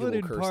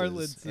unspeakable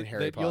curses in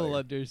Harry Potter. You'll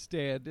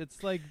understand.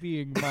 It's like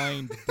being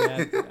mind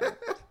dadnapped.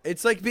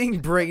 It's like being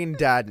brain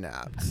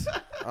dadnapped.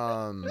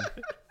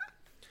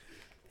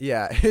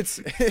 Yeah, it's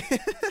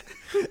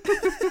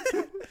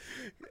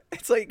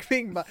it's like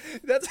being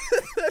that'd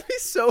be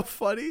so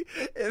funny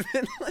if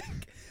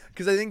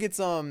because I think it's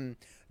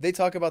they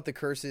talk about the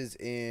curses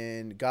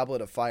in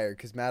Goblet of Fire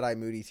because Mad-Eye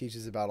Moody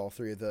teaches about all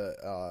three of the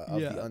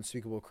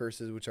unspeakable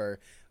curses, which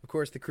are, of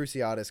course, the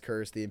Cruciatus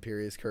Curse, the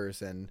Imperious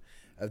Curse, and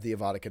of the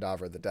Avada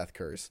Kedavra, the Death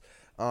Curse.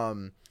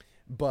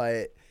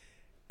 But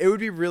it would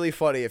be really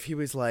funny if he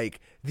was like,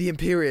 the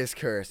Imperious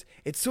Curse,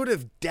 it sort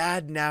of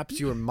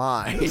dadnaps your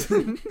mind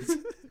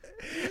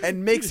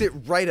and makes it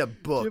write a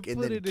book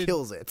and then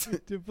kills it.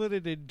 To put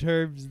it in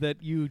terms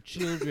that you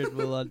children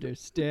will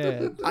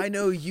understand. I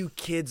know you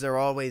kids are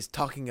always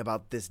talking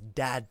about this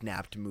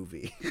dadnapped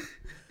movie.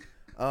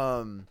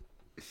 And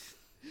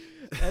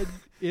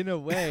in a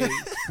way,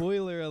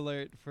 spoiler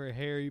alert for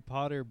Harry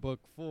Potter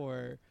Book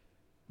 4,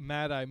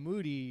 Mad-Eye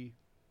Moody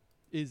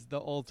is the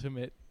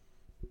ultimate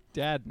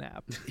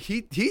dadnap.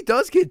 He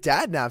does get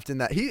dadnapped in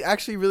that. He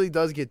actually really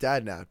does get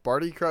dadnapped.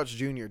 Barty Crouch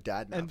Jr.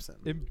 dadnaps him.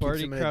 And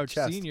Barty Crouch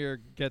Sr.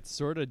 gets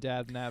sort of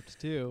dadnapped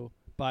too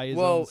by his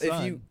own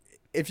son.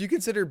 If you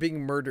consider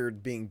being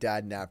murdered being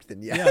dadnapped,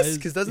 then yes,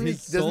 because doesn't he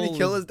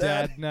kill his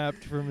dad?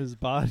 Dadnapped from his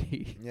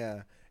body.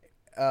 Yeah.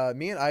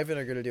 Me and Ivan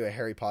are gonna do a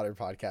Harry Potter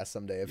podcast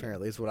someday.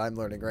 Apparently, is what I'm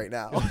learning right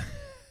now.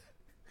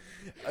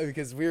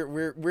 Because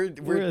we're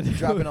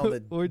dropping all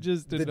the or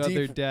just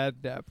another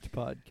dadnapped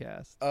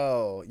podcast.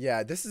 Oh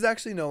yeah, this is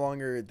actually no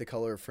longer The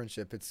Color of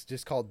Friendship. It's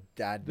just called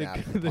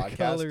Dadnapped. The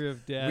Color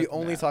of Dadnapped. We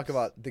only talk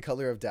about The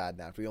Color of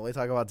Dadnapped. We only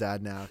talk about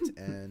Dadnapped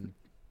and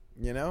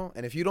You know,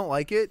 and if you don't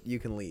like it, you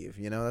can leave.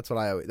 You know, that's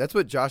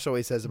what Josh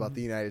always says about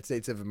the United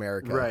States of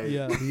America. Right.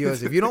 Yeah. He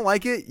goes, if you don't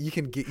like it, you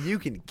can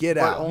get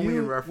But out. only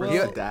in reference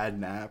well- to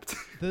Dadnapped.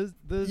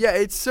 Yeah,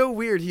 it's so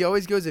weird. He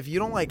always goes, if you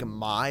don't like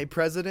my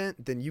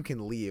president, then you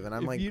can leave. And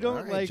I'm if like, you don't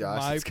all right, like Josh,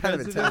 my it's kind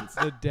of president, intense.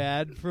 the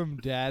dad from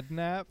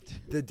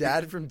Dadnapped. The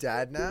dad from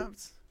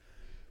Dadnapped?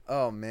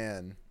 Oh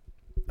man.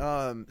 They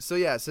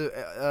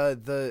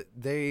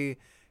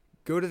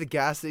go to the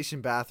gas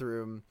station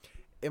bathroom.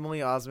 Emily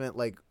Osment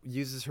like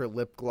uses her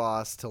lip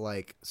gloss to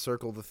like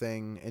circle the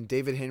thing, and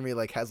David Henry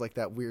like has like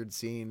that weird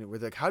scene where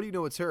they're like, how do you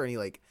know it's her? And he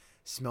like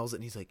smells it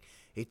and he's like,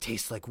 it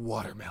tastes like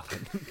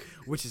watermelon,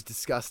 which is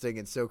disgusting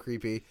and so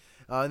creepy.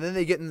 And then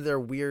they get into their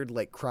weird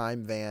like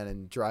crime van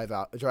and drive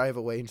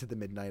away into the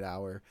midnight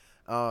hour.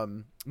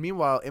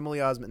 Meanwhile, Emily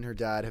Osment and her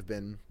dad have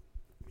been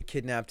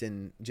kidnapped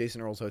in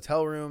Jason Earle's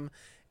hotel room,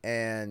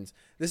 and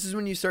this is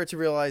when you start to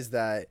realize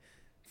that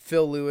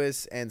Phil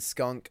Lewis and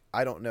Skunk,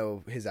 I don't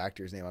know his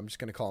actor's name. I'm just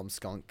going to call him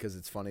Skunk because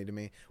it's funny to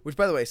me. Which,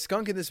 by the way,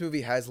 Skunk in this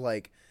movie has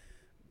like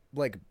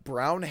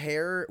brown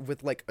hair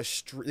with like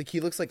like he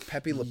looks like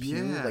Pepe Le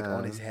Pew like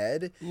on his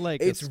head.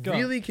 Like it's a skunk,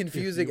 really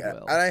confusing, if you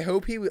will. and I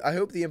hope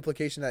the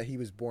implication that he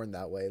was born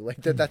that way, like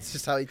that's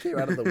just how he came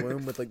out of the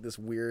womb with like this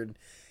weird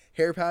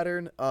hair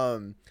pattern.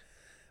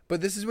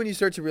 But this is when you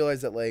start to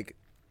realize that like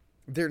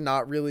they're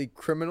not really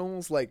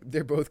criminals. Like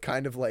they're both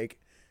kind of like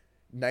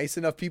nice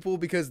enough people,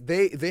 because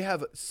they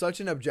have such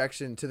an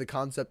objection to the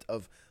concept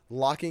of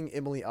locking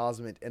Emily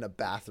Osment in a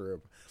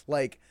bathroom.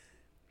 Like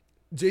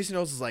Jason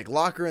Earls is like,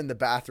 lock her in the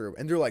bathroom,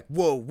 and they're like,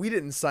 whoa, we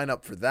didn't sign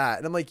up for that.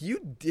 And I'm like,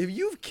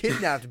 you've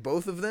kidnapped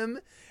both of them,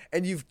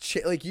 and you've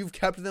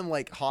kept them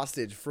like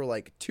hostage for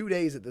like 2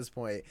 days at this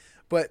point,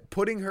 but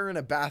putting her in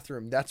a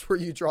bathroom, that's where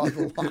you draw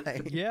the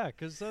line. Yeah,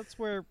 because that's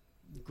where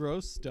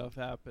gross stuff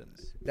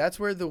happens. That's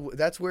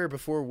where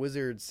before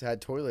wizards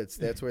had toilets,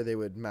 that's where they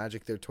would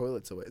magic their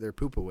toilets away, their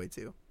poop away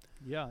too.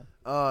 Yeah.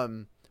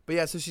 But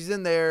yeah, so she's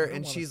in there I don't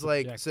and wanna she's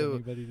like, subject so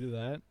anybody to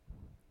that.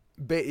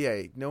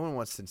 yeah, no one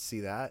wants to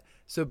see that.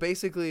 So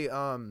basically,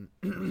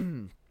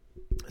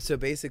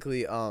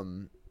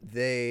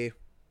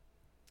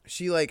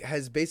 she like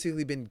has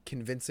basically been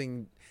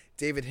convincing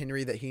David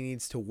Henry that he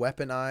needs to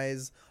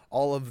weaponize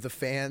all of the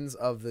fans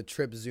of the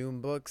Trip Zoom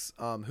books,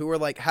 who are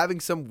like having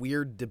some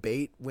weird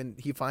debate when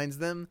he finds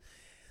them,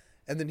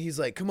 and then he's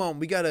like, "Come on,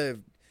 we gotta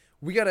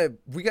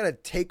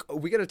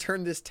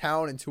turn this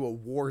town into a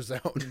war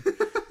zone."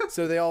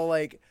 So they all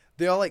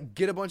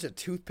get a bunch of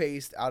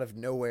toothpaste out of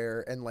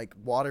nowhere and like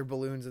water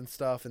balloons and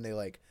stuff, and they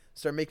like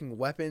start making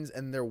weapons,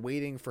 and they're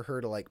waiting for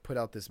her to like put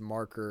out this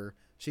marker.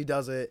 She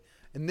does it,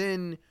 and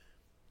then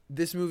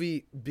this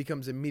movie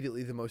becomes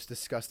immediately the most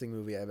disgusting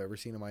movie I've ever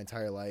seen in my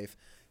entire life,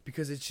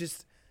 because it's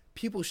just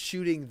people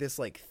shooting this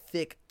like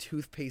thick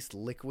toothpaste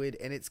liquid,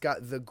 and it's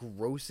got the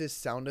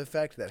grossest sound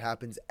effect that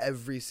happens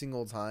every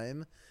single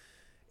time.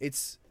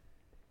 It's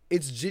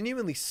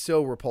genuinely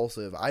so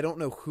repulsive. I don't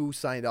know who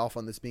signed off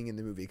on this being in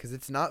the movie, because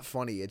it's not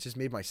funny. It just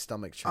made my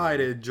stomach churn. I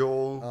did,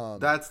 Joel.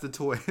 That's the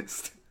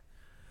twist.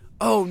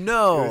 Oh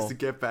no! It was to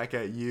get back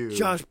at you.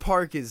 Josh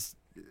Park is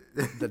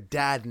the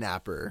dad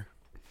napper.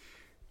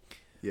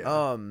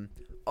 Yeah.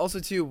 Also,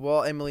 too,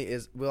 while Emily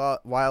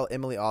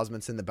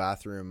Osment's in the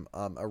bathroom,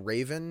 a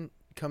raven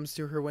comes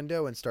to her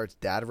window and starts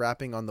dad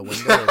rapping on the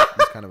window.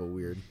 It's kind of a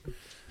weird.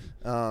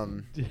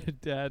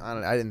 Dad.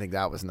 I didn't think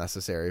that was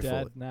necessary.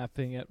 Dad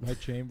napping at my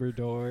chamber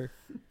door.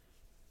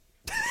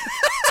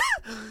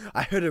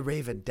 I heard a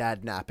raven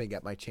dad napping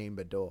at my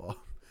chamber door.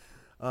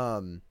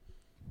 And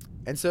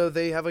so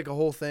they have like a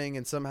whole thing,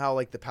 and somehow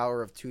like the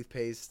power of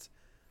toothpaste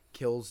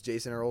kills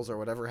Jason Earls or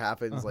whatever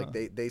happens. Like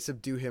they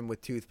subdue him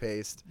with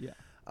toothpaste. Yeah.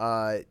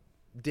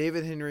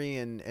 David Henry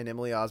and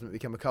Emily Osment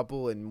become a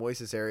couple, and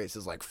Moises Arias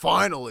is like,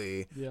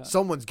 finally,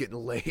 someone's getting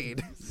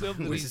laid.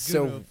 Somebody's Which is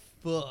gonna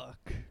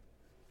fuck.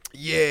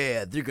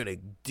 Yeah, they're gonna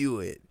do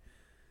it.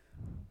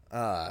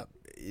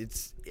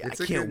 It's I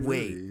can't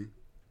wait.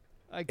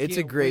 It's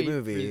a great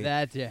movie. For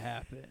that to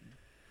happen.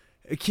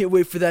 I can't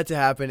wait for that to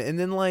happen. And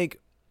then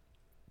like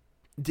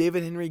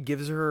David Henry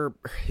gives her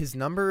his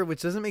number,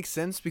 which doesn't make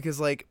sense because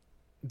like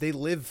they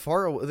live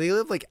far away. They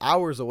live like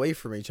hours away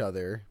from each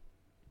other.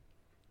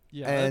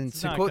 Yeah, and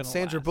that's to not quote gonna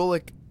Sandra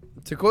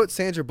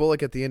last.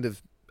 Bullock at the end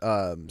of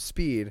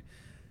Speed,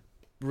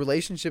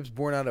 relationships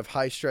born out of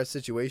high stress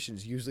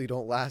situations usually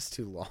don't last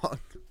too long.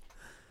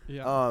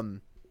 Yeah.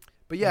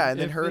 But yeah, and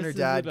then if her and her this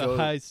dad isn't go. a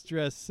high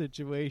stress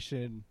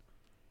situation.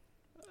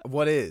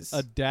 What is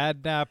A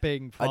dad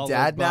napping followed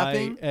dad by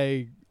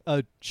napping?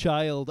 a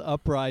child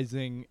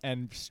uprising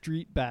and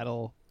street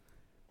battle.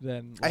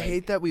 Then I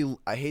hate that we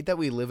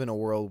live in a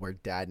world where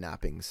dad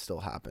nappings still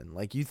happen.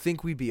 Like you'd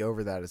think we'd be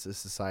over that as a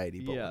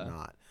society, but we're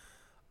not.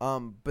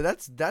 But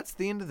that's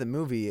the end of the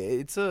movie.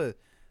 It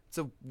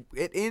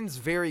ends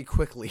very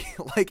quickly.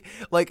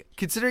 like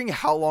considering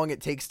how long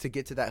it takes to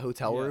get to that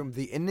hotel room,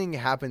 the ending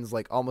happens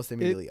like almost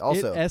immediately. It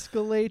Also,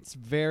 escalates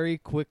very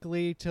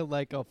quickly to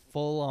like a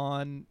full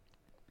on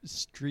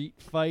street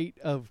fight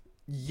of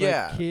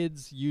like,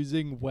 kids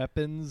using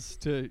weapons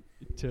to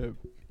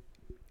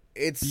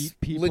it's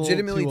beat people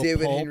legitimately to a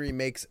David pulp. Henry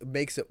makes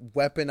it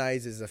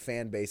weaponizes a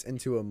fan base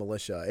into a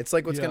militia. It's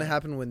like what's Yeah. going to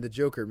happen when the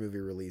Joker movie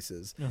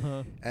releases,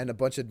 Uh-huh. and a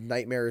bunch of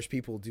nightmarish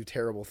people do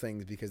terrible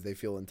things because they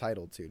feel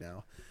entitled to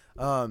now.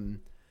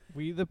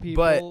 We the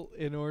people,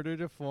 in order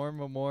to form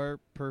a more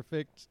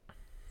perfect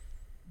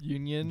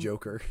union,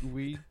 Joker.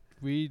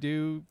 we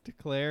do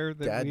declare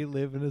that Dad- we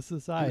live in a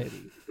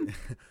society.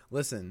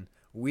 Listen,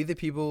 we the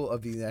people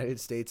of the United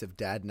States of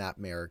Dadnapped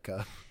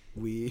America.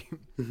 We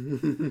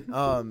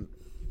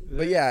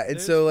But yeah, it's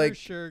There's so, for like-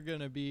 sure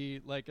gonna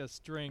be like a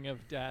string of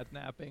dad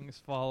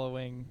nappings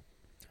following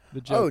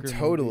the Joker movie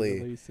totally.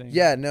 releasing.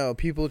 Yeah, no,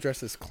 people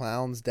dressed as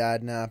clowns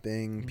dad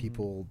napping, Mhm.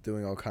 people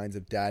doing all kinds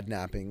of dad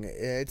napping.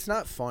 It's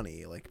not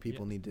funny. Like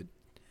people Yeah. need to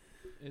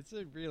It's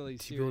a really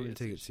people serious need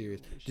to take it issue.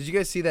 serious. We should- Did you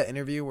guys see that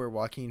interview where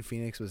Joaquin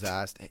Phoenix was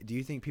asked, "Do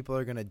you think people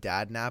are going to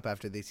dad nap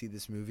after they see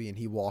this movie?" and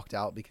he walked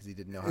out because he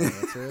didn't know how to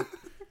answer it?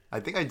 I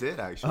think I did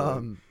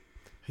actually.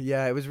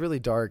 Yeah, it was really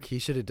dark. He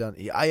should have done.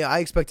 I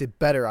expected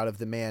better out of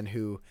the man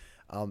who,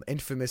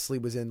 infamously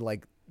was in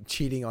like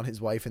cheating on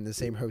his wife in the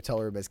same hotel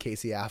room as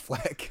Casey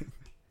Affleck.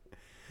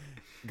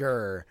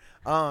 Grr.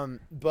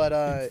 But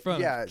in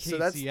front yeah. of Casey So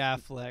that's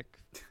Affleck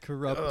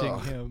corrupting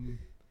Ugh. him.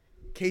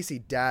 Casey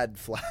Dad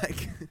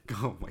Flack.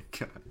 Oh my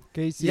god.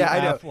 Casey Yeah, I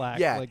know. Affleck,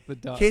 Yeah. like the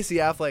duck. Casey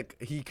Affleck,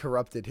 he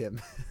corrupted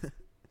him.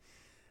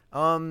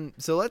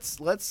 So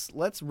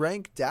let's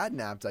rank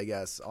Dadnapped, I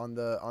guess, on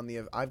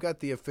the I've got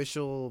the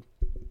official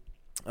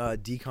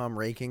DCOM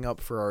ranking up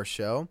for our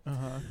show,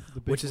 The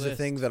big which is a list.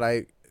 thing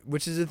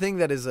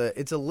that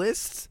it's a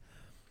list,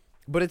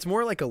 but it's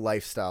more like a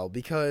lifestyle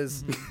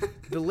because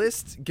the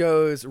list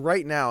goes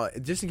right now,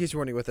 just in case you're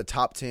wondering what the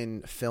top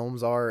 10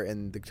 films are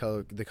in the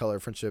Color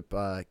of Friendship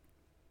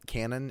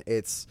canon.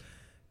 It's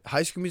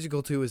High School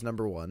Musical 2 is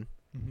number 1.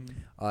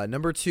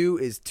 Number 2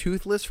 is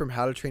Toothless from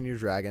How to Train Your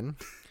Dragon.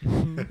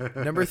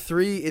 Number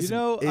 3 is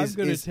I'm going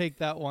to is- take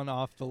that one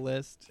off the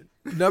list.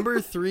 number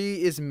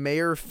 3 is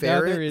Mayor Now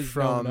Ferret there is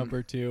from no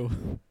number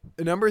 2.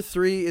 Number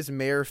 3 is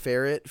Mayor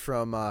Ferret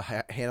from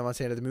Hannah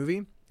Montana the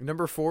movie.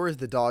 Number 4 is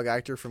the dog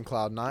actor from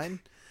Cloud 9.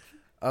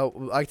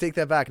 Oh, I take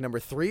that back. Number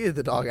 3 is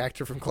the dog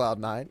actor from Cloud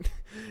 9.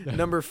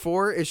 Number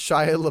 4 is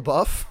Shia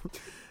LaBeouf.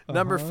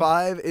 Number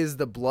 5 is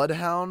the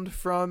Bloodhound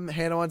from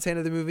Hannah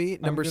Montana the movie.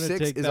 Number I'm gonna 6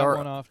 take is that our.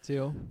 one off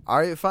too. All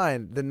right,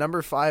 fine. The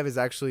number 5 is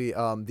actually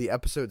the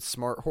episode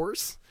Smart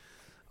Horse,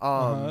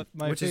 My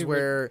which is favorite-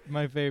 where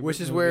my favorite, which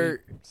is movie,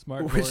 where-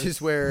 Smart which Horse.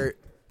 is where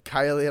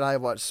Kylie and I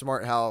watched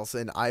Smart House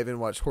and Ivan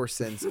watched Horse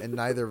Sense, and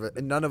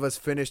none of us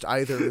finished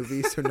either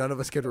movie, so none of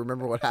us could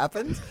remember what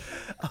happened.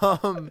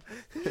 I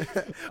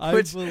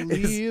which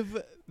believe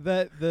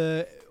that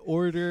the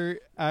order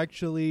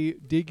actually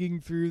digging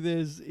through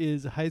this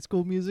is High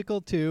School Musical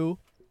 2,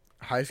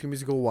 High School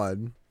Musical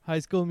 1. High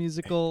School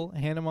Musical,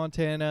 Hannah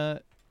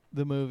Montana,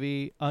 the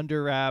movie,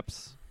 Under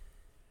Wraps.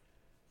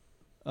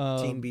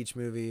 Teen Beach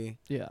Movie.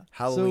 Yeah.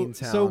 Halloween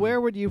so, Town. So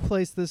where would you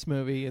place this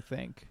movie, you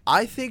think?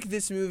 I think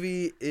this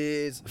movie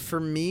is, for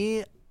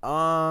me,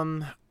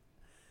 I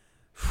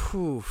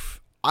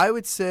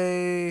would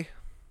say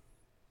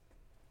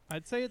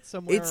I'd say it's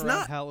somewhere It's around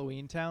not-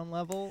 Halloween Town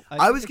level. I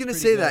think was it's gonna pretty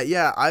say good. that.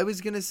 Yeah, I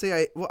was gonna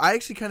say I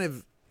actually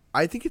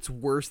I think it's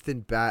worse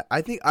than bad.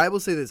 I will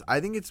say this. I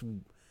think it's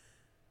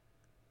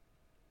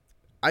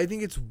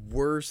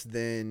worse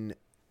than.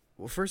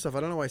 Well, first off, I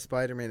don't know why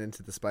Spider-Man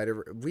Into the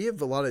Spider-Verse. We have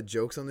a lot of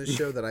jokes on this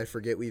show that I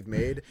forget we've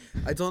made.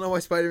 I don't know why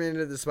Spider-Man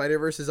Into the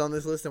Spider-Verse is on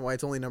this list and why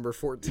it's only number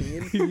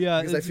 14. Yeah,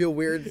 because I feel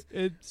weird.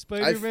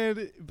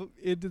 Spider-Man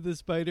Into the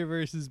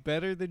Spider-Verse is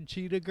better than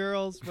Cheetah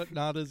Girls, but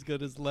not as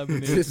good as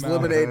Lemonade Just Mouth.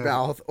 Lemonade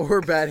Mouth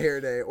or Bad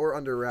Hair Day or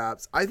Under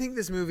Wraps. I think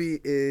this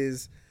movie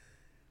is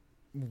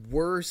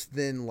worse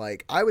than,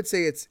 like, I would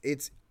say it's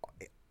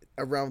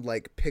around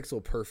like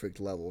pixel perfect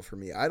level for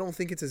me. I don't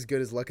think it's as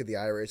good as Luck of the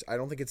Irish. I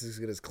don't think it's as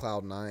good as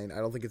Cloud 9. I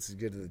don't think it's as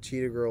good as the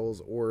Cheetah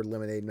Girls or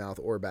Lemonade Mouth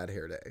or Bad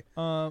Hair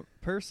Day.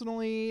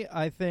 Personally,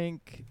 I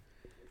think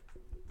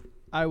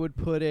I would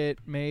put it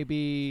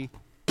maybe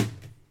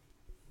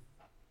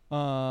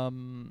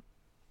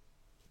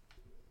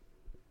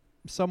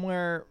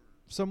somewhere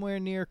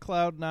near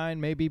Cloud 9,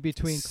 maybe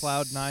between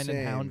Cloud 9 Same.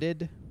 and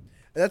Hounded.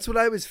 That's what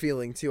I was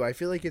feeling too. I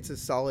feel like it's a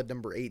solid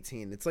number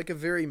 18. It's like a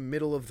very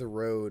middle of the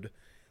road.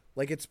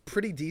 Like, it's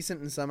pretty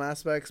decent in some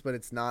aspects, but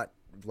it's not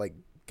like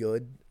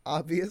good,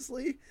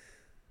 obviously.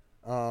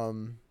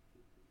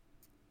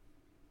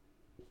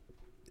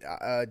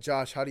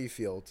 Josh, how do you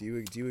feel? Do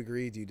you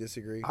agree? Do you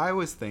disagree? I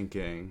was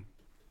thinking,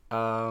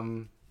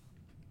 if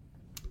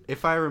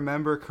I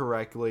remember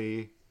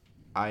correctly,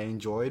 I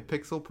enjoyed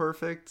Pixel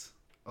Perfect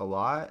a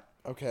lot.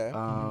 Okay.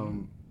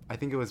 I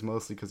think it was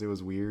mostly because it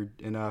was weird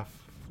enough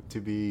to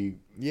be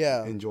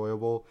Yeah.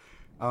 enjoyable.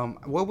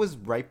 What was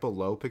right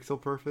below Pixel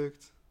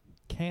Perfect?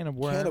 Can of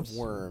Worms. Can of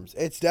Worms.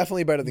 It's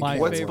definitely better than My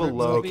Can What's of favorite Worms.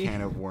 below movie?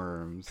 Can of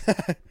Worms?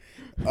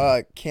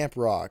 Camp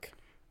Rock.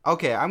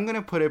 Okay, I'm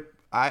gonna put it.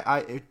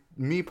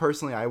 Me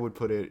personally, I would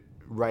put it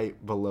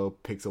right below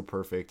Pixel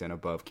Perfect and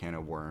above Can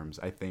of Worms.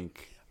 I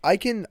think. I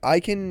can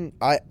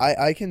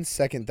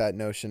second that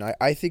notion.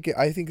 I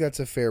think that's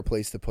a fair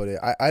place to put it.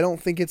 I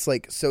don't think it's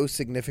like so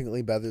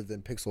significantly better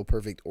than Pixel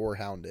Perfect or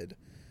Hounded.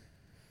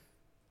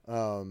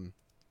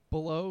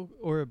 Below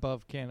or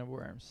above Can of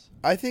Worms?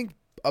 I think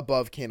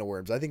above Can of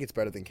Worms. I think it's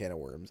better than Can of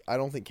Worms. I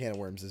don't think Can of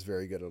Worms is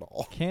very good at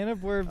all. Can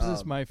of Worms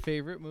is my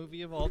favorite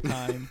movie of all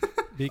time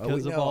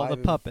because of know, all the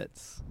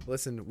puppets.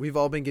 Listen, we've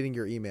all been getting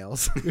your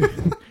emails.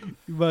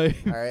 my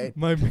All right.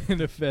 my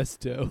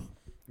manifesto.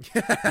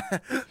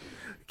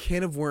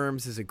 Can of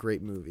Worms is a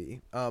great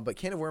movie, but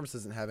Can of Worms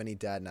doesn't have any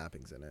dad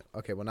nappings in it.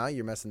 Okay, well now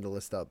you're messing the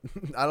list up.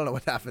 I don't know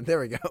what happened.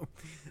 There we go.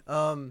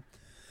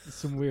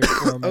 Some weird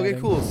formatting.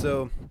 Okay, cool.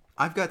 So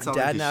I've got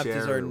something to Dadnapped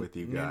is share our with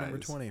you new guys. number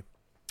 20.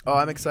 Oh,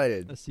 I'm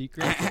excited. A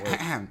secret?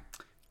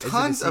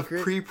 Tons of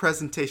secret?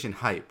 pre-presentation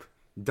hype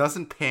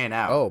doesn't pan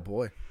out. Oh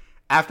boy.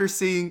 After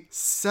seeing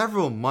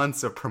several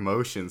months of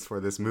promotions for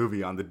this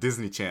movie on the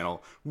Disney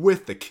Channel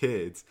with the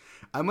kids,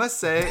 I must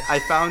say I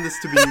found this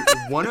to be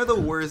one of the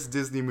worst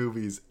Disney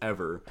movies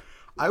ever.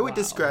 I would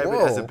describe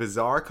it as a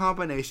bizarre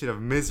combination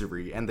of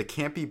Misery and the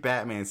campy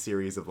Batman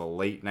series of the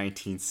late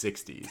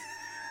 1960s.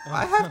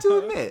 I have to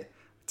admit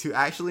to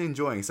actually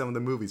enjoying some of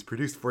the movies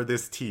produced for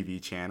this TV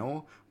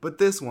channel, but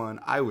this one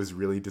I was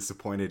really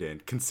disappointed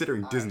in,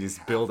 considering Disney's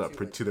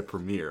build-up to the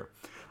premiere.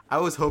 I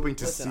was hoping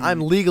to see...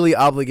 I'm legally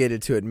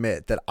obligated to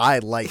admit that I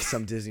like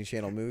some Disney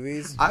Channel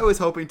movies. I was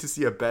hoping to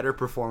see a better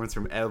performance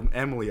from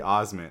Emily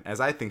Osment, as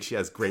I think she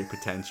has great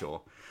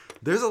potential.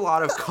 There's a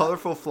lot of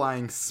colorful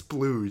flying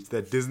splooge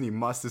that Disney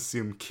must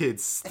assume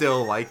kids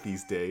still like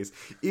these days,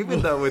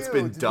 even though it's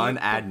been done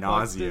ad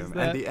nauseum,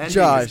 and the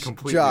ending is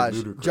completely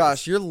ludicrous.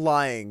 Josh, you're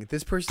lying.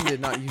 This person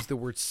did not use the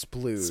word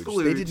splooge.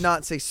 Splooge. They did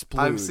not say splooge.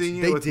 I'm seeing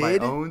it they with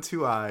did? my own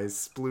two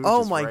eyes. Splooge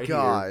Oh is my right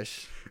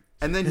gosh. here.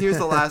 And then here's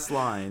the last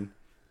line.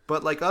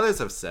 But like others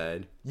have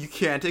said, you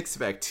can't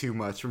expect too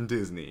much from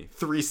Disney.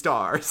 3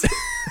 stars.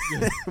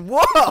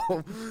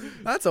 Whoa!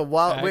 That's a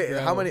wild... Wait, Aggro.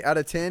 how many out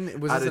of 10?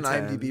 Was Out this of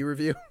an 10. IMDb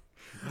review?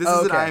 This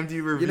Oh, is okay. an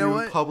IMDb review You know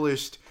what?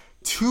 published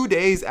 2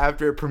 days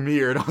after it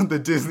premiered on the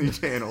Disney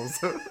Channel.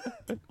 So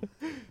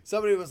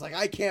Somebody was like,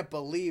 I can't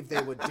believe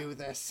they would do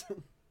this.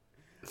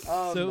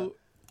 So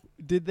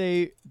did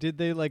they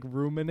like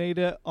ruminate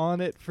on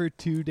it for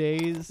 2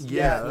 days?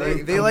 Yeah,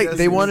 I'm they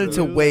guessing wanted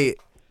so. to wait.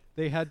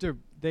 They had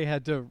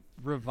to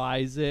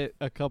revise it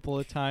a couple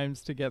of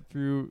times to get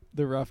through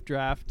the rough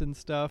draft and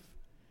stuff.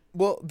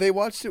 Well, they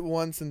watched it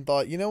once and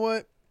thought, you know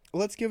what?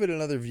 Let's give it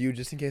another view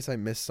just in case I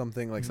missed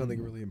something, like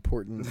something really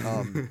important.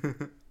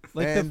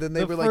 Like and then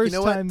they were like, first you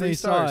know what? time 3 they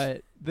stars. saw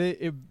it,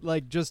 it,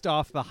 like just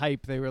off the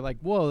hype, they were like,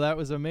 "Whoa, that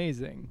was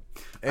amazing!"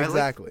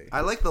 Exactly.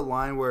 I like the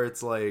line where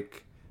it's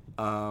like,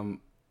 I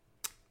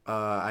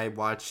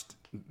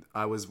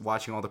was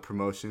watching all the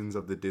promotions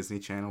of the Disney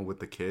Channel with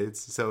the kids.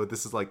 So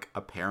this is like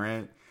a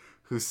parent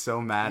who's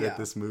so mad at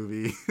this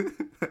movie.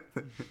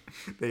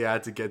 They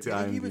had to get to I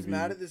think IMDb. he was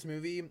mad at this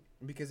movie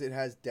because it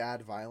has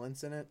dad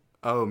violence in it.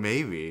 Oh,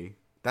 maybe.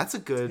 That's a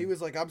good... He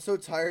was like, I'm so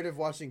tired of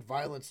watching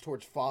violence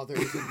towards fathers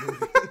in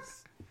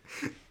movies.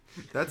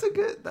 That's a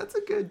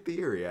good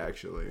theory,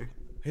 actually.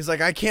 He's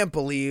like, I can't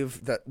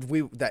believe that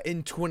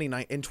in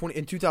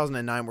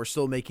 2009 we're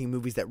still making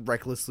movies that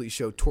recklessly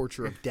show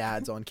torture of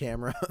dads on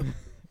camera.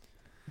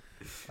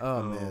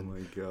 Oh man. My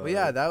god. Well,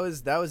 yeah, that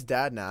was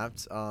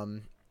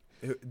Dadnapped.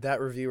 That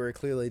reviewer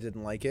clearly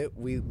didn't like it.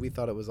 We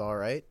thought it was all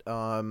right.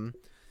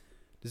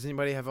 Does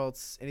anybody have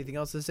anything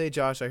else to say?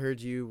 Josh, I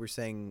heard you were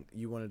saying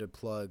you wanted to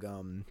plug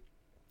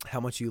how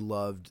much you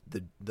loved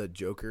the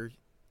Joker.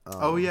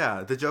 Oh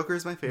yeah, The Joker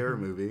is my favorite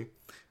movie.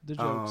 The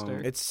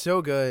jokester. It's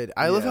so good.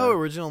 I love how Yeah.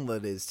 original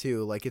it is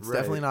too. Like it's Right.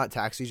 definitely not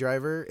Taxi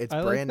Driver. It's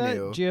I brand like that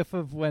new. GIF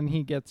of when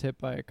he gets hit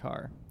by a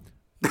car.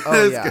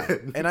 Oh That's yeah,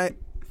 good.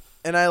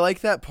 and I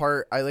like that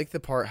part. I like the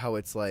part how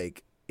it's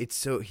like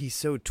he's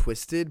so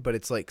twisted, but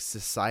it's like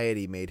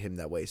society made him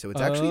that way. So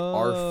it's actually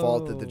our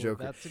fault that the Oh,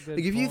 Joker. that's a good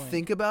Like if you point.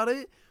 think about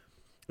it,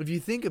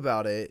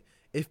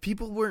 if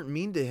people weren't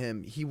mean to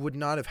him, he would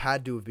not have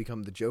had to have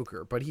become the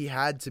Joker. But he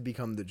had to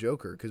become the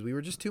Joker because we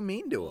were just too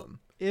mean to him.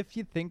 If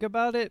you think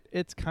about it,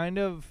 it's kind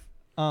of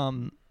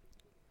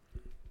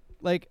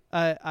like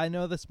I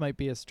know this might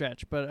be a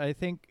stretch, but I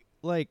think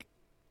like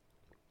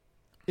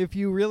if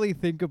you really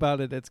think about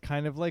it, it's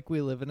kind of like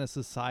we live in a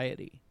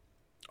society.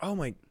 Oh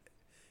my,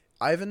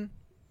 Ivan,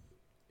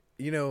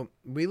 you know,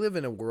 we live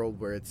in a world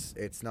where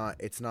it's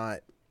not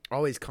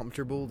always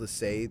comfortable to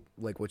say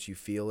like what you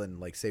feel and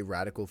like say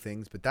radical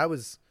things, but that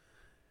was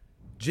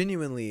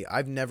genuinely,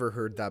 I've never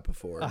heard that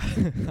before. I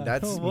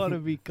That's don't want to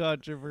be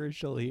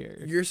controversial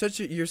here. you're such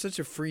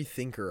a free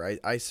thinker.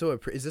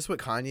 Is this what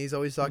Kanye's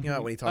always talking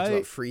about when he talks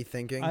about free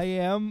thinking? I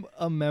am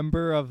a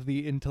member of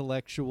the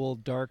intellectual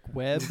dark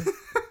web.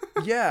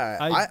 Yeah,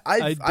 I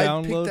I've picked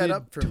downloaded that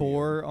up from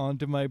Tor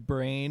onto my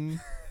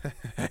brain.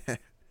 you.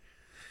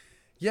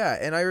 Yeah,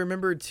 and I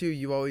remember too.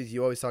 You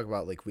always talk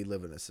about like we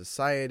live in a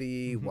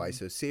society. Why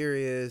so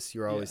serious?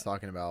 You're always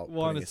talking about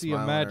Want putting to see smile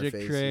a on our magic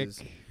trick?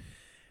 faces.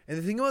 And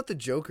the thing about the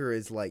Joker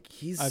is like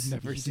I've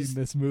never seen just-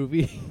 this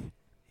movie.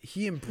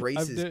 he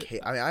embraces. I've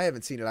I mean, I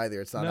haven't seen it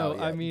either. It's not no, out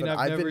yet. I mean, but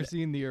I've never been,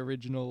 seen the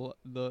original,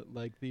 the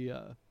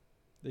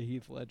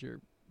Heath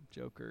Ledger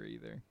Joker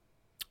either.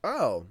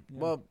 Oh, Yeah.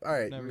 well, all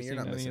right. I Never mean, you're seen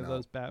not any missing of out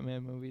those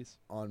Batman movies.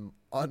 on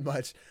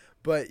much.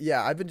 But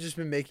yeah, I've just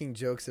been making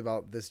jokes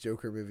about this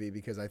Joker movie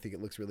because I think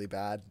it looks really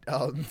bad.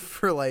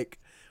 For like,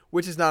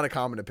 which is not a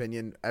common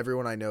opinion.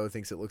 Everyone I know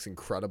thinks it looks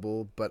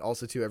incredible, but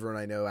also too, everyone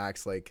I know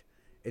acts like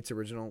it's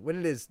original when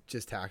it is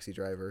just Taxi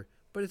Driver.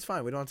 But it's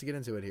fine. We don't have to get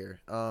into it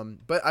here.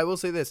 But I will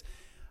say this: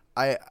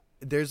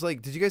 there's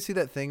like, did you guys see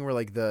that thing where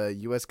like the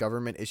U.S.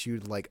 government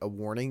issued like a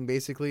warning,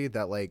 basically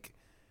that like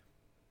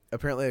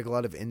apparently like a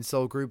lot of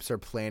incel groups are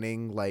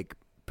planning like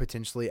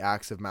potentially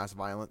acts of mass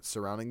violence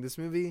surrounding this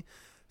movie.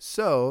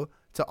 So,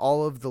 to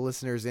all of the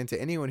listeners and to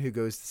anyone who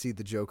goes to see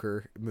the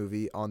Joker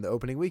movie on the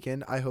opening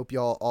weekend, I hope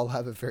y'all all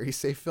have a very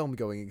safe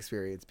film-going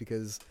experience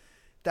because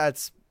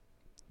that's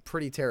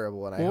pretty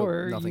terrible, and I hope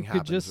nothing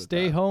happens. Or you could just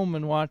stay home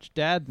and watch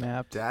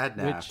Dadnapped.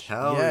 Dadnapped,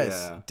 hell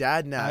yes, yeah.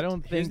 Dadnapped. I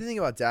don't Here's think the thing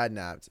about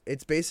Dadnapped.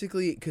 It's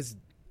basically because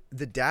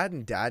the dad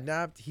in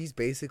Dadnapped, he's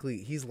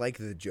like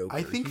the Joker.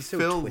 I think he's so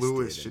Phil twisted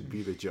Lewis should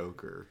be the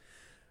Joker.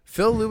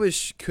 Phil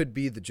Lewis could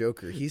be the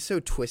Joker. He's so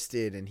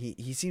twisted, and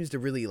he seems to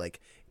really like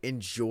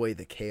enjoy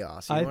the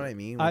chaos. You know what I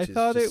mean? I Which is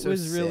thought just it so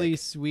was really sick.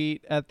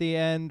 sweet at the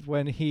end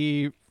when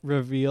he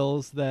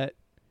reveals that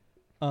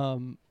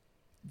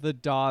the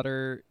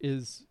daughter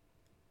is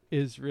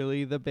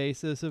really the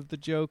basis of the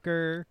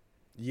Joker.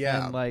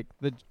 Yeah, and like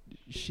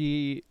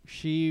she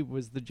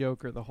was the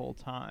Joker the whole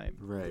time.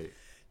 Right.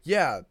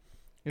 yeah.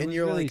 It And was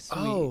you're really like, sweet.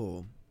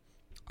 oh,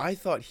 I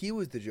thought he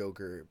was the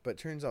Joker, but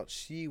turns out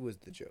she was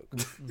the Joker.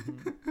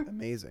 Mhm.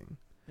 Amazing.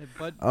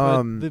 But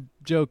Um, the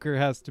Joker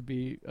has to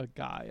be a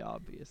guy,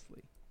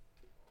 obviously.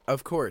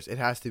 Of course, it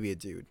has to be a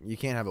dude. You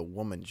can't have a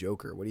woman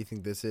Joker. What do you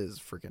think this is?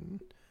 Freaking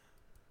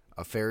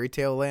a fairy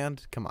tale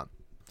land? Come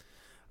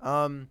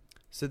on.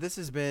 So this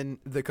has been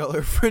the Color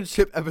of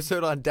Friendship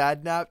episode on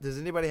Dadnapped. Does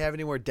anybody have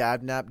any more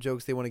Dadnapped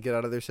jokes they want to get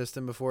out of their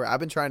system before? I've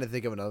been trying to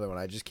think of another one.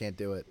 I just can't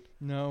do it.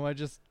 No,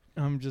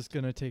 I'm just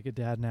gonna take a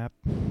dad nap.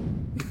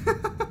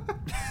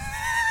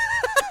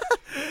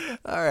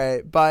 All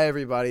right. Bye,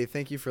 everybody.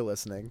 Thank you for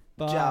listening.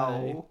 Bye.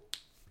 Ciao.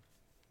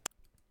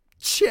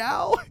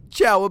 Ciao.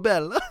 Ciao,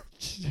 Bella.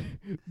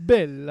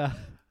 Bella.